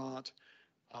Fremont.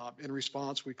 In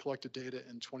response, we collected data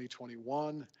in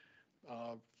 2021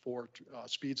 for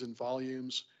speeds and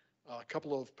volumes. A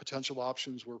couple of potential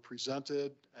options were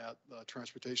presented at the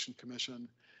Transportation Commission,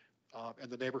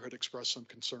 and the neighborhood expressed some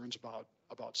concerns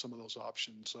about some of those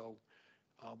options. So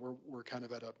we're kind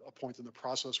of at a point in the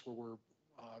process where we're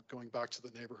going back to the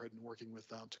neighborhood and working with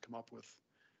them to come up with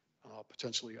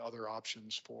potentially other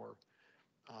options for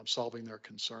solving their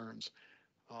concerns.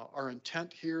 Our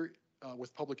intent here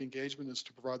with public engagement is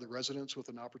to provide the residents with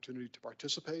an opportunity to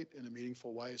participate in a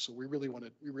meaningful way. So we really want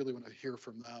to hear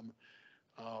from them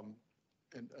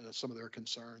and some of their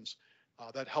concerns.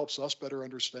 That helps us better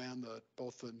understand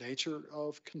both the nature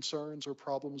of concerns or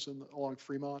problems along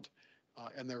Fremont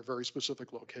and their very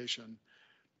specific location.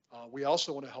 We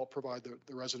also want to help provide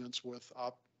the residents with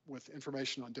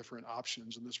information on different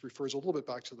options. And this refers a little bit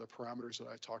back to the parameters that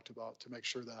I talked about to make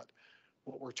sure that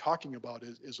what we're talking about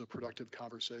is a productive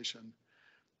conversation.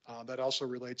 That also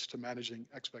relates to managing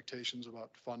expectations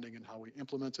about funding and how we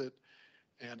implement it.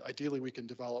 And ideally, we can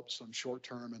develop some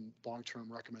short-term and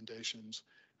long-term recommendations.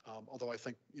 Although I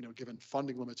think, given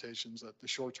funding limitations, that the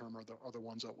short-term are the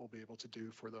ones that we'll be able to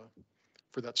do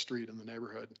for that street in the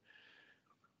neighborhood.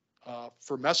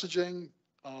 For messaging,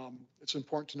 it's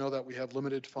important to know that we have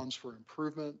limited funds for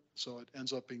improvement, so it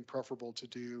ends up being preferable to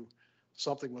do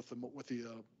something with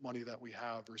the money that we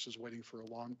have versus waiting for a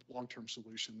long-term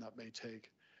solution that may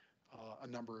take a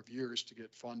number of years to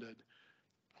get funded.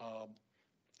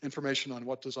 Information on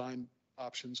what design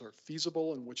options are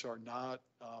feasible and which are not,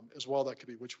 as well. That could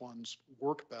be which ones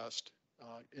work best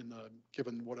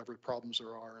given whatever problems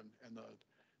there are and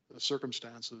the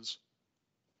circumstances.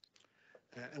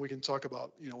 And we can talk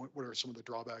about, what are some of the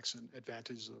drawbacks and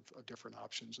advantages of different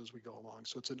options as we go along.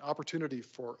 So it's an opportunity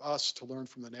for us to learn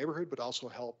from the neighborhood, but also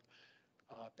help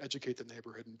educate the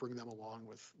neighborhood and bring them along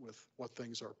with what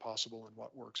things are possible and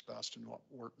what works best and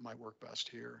what might work best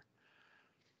here.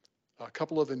 A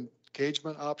couple of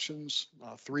engagement options,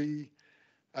 three.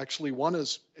 Actually, one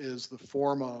is the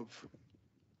form of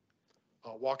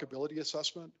walkability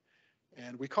assessment.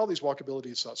 And we call these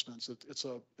walkability assessments. It's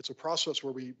a process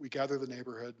where we gather the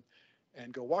neighborhood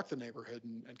and go walk the neighborhood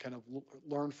and kind of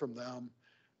learn from them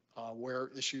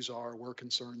where issues are, where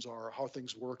concerns are, how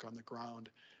things work on the ground.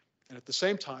 And at the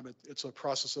same time, it's a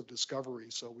process of discovery.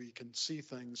 So we can see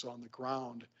things on the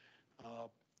ground,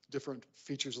 different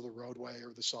features of the roadway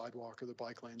or the sidewalk or the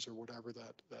bike lanes or whatever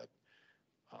that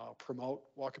promote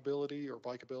walkability or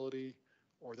bikeability,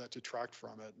 or that detract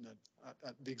from it.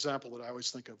 And the example that I always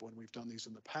think of when we've done these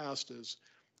in the past is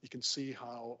you can see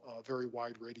how a very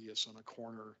wide radius on a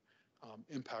corner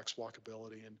impacts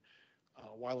walkability. And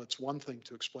while it's one thing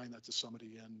to explain that to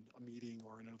somebody in a meeting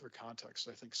or in another context,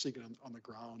 I think seeing it on the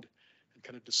ground and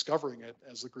kind of discovering it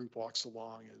as the group walks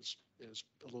along is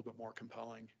a little bit more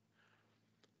compelling.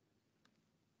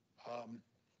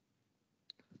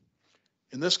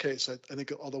 In this case, I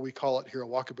think although we call it here a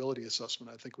walkability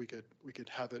assessment, I think we could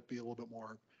have it be a little bit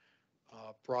more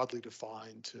broadly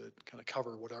defined to kind of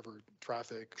cover whatever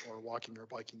traffic or walking or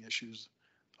biking issues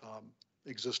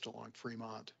exist along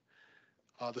Fremont.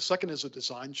 The second is a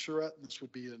design charrette. This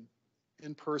would be an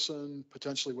in-person,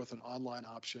 potentially with an online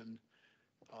option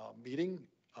meeting.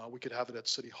 We could have it at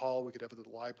City Hall. We could have it at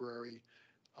the library.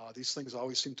 These things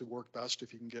always seem to work best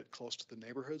if you can get close to the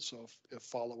neighborhood. So if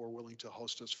Follow were willing to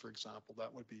host us, for example,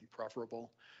 that would be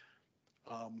preferable.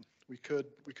 We could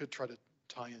try to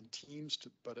tie in teams,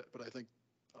 but I think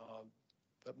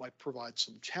that might provide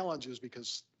some challenges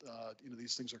because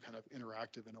these things are kind of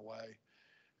interactive in a way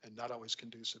and not always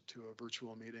conducive to a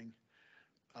virtual meeting.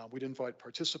 We'd invite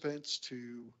participants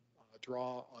to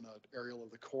draw on an aerial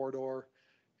of the corridor.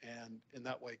 And in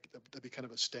that way, that'd be kind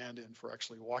of a stand-in for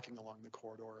actually walking along the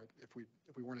corridor. If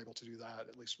we weren't able to do that,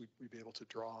 at least we'd be able to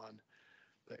draw on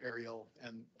the aerial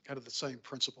and kind of the same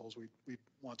principles. We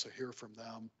want to hear from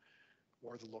them,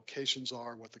 where the locations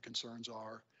are, what the concerns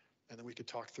are, and then we could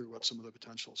talk through what some of the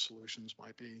potential solutions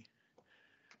might be.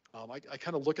 I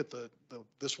kind of look at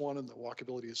this one and the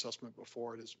walkability assessment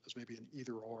before it as maybe an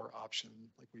either-or option,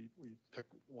 like we pick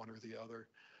one or the other.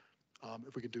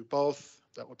 If we could do both,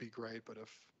 that would be great. But if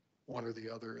one or the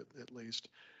other at least.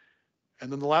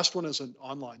 And then the last one is an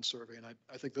online survey, and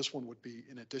I think this one would be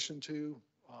in addition to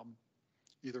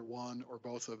either one or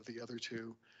both of the other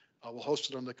two. We'll host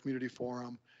it on the community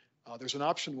forum. There's an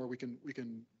option where we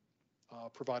can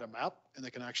provide a map, and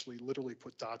they can actually literally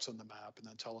put dots on the map and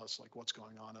then tell us like what's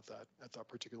going on at that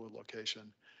particular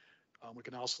location. We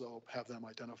can also have them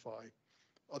identify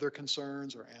other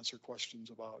concerns or answer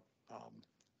questions about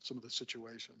some of the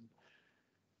situation.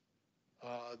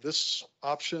 This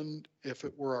option, if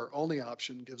it were our only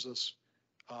option, gives us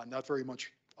not very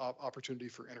much opportunity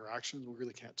for interaction. We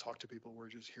really can't talk to people. We're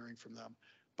just hearing from them.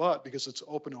 But because it's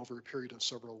open over a period of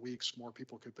several weeks, more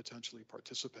people could potentially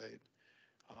participate,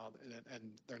 and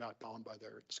they're not bound by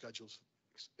their schedules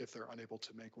if they're unable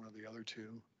to make one of the other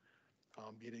two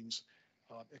meetings.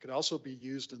 It could also be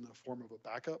used in the form of a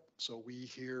backup. So we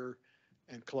hear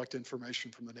and collect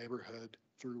information from the neighborhood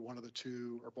through one of the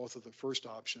two or both of the first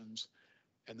options,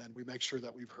 and then we make sure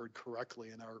that we've heard correctly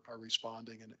and are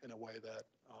responding in a way that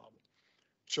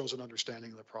shows an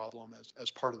understanding of the problem as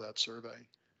part of that survey.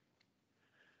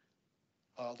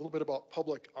 A little bit about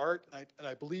public art, and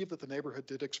I believe that the neighborhood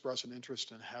did express an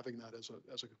interest in having that as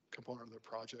a component of the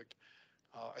project.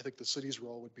 I think the city's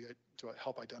role would be to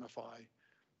help identify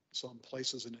some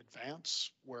places in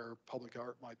advance where public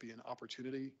art might be an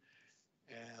opportunity,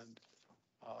 and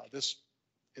this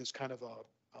is kind of a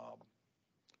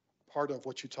part of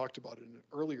what you talked about in an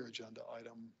earlier agenda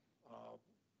item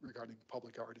regarding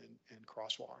public art in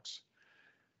crosswalks.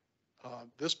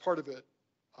 This part of it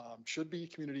should be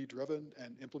community driven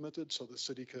and implemented, so the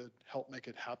city could help make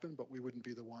it happen, but we wouldn't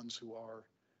be the ones who are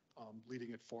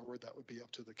leading it forward. That would be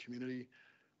up to the community.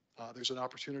 There's an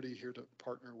opportunity here to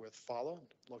partner with FALA,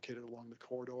 located along the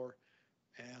corridor,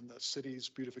 and the city's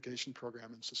beautification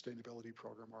program and sustainability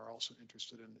program are also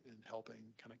interested in helping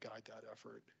kind of guide that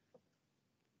effort.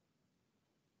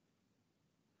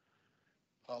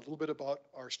 A little bit about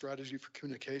our strategy for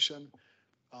communication.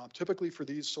 Typically for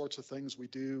these sorts of things,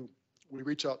 we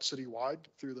reach out citywide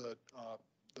through the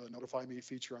Notify Me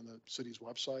feature on the city's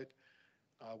website.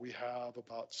 We have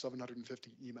about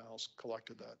 750 emails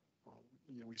collected that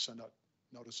we send out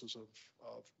notices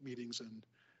of meetings and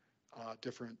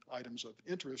different items of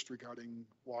interest regarding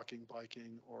walking,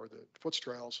 biking, or the FUTS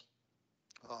trails.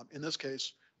 In this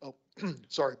case,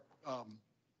 sorry.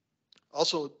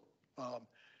 Also,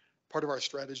 part of our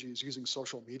strategy is using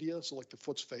social media, so like the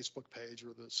FUTS Facebook page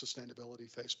or the sustainability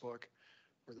Facebook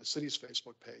or the city's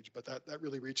Facebook page, but that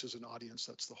really reaches an audience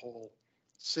that's the whole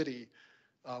city.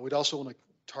 We'd also want to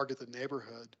target the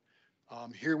neighborhood.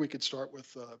 Here we could start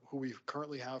with who we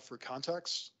currently have for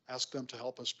contacts, ask them to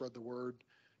help us spread the word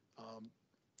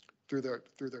through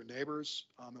their neighbors.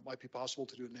 It might be possible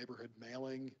to do a neighborhood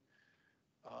mailing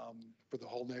for the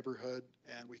whole neighborhood,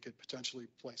 and we could potentially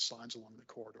place signs along the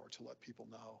corridor to let people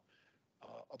know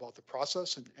about the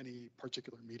process and any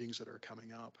particular meetings that are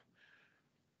coming up.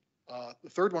 The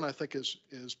third one I think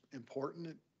is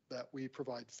important, that we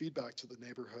provide feedback to the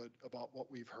neighborhood about what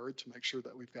we've heard to make sure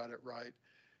that we've got it right,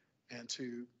 and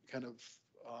to kind of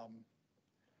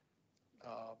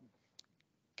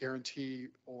guarantee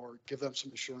or give them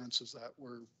some assurances that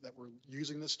we're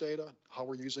using this data, how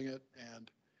we're using it,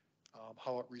 and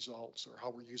how it results, or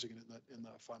how we're using it in the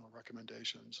final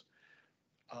recommendations.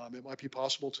 It might be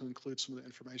possible to include some of the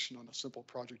information on a simple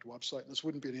project website. And this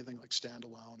wouldn't be anything like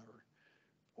standalone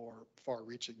or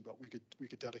far-reaching, but we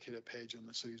could dedicate a page on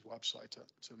the city's website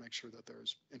to make sure that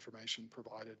there's information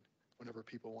provided whenever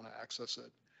people want to access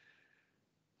it.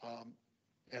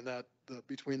 And that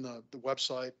between the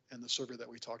website and the survey that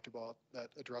we talked about, that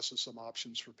addresses some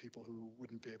options for people who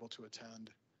wouldn't be able to attend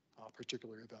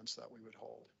particular events that we would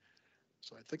hold.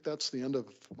 So I think that's the end of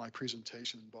my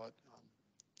presentation, but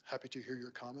happy to hear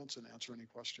your comments and answer any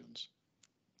questions.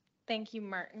 Thank you,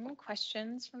 Martin.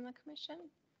 Questions from the commission?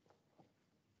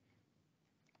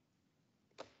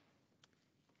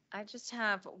 I just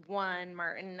have one,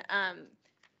 Martin.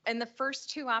 In the first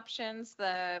two options,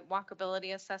 the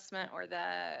walkability assessment or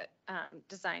the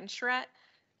design charrette,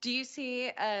 do you see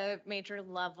a major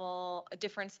a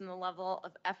difference in the level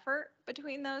of effort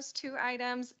between those two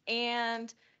items?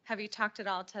 And have you talked at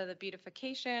all to the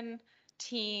beautification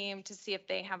team to see if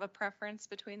they have a preference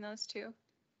between those two?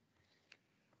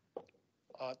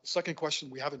 Second question,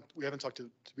 we haven't talked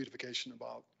to beautification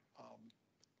about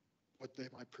what they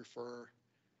might prefer.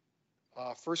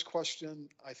 First question,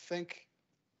 I think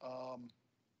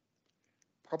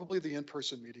probably the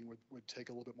in-person meeting would take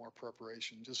a little bit more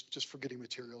preparation, just for getting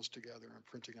materials together and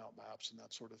printing out maps and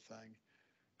that sort of thing.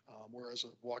 Whereas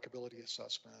a walkability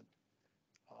assessment,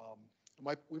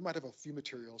 we might have a few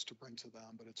materials to bring to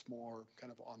them, but it's more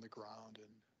kind of on the ground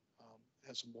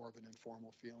has more of an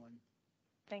informal feeling.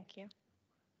 Thank you.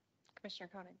 Commissioner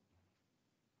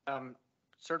Koenig.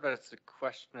 Sort of as a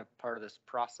question of part of this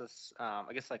process,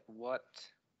 I guess like what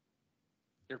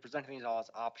you're presenting these all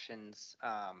as options.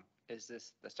 Is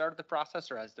this the start of the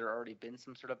process, or has there already been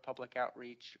some sort of public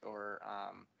outreach, or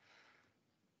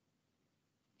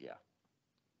yeah?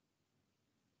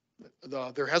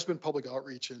 There has been public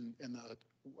outreach in the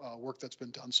work that's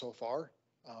been done so far.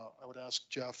 I would ask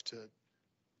Jeff to,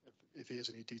 if he has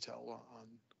any detail on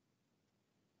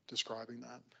describing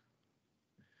that.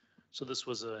 So this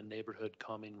was a neighborhood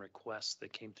calming request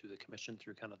that came through the commission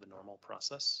through kind of the normal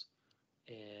process.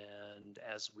 And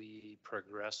as we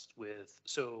progressed with,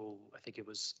 so I think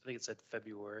it said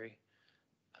February,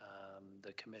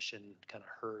 the commission kind of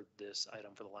heard this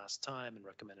item for the last time and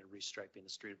recommended restriping the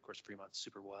street. Of course, Fremont's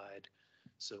super wide.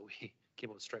 So we came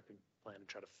up with a striping plan and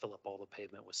try to fill up all the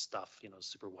pavement with stuff, you know,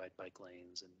 super wide bike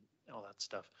lanes and all that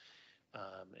stuff.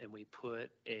 And we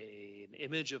put an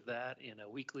image of that in a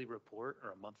weekly report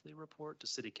or a monthly report to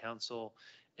city council,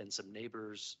 and some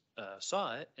neighbors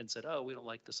saw it and said, oh, we don't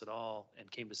like this at all, and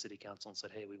came to city council and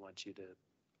said, hey, we want you to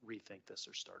rethink this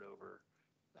or start over,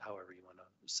 however you want to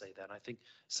say that. And I think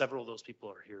several of those people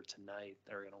are here tonight.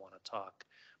 They're going to want to talk.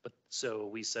 But so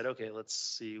we said, okay, let's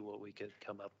see what we could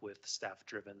come up with, staff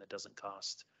driven, that doesn't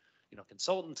cost, you know,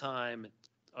 consultant time,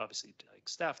 obviously like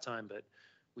staff time, but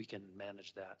we can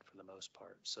manage that for the most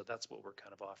part. So that's what we're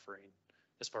kind of offering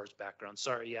as far as background.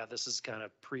 Sorry, yeah, this is kind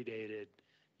of predated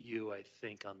you, I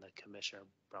think, on the commission,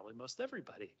 probably most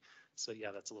everybody. So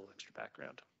yeah, that's a little extra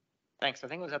background. Thanks. I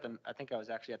think I was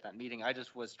actually at that meeting. I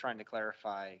just was trying to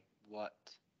clarify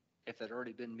if there'd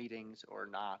already been meetings or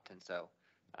not, and so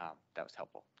that was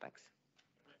helpful. Thanks.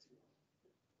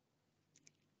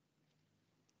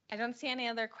 I don't see any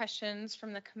other questions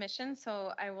from the commission,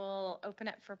 so I will open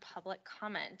it for public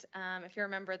comment. If you're a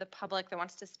member of the public that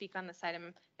wants to speak on this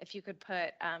item, if you could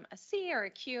put a C or a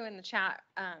Q in the chat,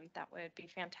 that would be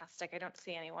fantastic. I don't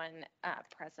see anyone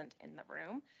present in the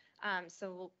room.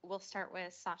 So we'll start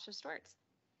with Sasha Schwartz.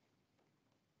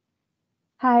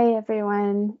 Hi,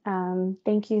 everyone.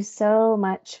 Thank you so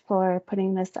much for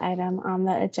putting this item on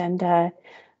the agenda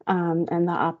and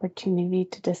the opportunity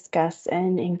to discuss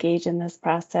and engage in this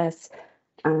process.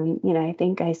 You know, I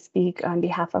think I speak on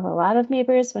behalf of a lot of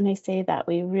neighbors when I say that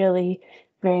we really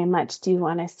very much do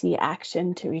want to see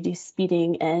action to reduce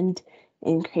speeding and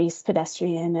increase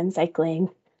pedestrian and cycling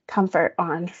comfort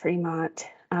on Fremont.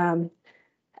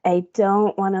 I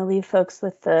don't want to leave folks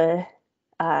with the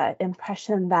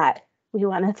impression that we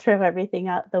want to throw everything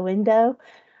out the window.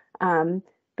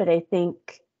 But I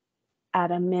think at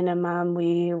a minimum,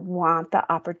 we want the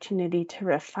opportunity to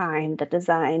refine the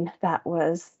design that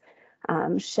was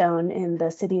shown in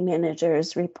the city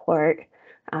manager's report.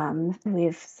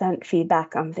 We've sent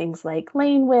feedback on things like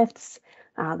lane widths,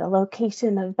 the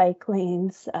location of bike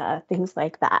lanes, things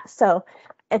like that. So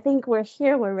I think we're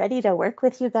here, we're ready to work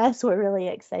with you guys. We're really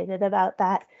excited about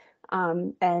that.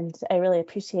 And I really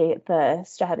appreciate the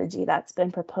strategy that's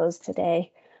been proposed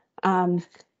today.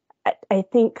 I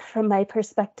think from my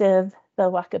perspective, the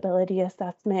walkability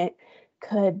assessment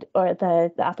or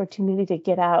the opportunity to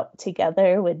get out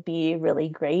together would be really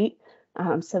great,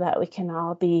 so that we can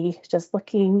all be just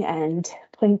looking and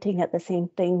pointing at the same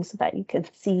thing so that you can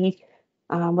see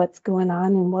what's going on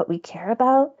and what we care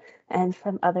about, and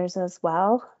from others as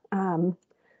well.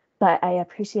 But I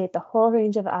appreciate the whole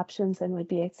range of options and would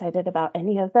be excited about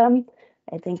any of them.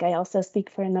 I think I also speak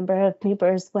for a number of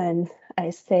neighbors when I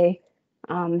say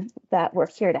that we're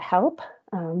here to help.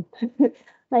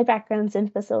 My background's in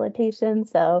facilitation,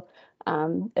 so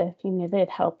if you needed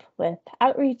help with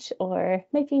outreach or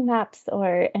making maps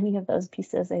or any of those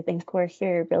pieces, I think we're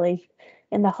here really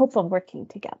in the hope of working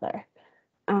together.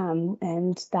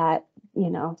 And that, you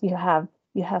know, you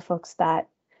have folks that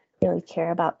really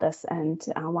care about this and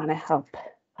want to help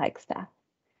Flagstaff.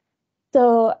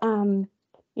 So,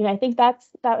 you know, I think that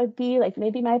would be like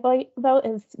maybe my vote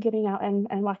is getting out and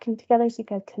walking together so you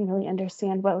guys can really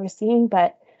understand what we're seeing,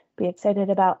 but be excited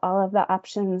about all of the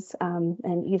options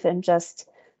and even just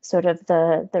sort of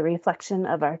the reflection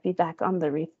of our feedback on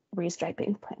the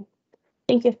restriping plan.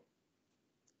 Thank you.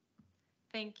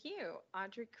 Thank you.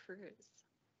 Audrey Cruz.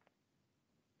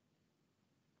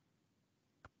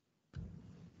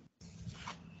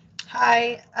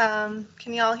 Hi,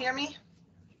 can you all hear me?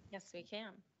 Yes, we can.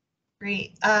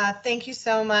 Great. Thank you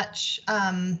so much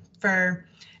for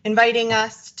inviting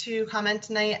us to comment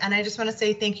tonight. And I just want to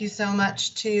say thank you so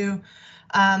much to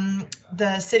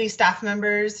the city staff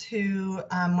members who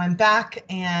went back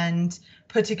and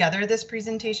put together this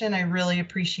presentation. I really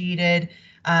appreciated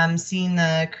seeing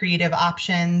the creative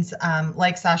options.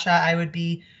 Like Sasha, I would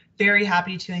be very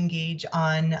happy to engage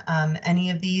on any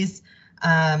of these.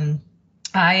 I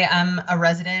am a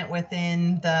resident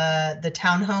within the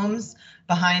townhomes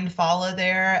behind Follow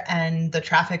there, and the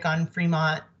traffic on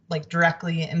Fremont like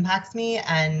directly impacts me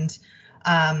and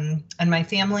my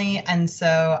family. And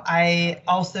so I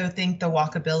also think the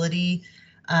walkability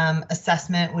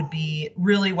assessment would be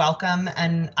really welcome,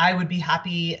 and I would be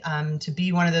happy to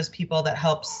be one of those people that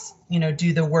helps, you know,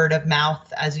 do the word of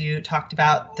mouth as you talked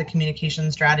about the communication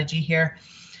strategy here.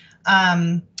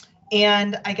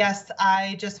 And I guess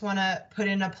I just want to put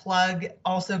in a plug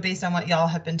also based on what y'all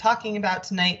have been talking about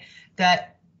tonight,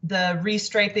 that the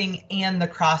restriping and the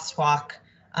crosswalk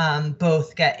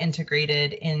both get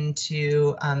integrated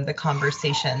into the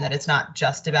conversation, that it's not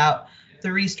just about the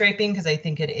restriping, because I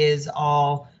think it is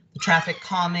all the traffic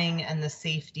calming and the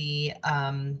safety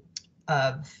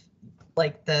of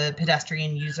like the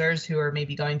pedestrian users who are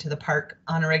maybe going to the park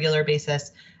on a regular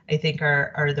basis, I think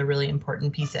are the really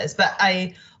important pieces. But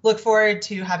I look forward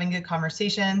to having good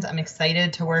conversations. I'm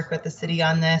excited to work with the city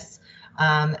on this.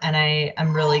 And I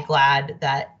am really glad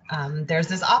that there's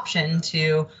this option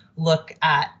to look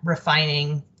at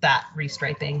refining that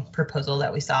restriping proposal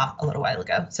that we saw a little while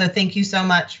ago. So thank you so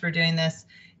much for doing this,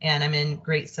 and I'm in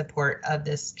great support of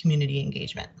this community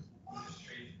engagement.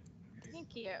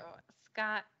 Thank you.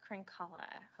 Scott Crincala,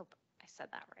 hope I said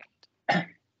that right.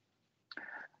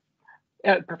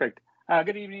 Yeah, perfect.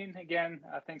 Good evening again.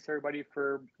 Thanks everybody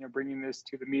for bringing this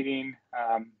to the meeting.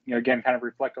 Again, kind of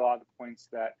reflect a lot of the points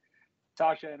that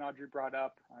Sasha and Audrey brought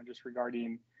up, just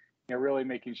regarding really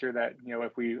making sure that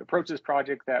if we approach this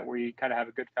project, that we kind of have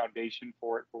a good foundation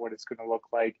for it, for what it's going to look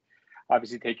like.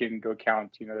 Obviously, taking into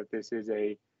account that this is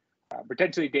a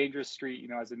potentially dangerous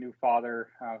street. As a new father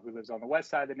who lives on the west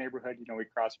side of the neighborhood, we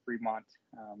cross Fremont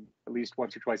at least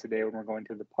once or twice a day when we're going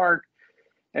to the park.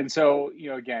 And so,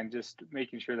 again, just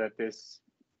making sure that this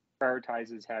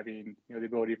prioritizes having, the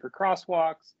ability for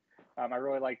crosswalks. I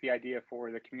really like the idea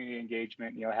for the community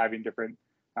engagement, having different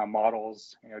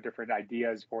models, different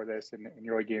ideas for this, and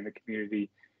really getting the community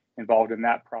involved in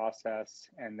that process.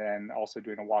 And then also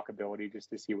doing a walkability just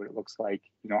to see what it looks like,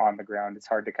 on the ground. It's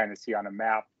hard to kind of see on a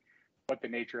map what the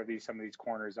nature of some of these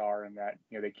corners are, and that,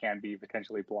 they can be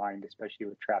potentially blind, especially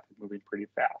with traffic moving pretty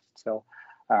fast. So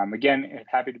again,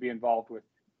 happy to be involved with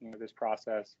this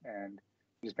process, and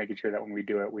just making sure that when we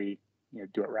do it, we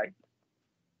do it right.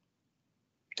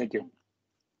 Thank you.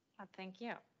 Thank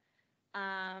you.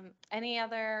 Any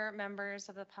other members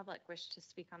of the public wish to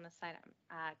speak on this item?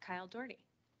 Kyle Doherty.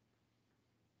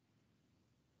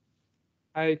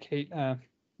 Hi, Kate.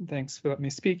 Thanks for letting me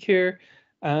speak here.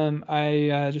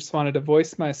 I just wanted to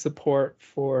voice my support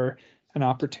for an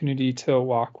opportunity to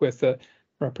walk with a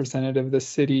representative of the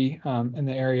city in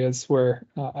the areas where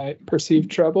I perceive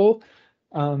trouble.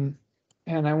 And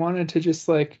I wanted to just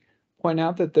point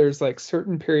out that there's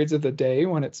certain periods of the day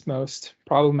when it's most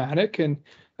problematic. And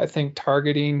I think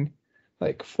targeting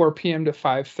 4 p.m. to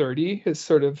 5:30 is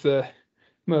sort of the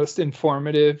most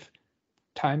informative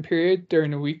time period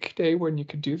during a weekday when you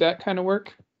could do that kind of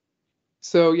work.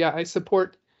 So yeah, I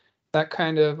support that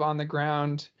kind of on the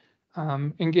ground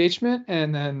engagement,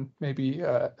 and then maybe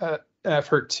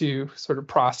effort to sort of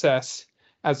process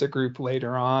as a group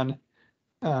later on.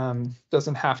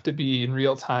 Doesn't have to be in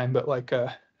real time, but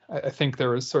I think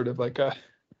there was sort of a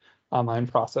online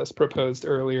process proposed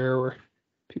earlier where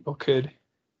people could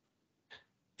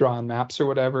draw on maps or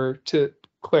whatever to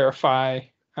clarify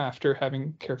after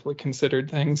having carefully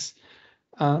considered things.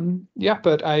 Yeah,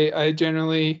 but I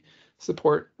generally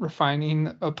support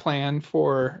refining a plan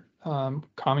for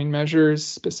calming measures,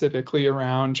 specifically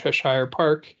around Cheshire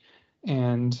Park.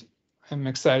 And I'm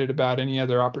excited about any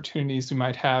other opportunities we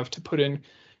might have to put in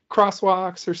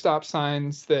crosswalks or stop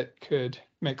signs that could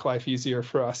make life easier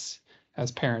for us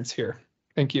as parents here.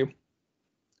 Thank you.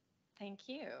 Thank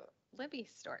you. Libby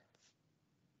Stortz.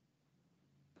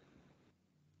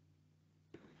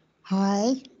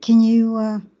 Hi, can you,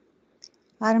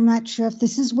 I'm not sure if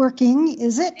this is working,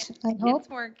 is it? I hope. It's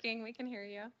working, we can hear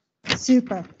you.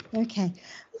 Super, okay.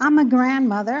 I'm a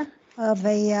grandmother of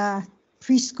a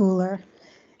preschooler,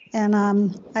 and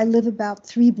I live about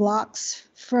 3 blocks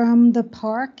from the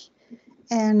park,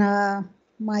 and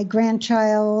my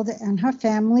grandchild and her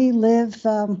family live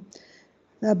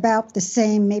about the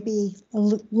same, maybe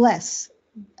less.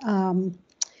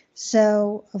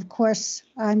 So of course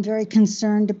I'm very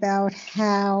concerned about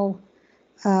how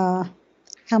fast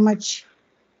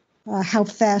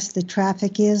the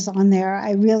traffic is on there.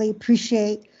 I really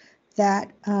appreciate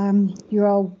that you're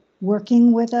all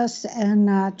working with us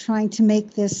and trying to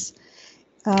make this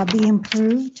be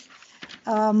improved.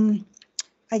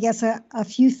 I guess a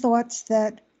few thoughts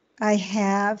that I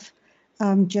have.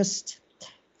 I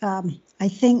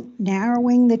think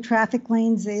narrowing the traffic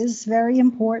lanes is very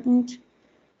important.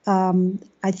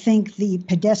 I think the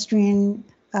pedestrian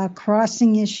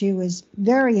crossing issue is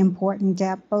very important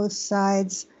at both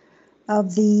sides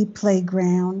of the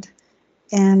playground.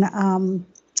 And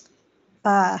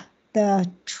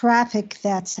the traffic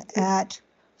that's at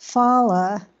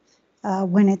Fala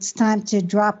when it's time to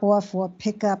drop off or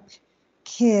pick up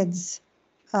kids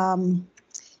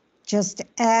just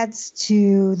adds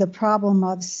to the problem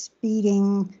of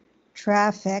speeding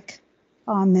traffic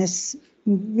on this.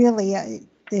 Really,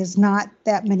 there's not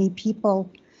that many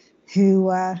people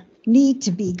who need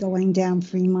to be going down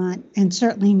Fremont, and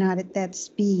certainly not at that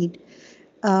speed.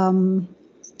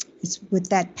 It's with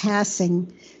that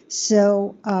passing.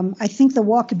 So I think the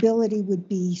walkability would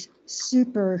be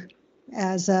super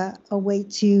as a way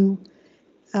to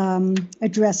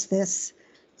address this.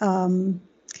 And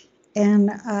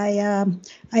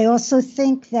I also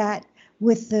think that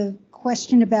with the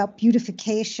question about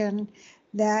beautification,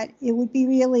 that it would be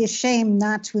really a shame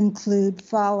not to include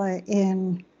Fala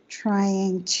in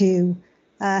trying to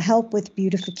help with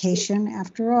beautification.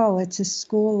 After all, it's a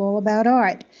school all about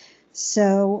art.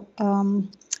 So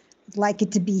I'd like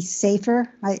it to be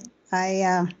safer.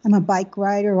 I'm a bike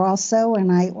rider also,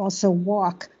 and I also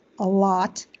walk a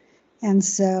lot. And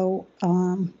so,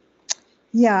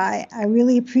 yeah, I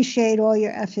really appreciate all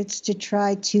your efforts to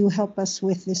try to help us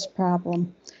with this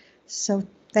problem. So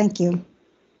thank you.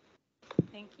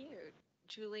 Thank you.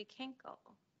 Julie Kinkle.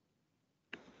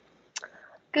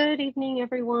 Good evening,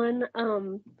 everyone.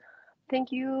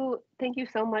 Thank you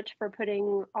so much for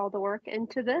putting all the work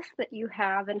into this that you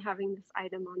have and having this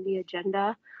item on the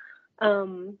agenda.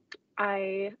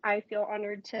 I feel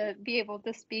honored to be able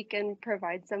to speak and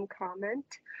provide some comment.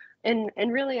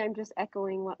 And really, I'm just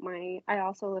echoing what I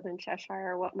also live in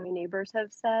Cheshire, what my neighbors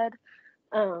have said.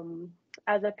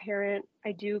 As a parent,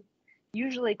 I do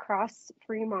usually cross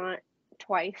Fremont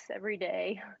twice every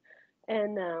day.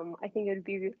 And I think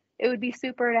it would be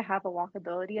super to have a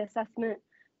walkability assessment.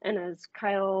 And as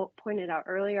Kyle pointed out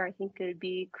earlier, I think it would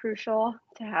be crucial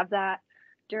to have that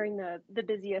during the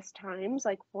busiest times,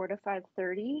 like 4 to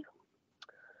 5:30.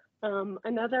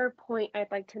 Another point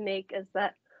I'd like to make is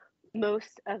that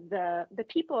most of the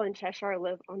people in Cheshire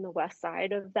live on the west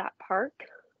side of that park.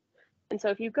 And so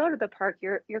if you go to the park,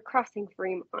 you're crossing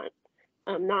Fremont.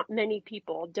 Not many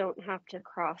people don't have to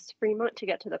cross Fremont to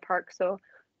get to the park. So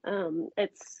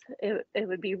it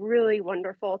would be really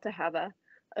wonderful to have a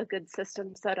good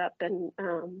system set up and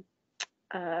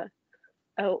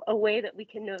a way that we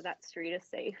can know that street is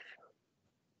safe.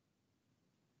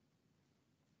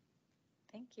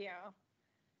 Thank you.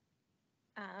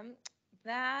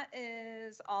 That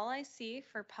is all I see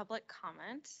for public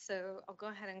comment. So I'll go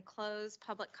ahead and close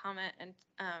public comment and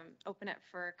open it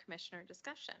for commissioner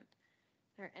discussion.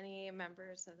 Are there any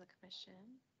members of the commission?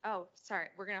 Oh, sorry,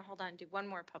 we're gonna hold on and do one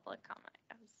more public comment,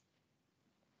 guys.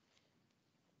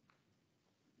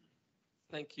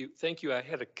 Thank you. I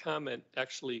had a comment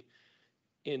actually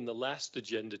in the last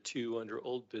agenda too, under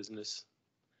old business,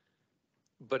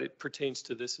 but it pertains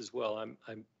to this as well.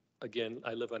 Again,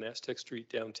 I live on Aztec Street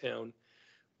downtown,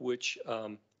 which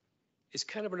is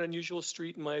kind of an unusual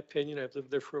street in my opinion. I've lived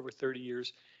there for over 30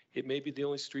 years. It may be the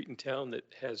only street in town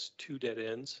that has 2 dead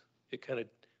ends. It kind of,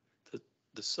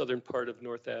 the southern part of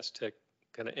North Aztec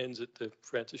kind of ends at the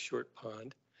Francis Short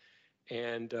Pond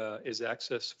and is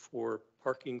access for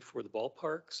parking for the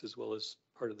ballparks as well as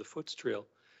part of the FUTS trail.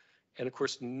 And of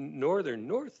course, northern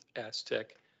North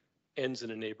Aztec ends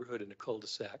in a neighborhood in a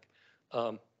cul-de-sac.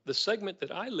 The segment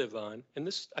that I live on, and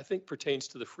this I think pertains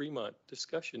to the Fremont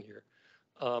discussion here,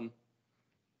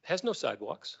 has no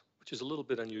sidewalks, which is a little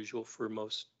bit unusual for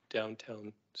most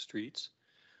downtown streets.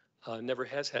 Never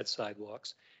has had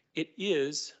sidewalks. It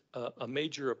is a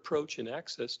major approach and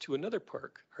access to another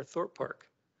park, our Thorpe Park.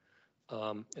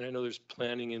 And I know there's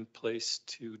planning in place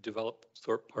to develop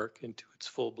Thorpe Park into its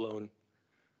full-blown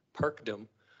parkdom.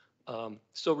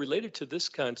 So related to this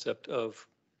concept of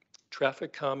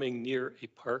traffic calming near a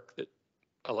park that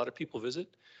a lot of people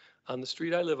visit, on the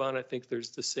street I live on, I think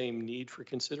there's the same need for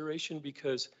consideration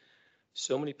because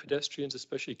so many pedestrians,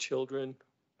 especially children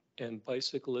and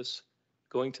bicyclists,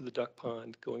 going to the duck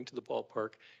pond, going to the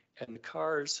ballpark, and the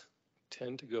cars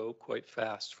tend to go quite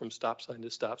fast from stop sign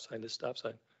to stop sign to stop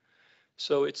sign.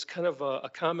 So it's kind of a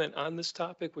comment on this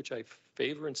topic, which I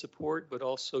favor and support, but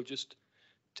also just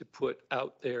to put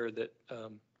out there that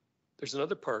there's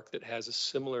another park that has a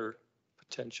similar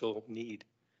potential need,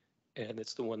 and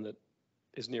it's the one that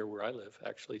is near where I live,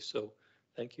 actually. So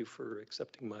thank you for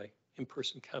accepting my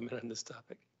in-person comment on this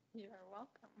topic. You are welcome.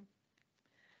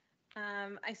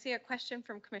 I see a question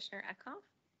from Commissioner Eckhoff.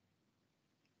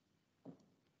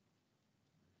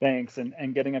 Thanks.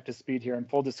 And getting up to speed here. In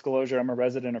full disclosure, I'm a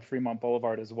resident of Fremont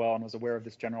Boulevard as well and was aware of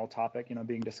this general topic,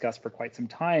 being discussed for quite some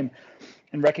time,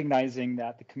 and recognizing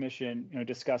that the commission,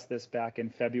 discussed this back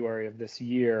in February of this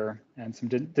year, and some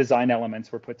design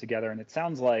elements were put together. And it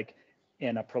sounds like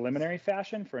in a preliminary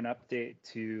fashion for an update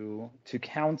to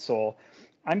council.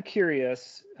 I'm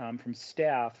curious from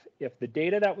staff if the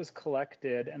data that was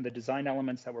collected and the design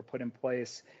elements that were put in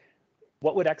place,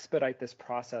 what would expedite this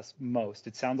process most?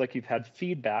 It sounds like you've had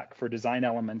feedback for design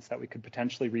elements that we could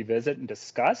potentially revisit and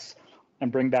discuss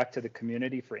and bring back to the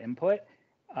community for input.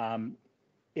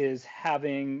 Is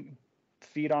having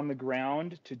feet on the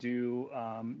ground to do,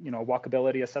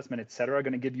 walkability assessment, et cetera,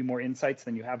 going to give you more insights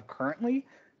than you have currently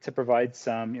to provide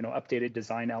some, updated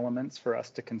design elements for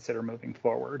us to consider moving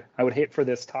forward? I would hate for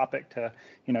this topic to,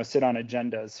 sit on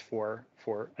agendas for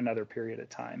another period of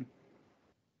time.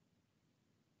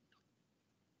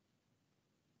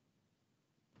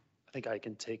 I think I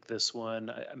can take this one.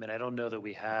 I mean, I don't know that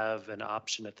we have an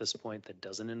option at this point that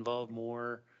doesn't involve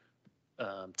more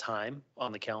time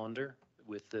on the calendar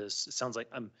with this. It sounds like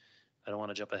I don't want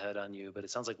to jump ahead on you, but it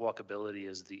sounds like walkability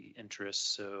is the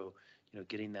interest. So,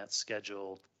 getting that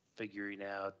scheduled, figuring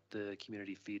out the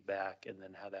community feedback, and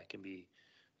then how that can be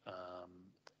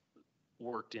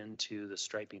worked into the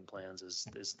striping plans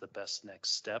is the best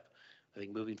next step. I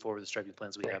think moving forward, the striping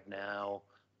plans we have now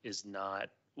was not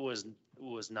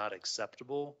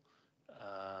acceptable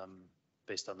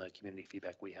based on the community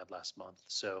feedback we had last month.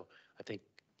 So I think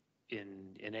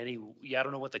I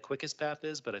don't know what the quickest path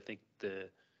is, but I think the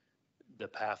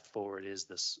path forward is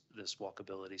this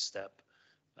walkability step,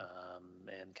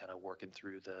 and kind of working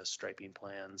through the striping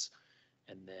plans.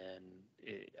 And then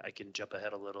I can jump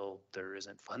ahead a little. There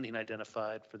isn't funding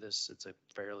identified for this. It's a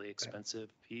fairly expensive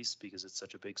piece because it's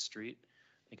such a big street.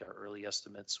 I think our early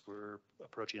estimates were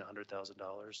approaching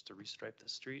 $100,000 to restripe the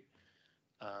street.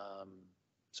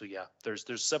 So yeah, there's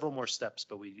several more steps,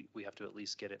 but we have to at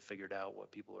least get it figured out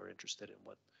what people are interested in,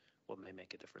 what may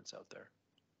make a difference out there.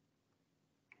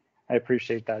 I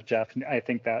appreciate that, Jeff. And I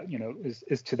think that,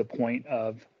 is to the point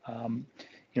of,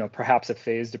 perhaps a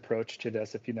phased approach to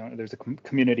this. If there's a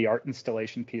community art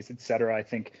installation piece, et cetera. I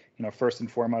think, first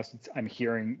and foremost, I'm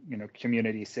hearing,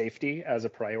 community safety as a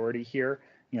priority here,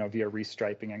 via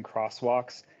restriping and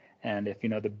crosswalks. And if,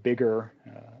 the bigger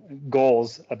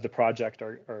goals of the project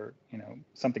are,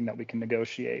 something that we can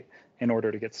negotiate in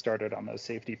order to get started on those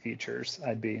safety features,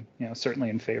 I'd be, certainly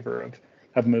in favor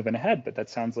of moving ahead. But that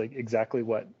sounds like exactly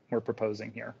what we're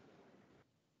proposing here.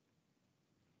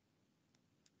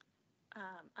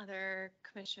 Other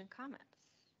commission comments?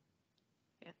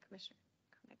 Yeah, Commissioner.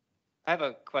 I have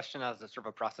a question as a sort of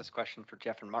a process question for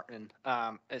Jeff and Martin.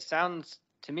 It sounds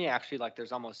to me actually like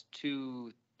there's almost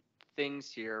two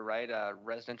things here, right? A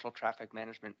residential traffic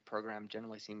management program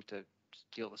generally seems to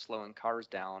deal with slowing cars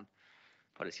down,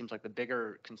 but it seems like the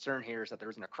bigger concern here is that there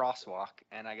isn't a crosswalk.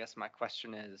 And I guess my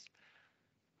question is,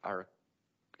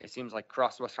 it seems like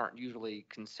crosswalks aren't usually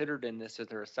considered in this. Is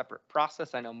there a separate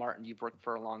process? I know, Martin, you've worked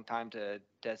for a long time to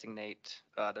designate,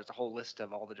 there's a whole list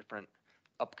of all the different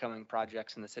upcoming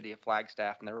projects in the city of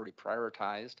Flagstaff, and they're already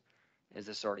prioritized. Is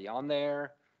this already on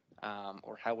there?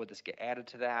 Or how would this get added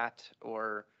to that?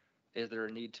 Or is there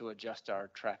a need to adjust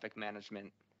our traffic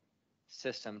management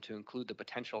system to include the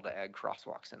potential to add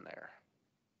crosswalks in there?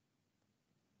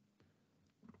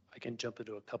 I can jump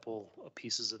into a couple of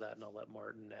pieces of that, and I'll let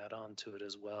Martin add on to it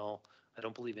as well. I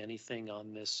don't believe anything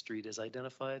on this street is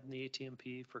identified in the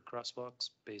ATMP for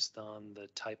crosswalks based on the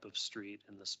type of street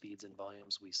and the speeds and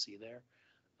volumes we see there.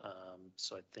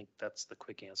 So I think that's the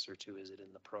quick answer to, is it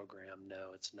in the program?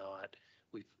 No, it's not.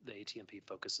 The ATMP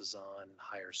focuses on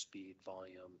higher speed,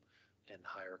 volume, and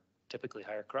typically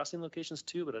higher crossing locations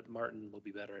too, but Martin will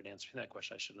be better at answering that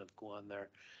question. I shouldn't have gone there.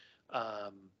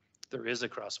 There is a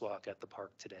crosswalk at the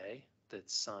park today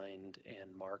that's signed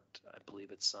and marked. I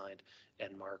believe it's signed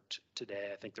and marked today.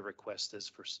 I think the request is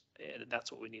and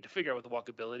that's what we need to figure out with the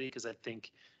walkability, because I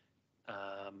think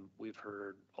we've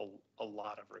heard a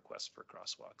lot of requests for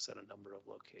crosswalks at a number of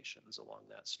locations along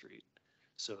that street.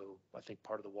 So I think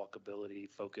part of the walkability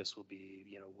focus will be,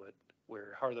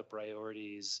 how are the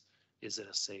priorities? Is it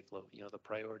a safe, the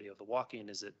priority of the walking,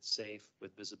 is it safe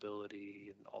with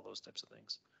visibility and all those types of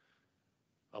things?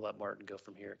 I'll let Martin go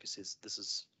from here because this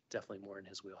is definitely more in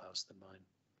his wheelhouse than mine.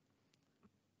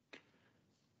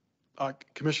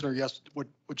 Commissioner, yes, what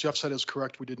Jeff said is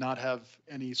correct. We did not have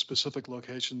any specific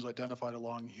locations identified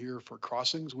along here for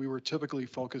crossings. We were typically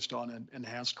focused on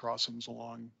enhanced crossings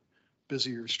along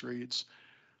busier streets.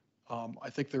 I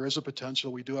think there is a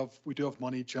potential. We do have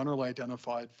money generally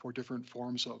identified for different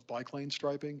forms of bike lane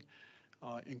striping,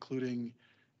 including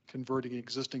converting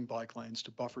existing bike lanes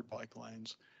to buffered bike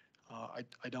lanes.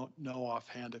 I don't know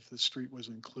offhand if the street was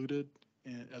included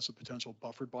as a potential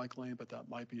buffered bike lane, but that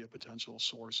might be a potential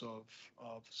source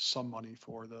of some money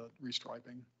for the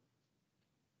restriping.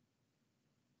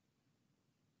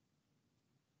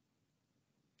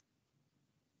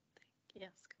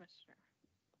 Yes, Commissioner.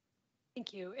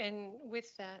 Thank you. And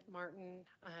with that, Martin,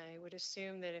 I would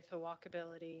assume that if a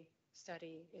walkability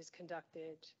study is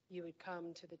conducted, you would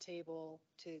come to the table,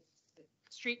 to the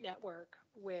street network,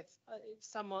 with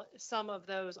some of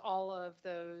those, all of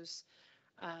those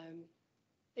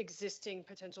existing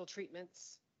potential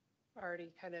treatments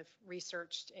already kind of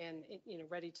researched and,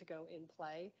 ready to go in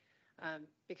play.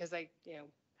 Because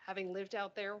having lived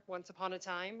out there once upon a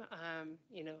time,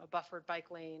 a buffered bike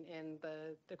lane and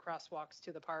the crosswalks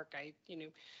to the park,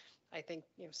 I think,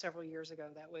 several years ago,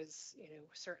 that was,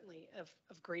 certainly of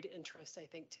great interest, I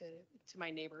think, to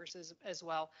my neighbors as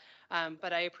well.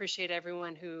 But I appreciate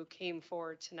everyone who came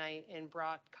forward tonight and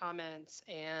brought comments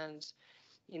and,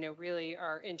 really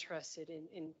are interested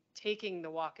in taking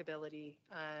the walkability,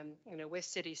 with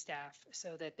city staff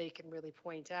so that they can really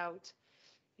point out,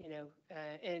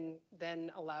 and then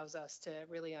allows us to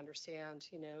really understand,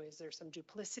 is there some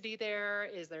duplicity there?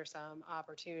 Is there some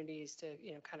opportunities to,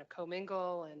 kind of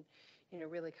commingle and,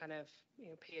 really kind of,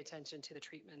 pay attention to the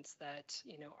treatments that,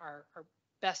 are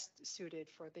best suited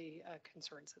for the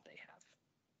concerns that they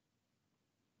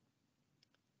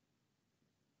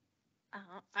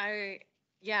have.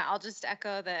 I'll just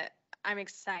echo that I'm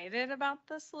excited about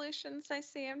the solutions I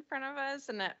see in front of us,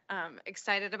 and that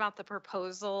excited about the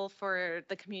proposal for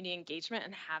the community engagement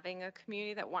and having a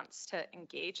community that wants to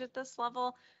engage at this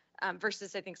level,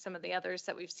 versus I think some of the others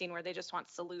that we've seen where they just want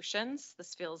solutions.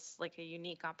 This feels like a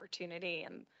unique opportunity,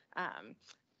 and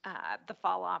the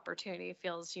fall opportunity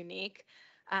feels unique.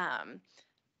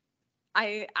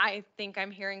 I think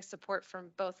I'm hearing support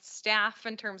from both staff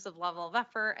in terms of level of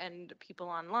effort and people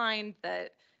online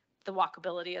that the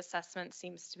walkability assessment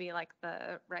seems to be like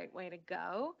the right way to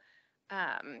go.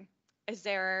 Is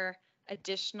there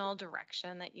additional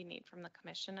direction that you need from the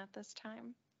commission at this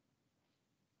time?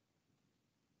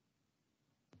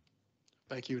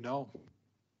 Thank you. No.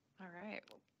 All right.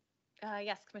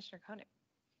 Yes, Commissioner Koenig.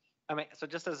 I mean, so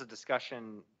just as a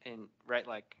discussion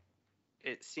like,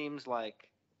 it seems like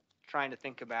trying to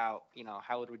think about,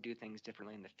 how would we do things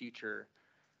differently in the future?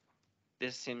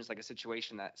 This seems like a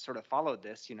situation that sort of followed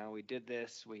this. We did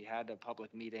this, we had a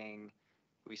public meeting,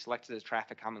 we selected a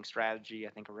traffic calming strategy.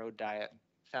 I think a road diet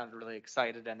sounded really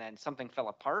excited, and then something fell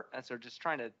apart. And so just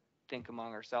trying to think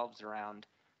among ourselves around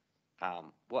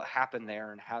what happened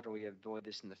there and how do we avoid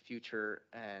this in the future?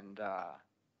 And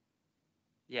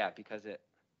because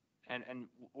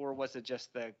or was it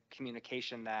just the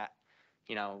communication that,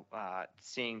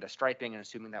 seeing the striping and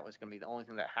assuming that was going to be the only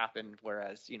thing that happened,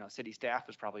 whereas, city staff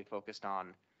was probably focused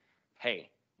on, hey,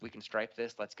 we can stripe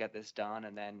this, let's get this done,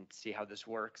 and then see how this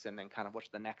works, and then kind of what's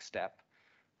the next step.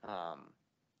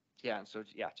 And so,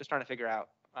 just trying to figure out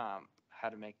how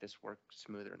to make this work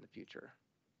smoother in the future.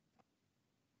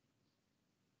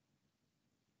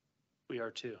 We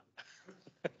are too.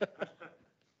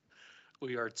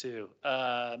 We are too.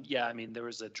 I mean, there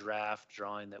was a draft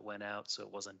drawing that went out, so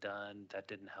it wasn't done. That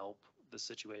didn't help the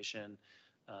situation.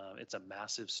 It's a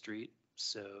massive street,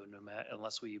 so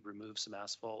unless we remove some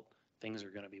asphalt, things are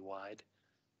going to be wide.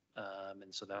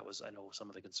 And so that was, I know, some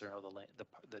of the concern. Oh,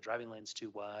 the driving lane's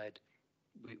too wide.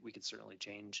 We could certainly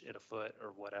change it a foot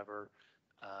or whatever.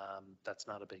 That's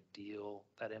not a big deal.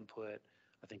 That input.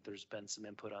 I think there's been some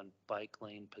input on bike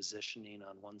lane positioning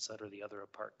on one side or the other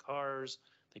of parked cars.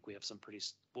 I think we have some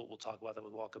we'll talk about that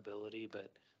with walkability,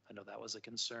 but I know that was a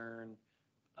concern.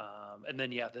 And then,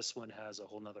 this one has a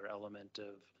whole nother element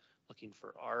of looking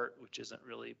for art, which isn't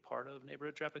really part of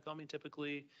neighborhood traffic calming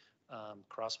typically.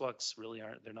 Crosswalks really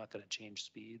they're not going to change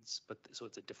speeds, but so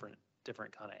it's a different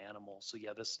kind of animal. So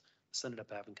this ended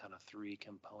up having kind of three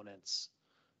components.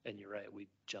 And you're right, we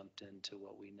jumped into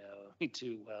what we know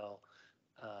too well.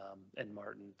 And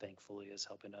Martin, thankfully, is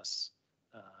helping us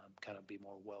kind of be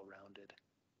more well-rounded.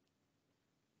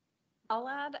 I'll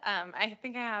add, I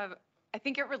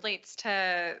think it relates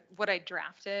to what I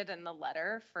drafted in the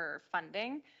letter for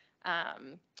funding.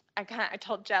 I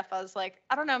told Jeff, I was like,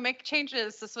 I don't know, make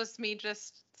changes. This was me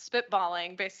just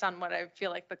spitballing based on what I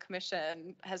feel like the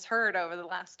commission has heard over the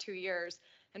last 2 years.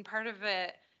 And part of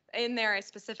it in there, I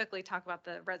specifically talk about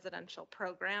the residential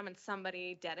program and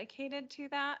somebody dedicated to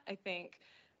that. I think,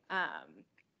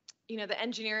 the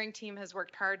engineering team has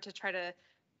worked hard to try to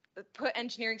put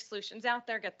engineering solutions out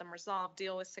there, get them resolved,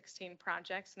 deal with 16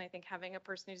 projects. And I think having a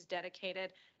person who's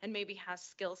dedicated and maybe has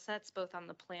skill sets both on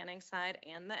the planning side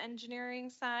and the engineering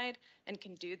side and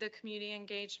can do the community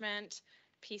engagement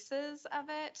pieces of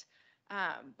it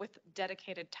with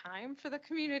dedicated time for the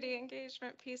community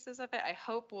engagement pieces of it, I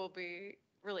hope will be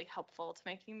really helpful to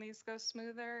making these go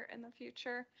smoother in the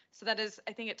future. So that is,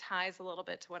 I think it ties a little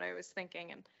bit to what I was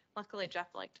thinking. And luckily Jeff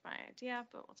liked my idea,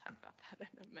 but we'll talk about that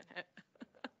in a minute.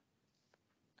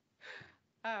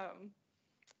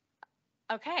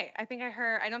 Okay, I think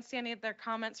I don't see any other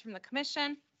comments from the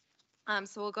commission.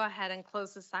 So we'll go ahead and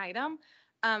close this item.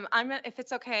 If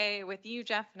it's okay with you,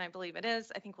 Jeff, and I believe it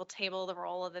is, I think we'll table the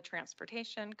role of the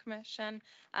Transportation Commission.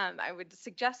 I would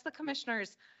suggest the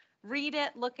commissioners read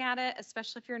it, look at it,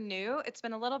 especially if you're new. It's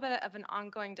been a little bit of an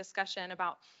ongoing discussion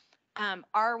about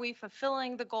are we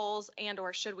fulfilling the goals and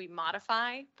or should we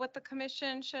modify what the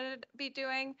commission should be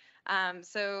doing?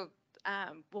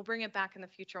 We'll bring it back in the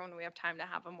future when we have time to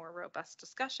have a more robust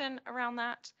discussion around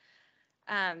that.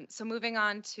 So moving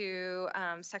on to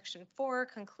section 4,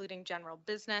 concluding general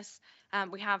business.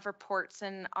 We have reports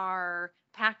in our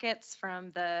packets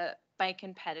from the bike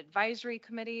and ped advisory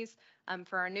committees.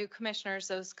 For our new commissioners,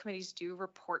 those committees do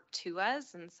report to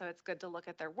us, and so it's good to look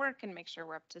at their work and make sure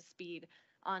we're up to speed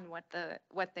on what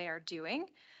they are doing.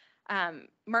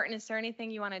 Martin, is there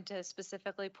anything you wanted to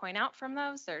specifically point out from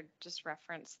those, or just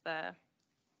reference the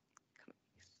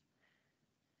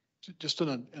committees? Just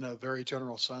in a very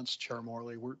general sense, Chair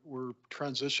Morley, we're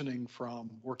transitioning from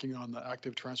working on the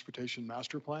active transportation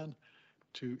master plan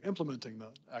to implementing the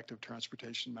active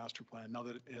transportation master plan now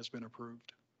that it has been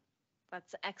approved.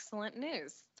 That's excellent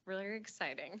news. It's really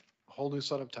exciting. A whole new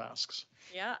set of tasks.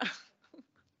 Yeah.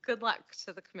 Good luck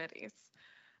to the committees.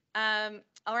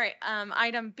 All right,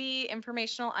 item B,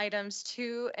 informational items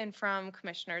to and from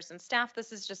commissioners and staff.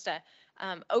 This is just a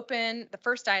the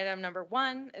first item, number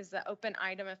 1, is the open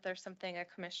item if there's something a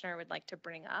commissioner would like to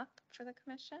bring up for the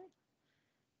commission.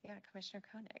 Yeah, Commissioner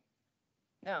Koenig.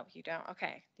 No, you don't.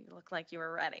 Okay, you look like you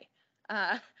were ready.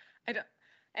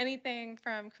 Anything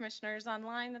from commissioners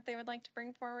online that they would like to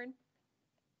bring forward?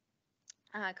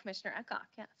 Commissioner Eckhoff,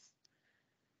 yes.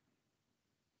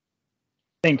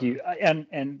 Thank you.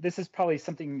 And this is probably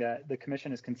something that the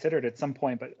commission has considered at some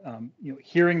point, but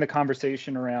hearing the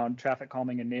conversation around traffic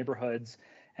calming in neighborhoods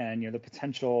and the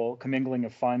potential commingling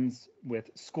of funds with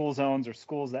school zones or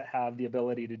schools that have the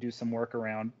ability to do some work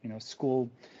around school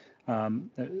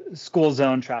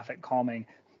zone traffic calming.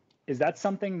 Is that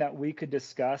something that we could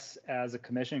discuss as a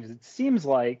commission? Because it seems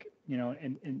like,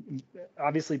 and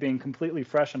obviously being completely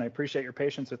fresh, and I appreciate your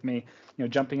patience with me,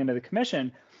 jumping into the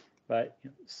commission, but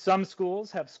some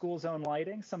schools have school zone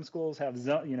lighting. Some schools have,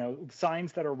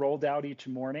 signs that are rolled out each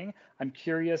morning. I'm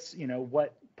curious,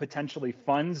 what potentially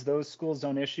funds those school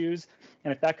zone issues,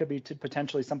 and if that could be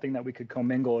potentially something that we could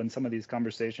commingle in some of these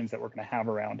conversations that we're going to have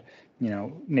around,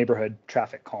 neighborhood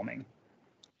traffic calming.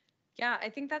 Yeah, I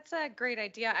think that's a great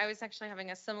idea. I was actually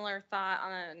having a similar thought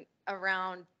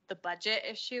around the budget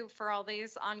issue for all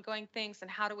these ongoing things and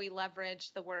how do we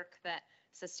leverage the work that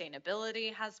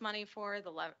sustainability has money for,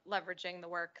 leveraging the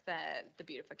work that the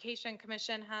Beautification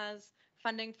Commission has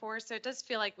funding for. So it does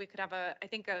feel like we could have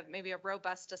maybe a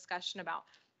robust discussion about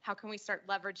how can we start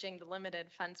leveraging the limited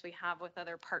funds we have with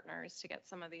other partners to get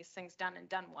some of these things done and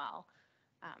done well.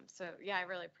 So yeah, I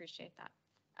really appreciate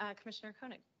that. Commissioner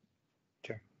Koenig.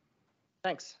 Sure.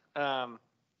 Thanks.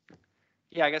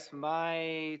 Yeah, I guess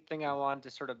my thing I wanted to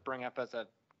sort of bring up as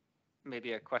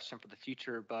maybe a question for the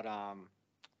future, but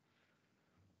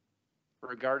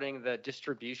regarding the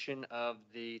distribution of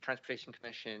the Transportation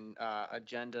Commission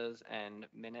agendas and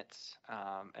minutes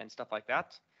and stuff like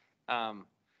that.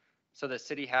 So the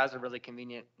city has a really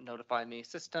convenient notify me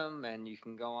system, and you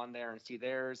can go on there and see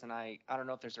theirs. And I don't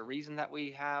know if there's a reason that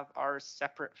we have ours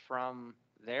separate from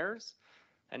theirs.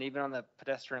 And even on the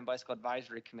Pedestrian and Bicycle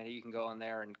Advisory Committee, you can go on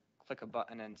there and click a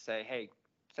button and say, hey,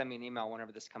 send me an email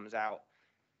whenever this comes out.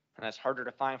 And that's harder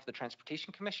to find for the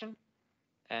Transportation Commission.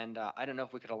 And I don't know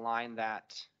if we could align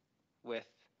that with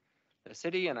the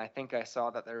city. And I think I saw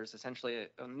that there's essentially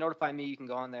a notify me, you can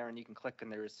go on there and you can click, and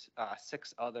there's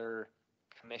 6 other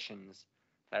commissions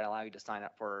that allow you to sign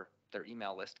up for their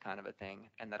email list kind of a thing.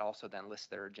 And that also then lists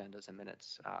their agendas and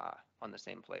minutes on the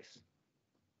same place.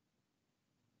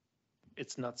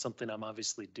 It's not something I'm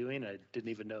obviously doing. I didn't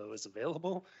even know it was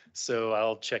available. So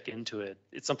I'll check into it.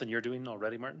 It's something you're doing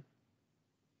already, Martin?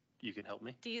 You can help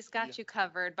me? Dee's got you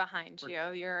covered behind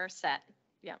you. You're set.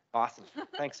 Yeah. Awesome.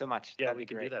 Thanks so much. Yeah, That'd we be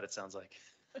can great. do that, it sounds like.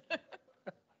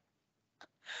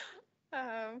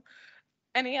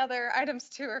 Any other items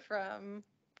to or from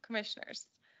commissioners?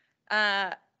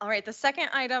 All right, the second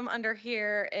item under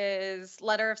here is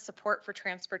letter of support for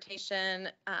transportation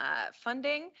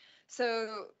funding.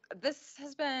 So this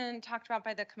has been talked about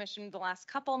by the commission the last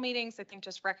couple meetings. I think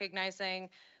just recognizing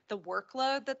the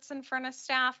workload that's in front of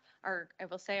staff. I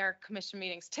will say our commission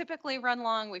meetings typically run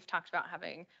long. We've talked about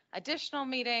having additional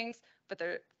meetings, but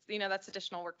that's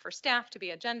additional work for staff to be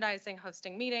agendizing,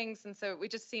 hosting meetings. And so we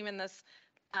just seem in this,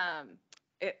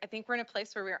 I think we're in a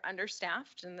place where we're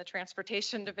understaffed in the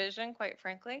transportation division, quite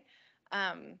frankly.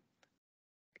 Can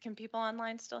people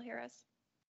online still hear us?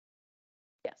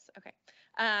 Yes, okay.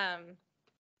 I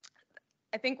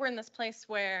think we're in this place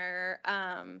where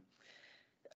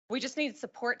we just need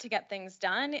support to get things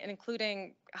done,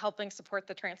 including helping support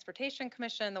the Transportation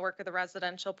Commission, the work of the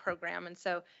residential program. And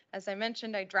so, as I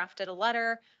mentioned, I drafted a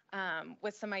letter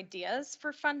with some ideas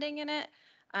for funding in it.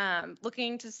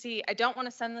 Looking to see, I don't want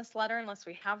to send this letter unless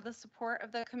we have the support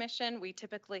of the commission. We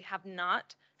typically have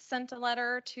not sent a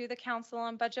letter to the council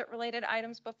on budget related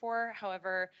items before.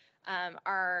 However,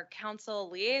 our council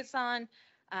liaison,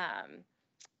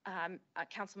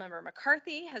 Councilmember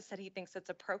McCarthy, has said he thinks it's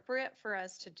appropriate for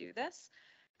us to do this.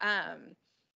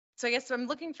 So I guess I'm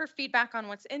looking for feedback on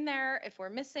what's in there, if we're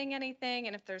missing anything,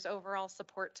 and if there's overall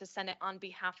support to send it on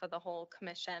behalf of the whole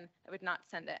commission. I would not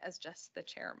send it as just the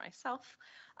chair myself.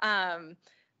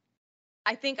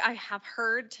 I think I have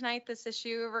heard tonight this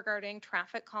issue regarding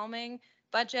traffic calming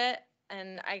budget,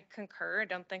 and I concur. I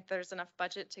don't think there's enough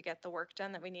budget to get the work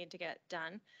done that we need to get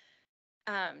done.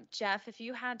 Jeff, if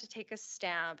you had to take a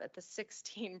stab at the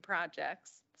 16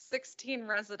 projects, 16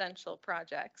 residential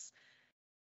projects,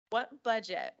 what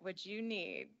budget would you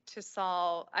need to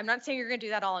solve? I'm not saying you're going to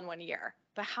do that all in 1 year,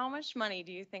 but how much money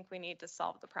do you think we need to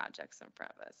solve the projects in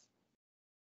front of us?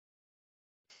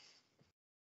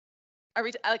 Are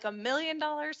we like $1 million,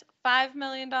 $5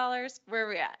 million? Where are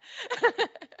we at?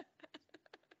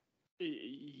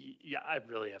 Yeah, I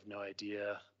really have no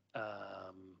idea.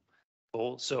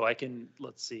 So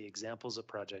let's see, examples of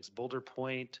projects. Boulder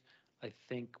Point, I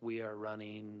think we are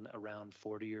running around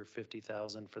 40 or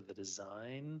 50,000 for the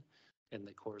design and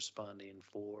the corresponding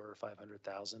 400,000 or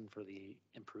 500,000 for the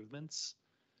improvements.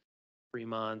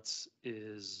 Fremont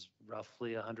is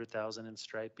roughly 100,000 in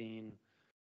striping.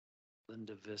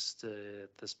 Linda Vista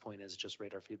at this point is just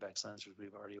radar feedback sensors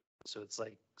so it's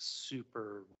like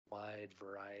super wide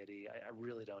variety. I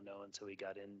really don't know until we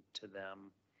got into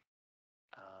them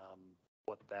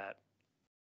what that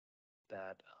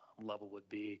level would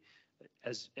be.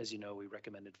 As you know, we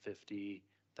recommended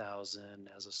 50,000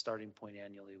 as a starting point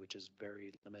annually, which is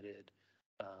very limited.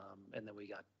 And then we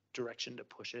got direction to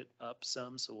push it up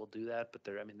some, so we'll do that. But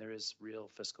there is real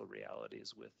fiscal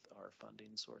realities with our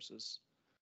funding sources.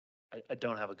 I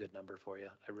don't have a good number for you.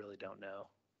 I really don't know.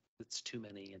 It's too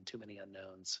many and too many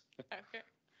unknowns. Okay.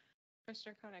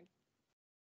 Mr. Koenig.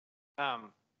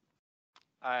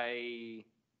 I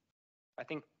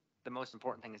think the most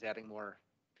important thing is adding more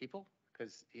people,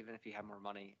 because even if you have more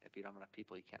money, if you don't have enough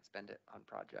people, you can't spend it on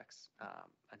projects.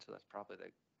 And so that's probably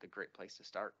the great place to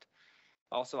start.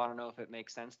 Also, I don't know if it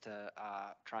makes sense to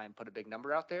try and put a big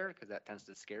number out there, because that tends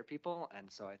to scare people.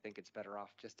 And so I think it's better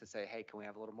off just to say, hey, can we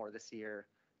have a little more this year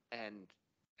and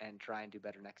try and do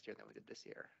better next year than we did this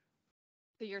year.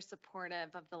 So you're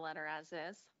supportive of the letter as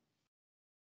is?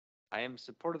 I am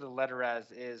supportive of the letter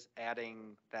as is,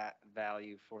 adding that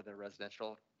value for the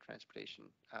residential transportation,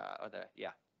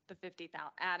 The 50,000,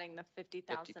 adding the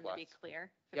 50,000 to be clear.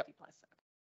 50 plus.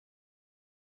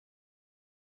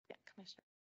 Yeah, Commissioner.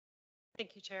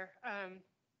 Thank you, Chair.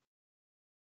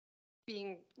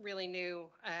 Being really new,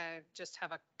 just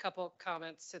have a couple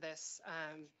comments to this,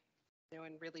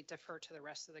 and really defer to the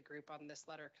rest of the group on this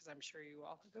letter, because I'm sure you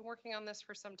all have been working on this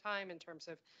for some time in terms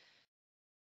of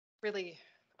really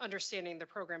understanding the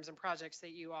programs and projects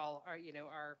that you all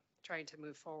are trying to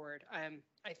move forward.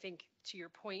 I think to your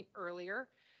point earlier,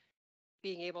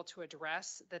 being able to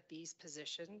address that these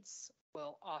positions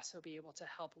will also be able to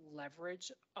help leverage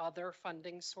other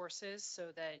funding sources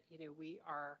so that we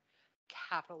are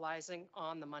capitalizing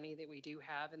on the money that we do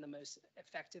have in the most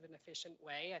effective and efficient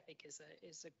way, I think is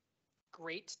a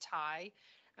great tie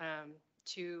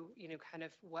to kind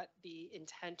of what the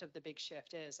intent of the big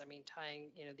shift is. I mean,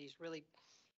 tying these really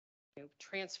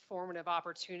transformative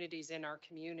opportunities in our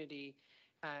community,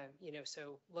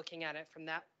 so looking at it from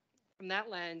that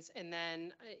lens. And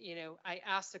then I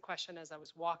asked a question as I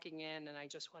was walking in, and I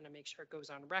just want to make sure it goes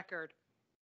on record,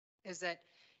 is that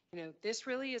this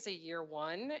really is a year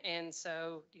one. And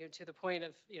so to the point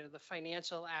of the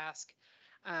financial ask,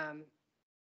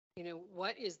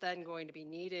 what is then going to be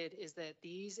needed is that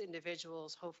these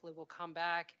individuals hopefully will come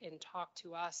back and talk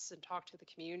to us and talk to the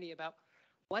community about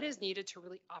what is needed to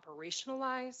really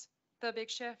operationalize the big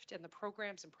shift and the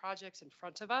programs and projects in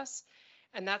front of us.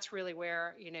 And that's really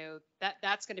where,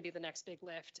 that's going to be the next big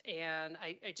lift. And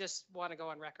I just want to go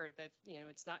on record that,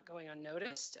 it's not going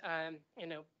unnoticed,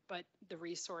 but the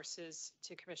resources,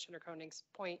 to Commissioner Koenig's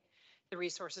point, the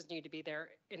resources need to be there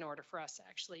in order for us to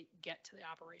actually get to the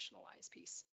operationalized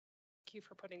piece. Thank you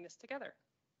for putting this together.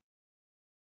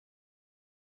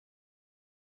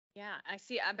 Yeah, I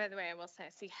see. By the way, I will say I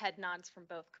see head nods from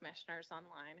both commissioners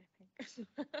online, I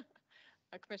think.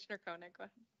 Commissioner Koenig, go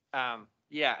ahead.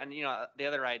 Yeah, and the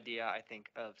other idea I think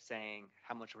of saying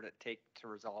how much would it take to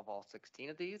resolve all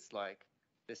 16 of these? Like,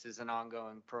 this is an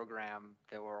ongoing program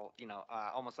that will,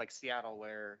 almost like Seattle,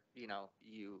 where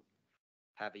you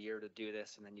have a year to do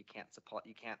this, and then you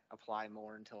can't apply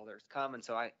more until there's come. And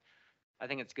so I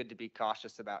think it's good to be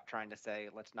cautious about trying to say,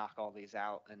 let's knock all these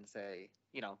out and say,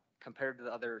 compared to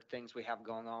the other things we have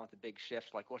going on with the big shift,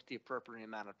 like what's the appropriate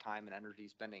amount of time and energy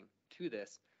spending to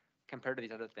this compared to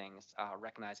these other things,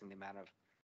 recognizing the amount of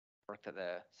work that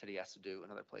the city has to do in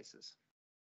other places.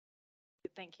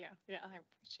 Thank you. Yeah, I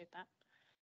appreciate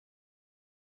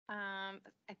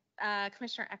that.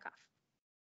 Commissioner Eckhoff.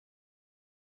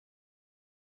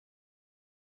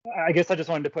 I guess I just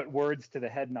wanted to put words to the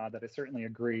head nod that I certainly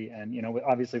agree. And,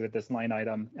 obviously with this line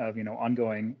item of,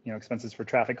 ongoing, expenses for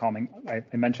traffic calming, I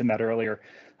mentioned that earlier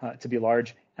to be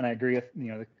large. And I agree with,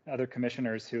 the other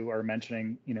commissioners who are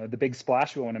mentioning, the big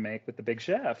splash we want to make with the big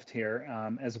shift here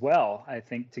as well. I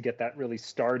think to get that really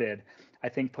started, I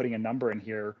think putting a number in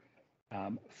here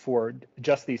for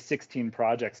just these 16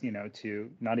 projects, to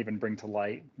not even bring to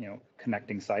light,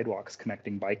 connecting sidewalks,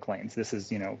 connecting bike lanes. This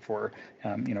is, for,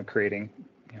 creating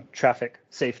traffic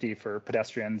safety for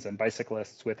pedestrians and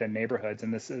bicyclists within neighborhoods.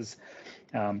 And this is,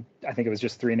 I think it was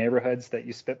just 3 neighborhoods that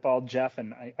you spitballed, Jeff,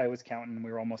 and I was counting,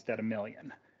 we were almost at 1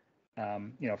 million,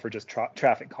 for just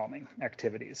traffic calming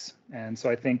activities. And so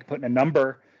I think putting a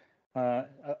number, a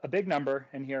big number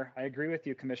in here, I agree with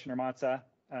you, Commissioner Matza.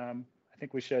 I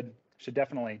think we should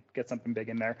definitely get something big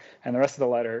in there. And the rest of the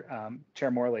letter,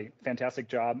 Chair Morley, fantastic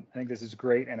job. I think this is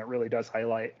great, and it really does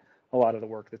highlight a lot of the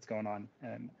work that's going on,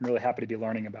 and I'm really happy to be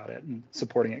learning about it and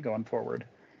supporting it going forward.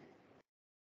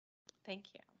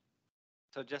 Thank you.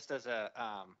 So just as a,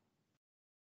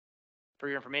 for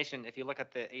your information, if you look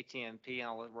at the ATMP and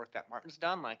all the work that Martin's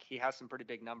done, like he has some pretty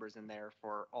big numbers in there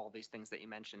for all these things that you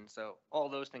mentioned. So all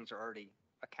those things are already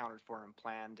accounted for and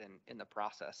planned and in the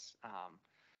process.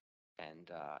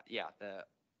 Yeah,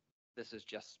 this is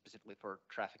just specifically for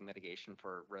traffic mitigation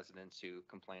for residents who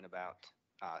complain about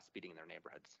speeding in their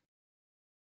neighborhoods.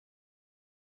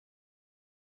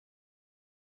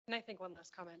 And I think one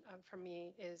last comment from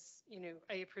me is,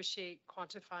 I appreciate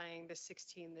quantifying the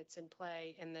 16 that's in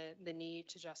play and the need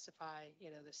to justify,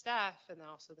 the staff, and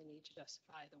also the need to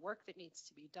justify the work that needs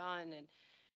to be done, and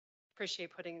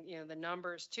appreciate putting, the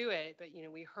numbers to it. But,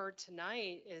 we heard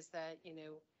tonight is that,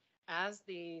 as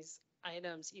these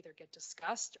items either get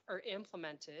discussed or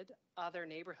implemented, other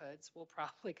neighborhoods will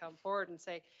probably come forward and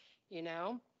say,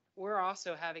 we're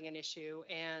also having an issue,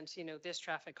 and, this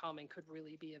traffic calming could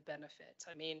really be a benefit.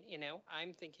 I mean,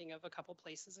 I'm thinking of a couple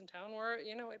places in town where,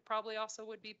 it probably also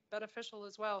would be beneficial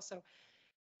as well. So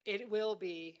it will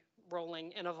be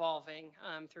rolling and evolving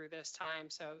through this time.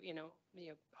 So,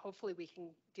 hopefully we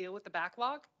can deal with the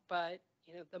backlog, but,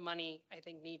 the money, I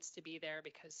think, needs to be there,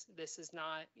 because this is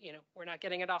not, we're not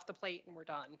getting it off the plate and we're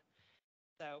done.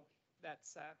 So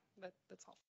that's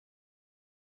all.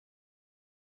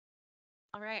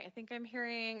 All right, I think I'm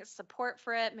hearing support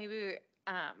for it. Maybe,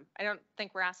 I don't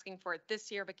think we're asking for it this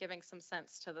year, but giving some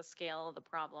sense to the scale of the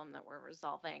problem that we're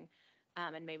resolving.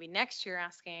 And maybe next year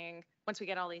asking, once we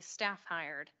get all these staff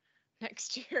hired,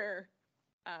 next year,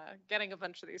 getting a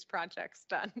bunch of these projects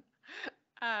done.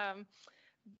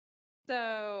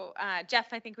 Jeff,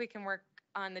 I think we can work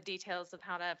on the details of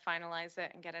how to finalize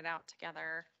it and get it out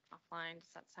together offline.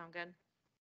 Does that sound good?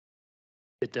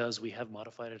 It does. We have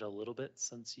modified it a little bit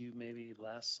since you maybe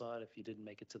last saw it. If you didn't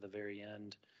make it to the very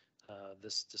end,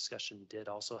 this discussion did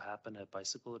also happen at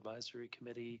Bicycle Advisory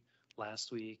Committee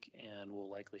last week, and will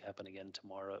likely happen again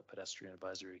tomorrow at Pedestrian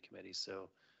Advisory Committee.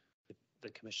 So if the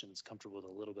commission's comfortable with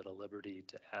a little bit of liberty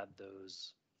to add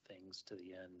those things to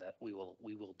the end, that we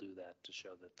will do that to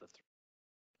show that the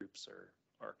groups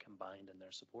are combined in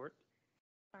their support.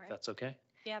 All right. If that's okay.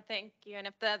 Yeah, thank you. And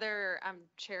if the other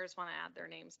chairs want to add their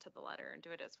names to the letter and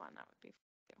do it as one, that would be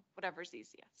whatever's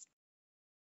easiest.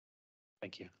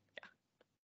 Thank you.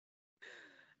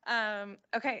 Yeah.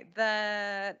 Okay,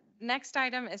 the next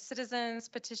item is citizens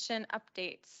petition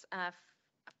updates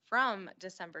from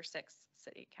December 6th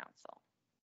City Council.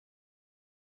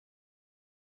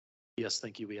 Yes,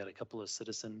 thank you. We had a couple of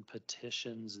citizen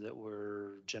petitions that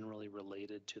were generally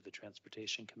related to the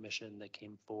Transportation Commission that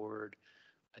came forward.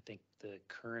 I think the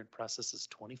current process is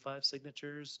 25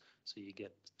 signatures. So you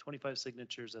get 25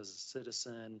 signatures as a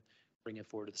citizen, bring it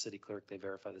forward to the city clerk, they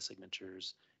verify the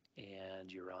signatures,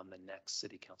 and you're on the next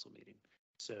city council meeting.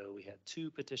 So we had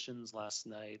 2 petitions last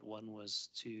night. One was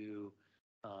to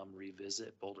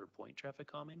revisit Boulder Point traffic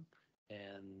calming.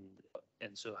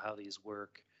 And so how these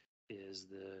work is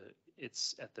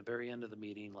it's at the very end of the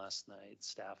meeting last night.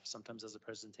 Staff sometimes does a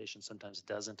presentation, sometimes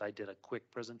doesn't. I did a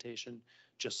quick presentation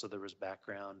just so there was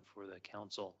background for the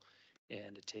council.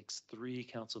 And it takes 3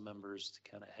 council members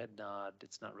to kind of head nod.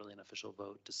 It's not really an official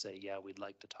vote to say, yeah, we'd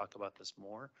like to talk about this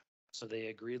more. So they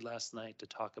agreed last night to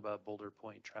talk about Boulder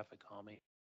Point traffic calming.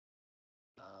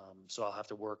 So I'll have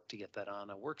to work to get that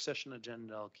on a work session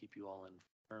agenda. I'll keep you all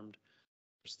informed.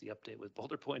 The update with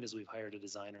Boulder Point is we've hired a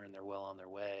designer and they're well on their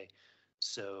way.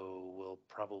 So we'll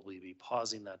probably be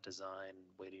pausing that design,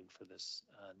 waiting for this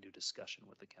new discussion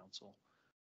with the council.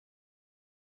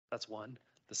 That's one.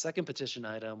 The second petition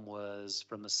item was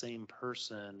from the same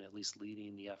person, at least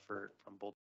leading the effort from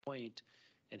Boulder Point.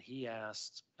 And he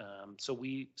asked, so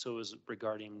it was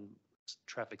regarding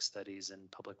traffic studies and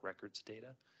public records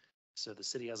data. So the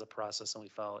city has a process and we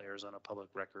follow Arizona public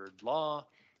record law.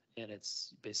 And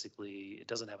it's basically, it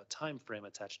doesn't have a time frame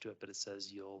attached to it, but it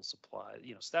says you'll supply,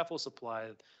 staff will supply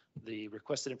the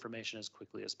requested information as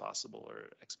quickly as possible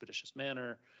or expeditious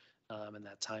manner. And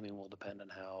that timing will depend on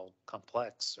how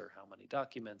complex or how many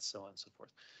documents, so on and so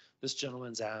forth. This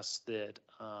gentleman's asked that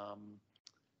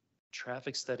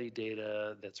traffic study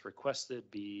data that's requested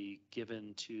be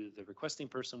given to the requesting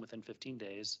person within 15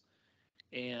 days.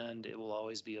 And it will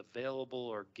always be available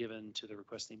or given to the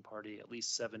requesting party at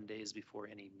least 7 days before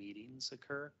any meetings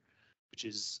occur, which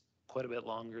is quite a bit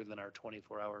longer than our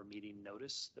 24-hour meeting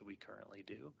notice that we currently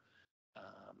do.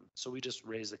 So we just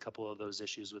raised a couple of those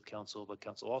issues with council, but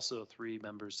council also 3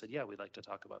 members said, yeah, we'd like to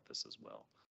talk about this as well.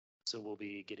 So we'll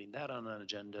be getting that on an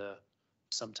agenda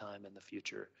sometime in the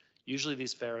future. Usually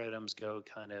these fair items go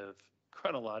kind of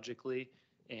chronologically.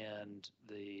 And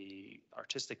the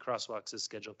artistic crosswalks is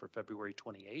scheduled for February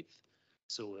 28th.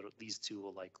 So these 2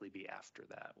 will likely be after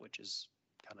that, which is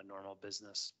kind of normal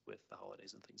business with the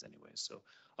holidays and things anyway. So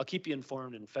I'll keep you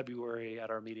informed in February at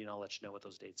our meeting. I'll let you know what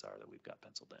those dates are that we've got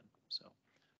penciled in. So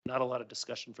not a lot of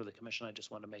discussion for the commission. I just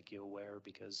want to make you aware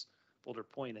because Boulder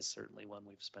Point is certainly one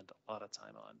we've spent a lot of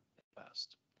time on in the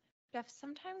past. Jeff,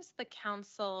 sometimes the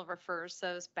council refers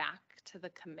those back to the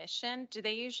commission. Do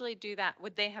they usually do that?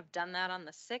 Would they have done that on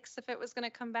the 6th if it was going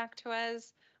to come back to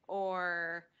us?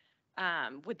 Or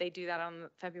would they do that on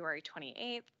February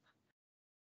 28th?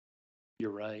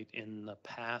 You're right. In the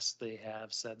past, they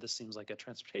have said this seems like a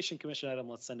transportation commission item.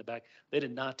 Let's send it back. They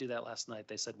did not do that last night.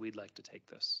 They said, we'd like to take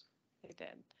this. They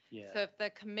did. Yeah. So if the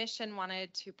commission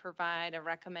wanted to provide a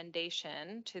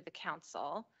recommendation to the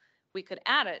council, we could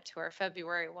add it to our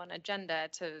February 1 agenda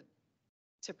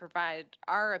to provide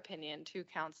our opinion to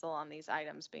council on these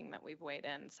items, being that we've weighed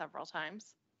in several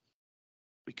times.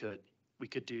 We could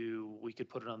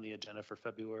put it on the agenda for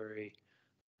February.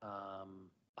 I'll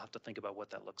have to think about what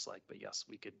that looks like, but yes,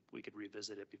 we could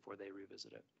revisit it before they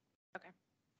revisit it. Okay.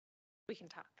 We can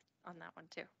talk on that one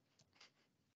too.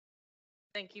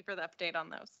 Thank you for the update on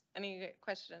those. Any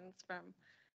questions from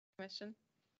commission?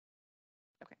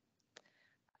 Okay.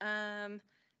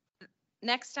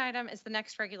 Next item is the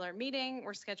next regular meeting.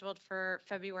 We're scheduled for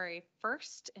February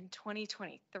 1st in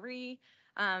 2023.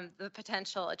 The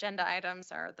potential agenda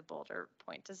items are the Boulder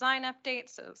Point design update.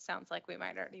 So it sounds like we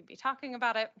might already be talking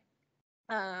about it.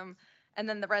 And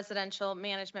then the residential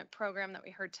management program that we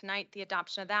heard tonight, the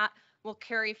adoption of that will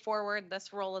carry forward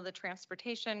this role of the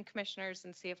transportation commissioners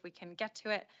and see if we can get to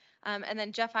it. And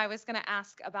then Jeff, I was going to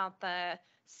ask about the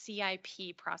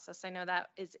CIP process. I know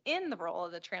that is in the role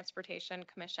of the Transportation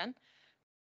Commission.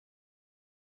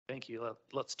 Thank you.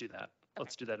 Let's do that. Okay.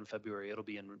 Let's do that in February. It'll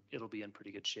be in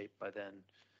pretty good shape by then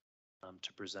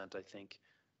to present. I think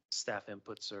staff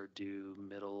inputs are due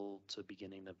middle to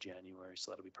beginning of January,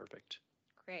 so that'll be perfect.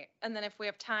 Great. And then if we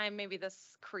have time, maybe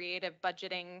this creative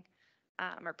budgeting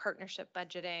or partnership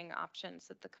budgeting options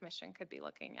that the commission could be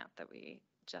looking at that we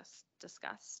just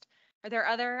discussed. Are there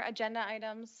other agenda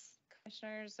items,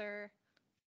 commissioners, or?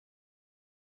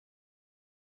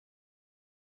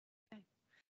 Okay.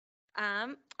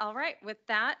 All right, with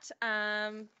that,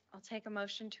 I'll take a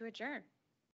motion to adjourn.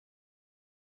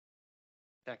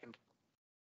 Second.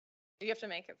 You have to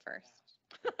make it first.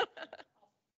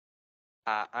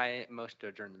 I motion to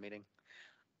adjourn the meeting.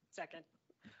 Second.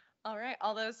 All right,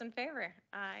 all those in favor?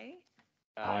 Aye.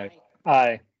 Aye.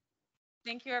 Aye.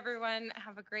 Thank you, everyone.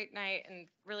 Have a great night and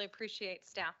really appreciate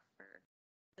staff for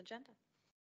the agenda.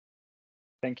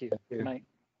 Thank you. Good night.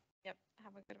 Yep.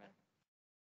 Have a good one.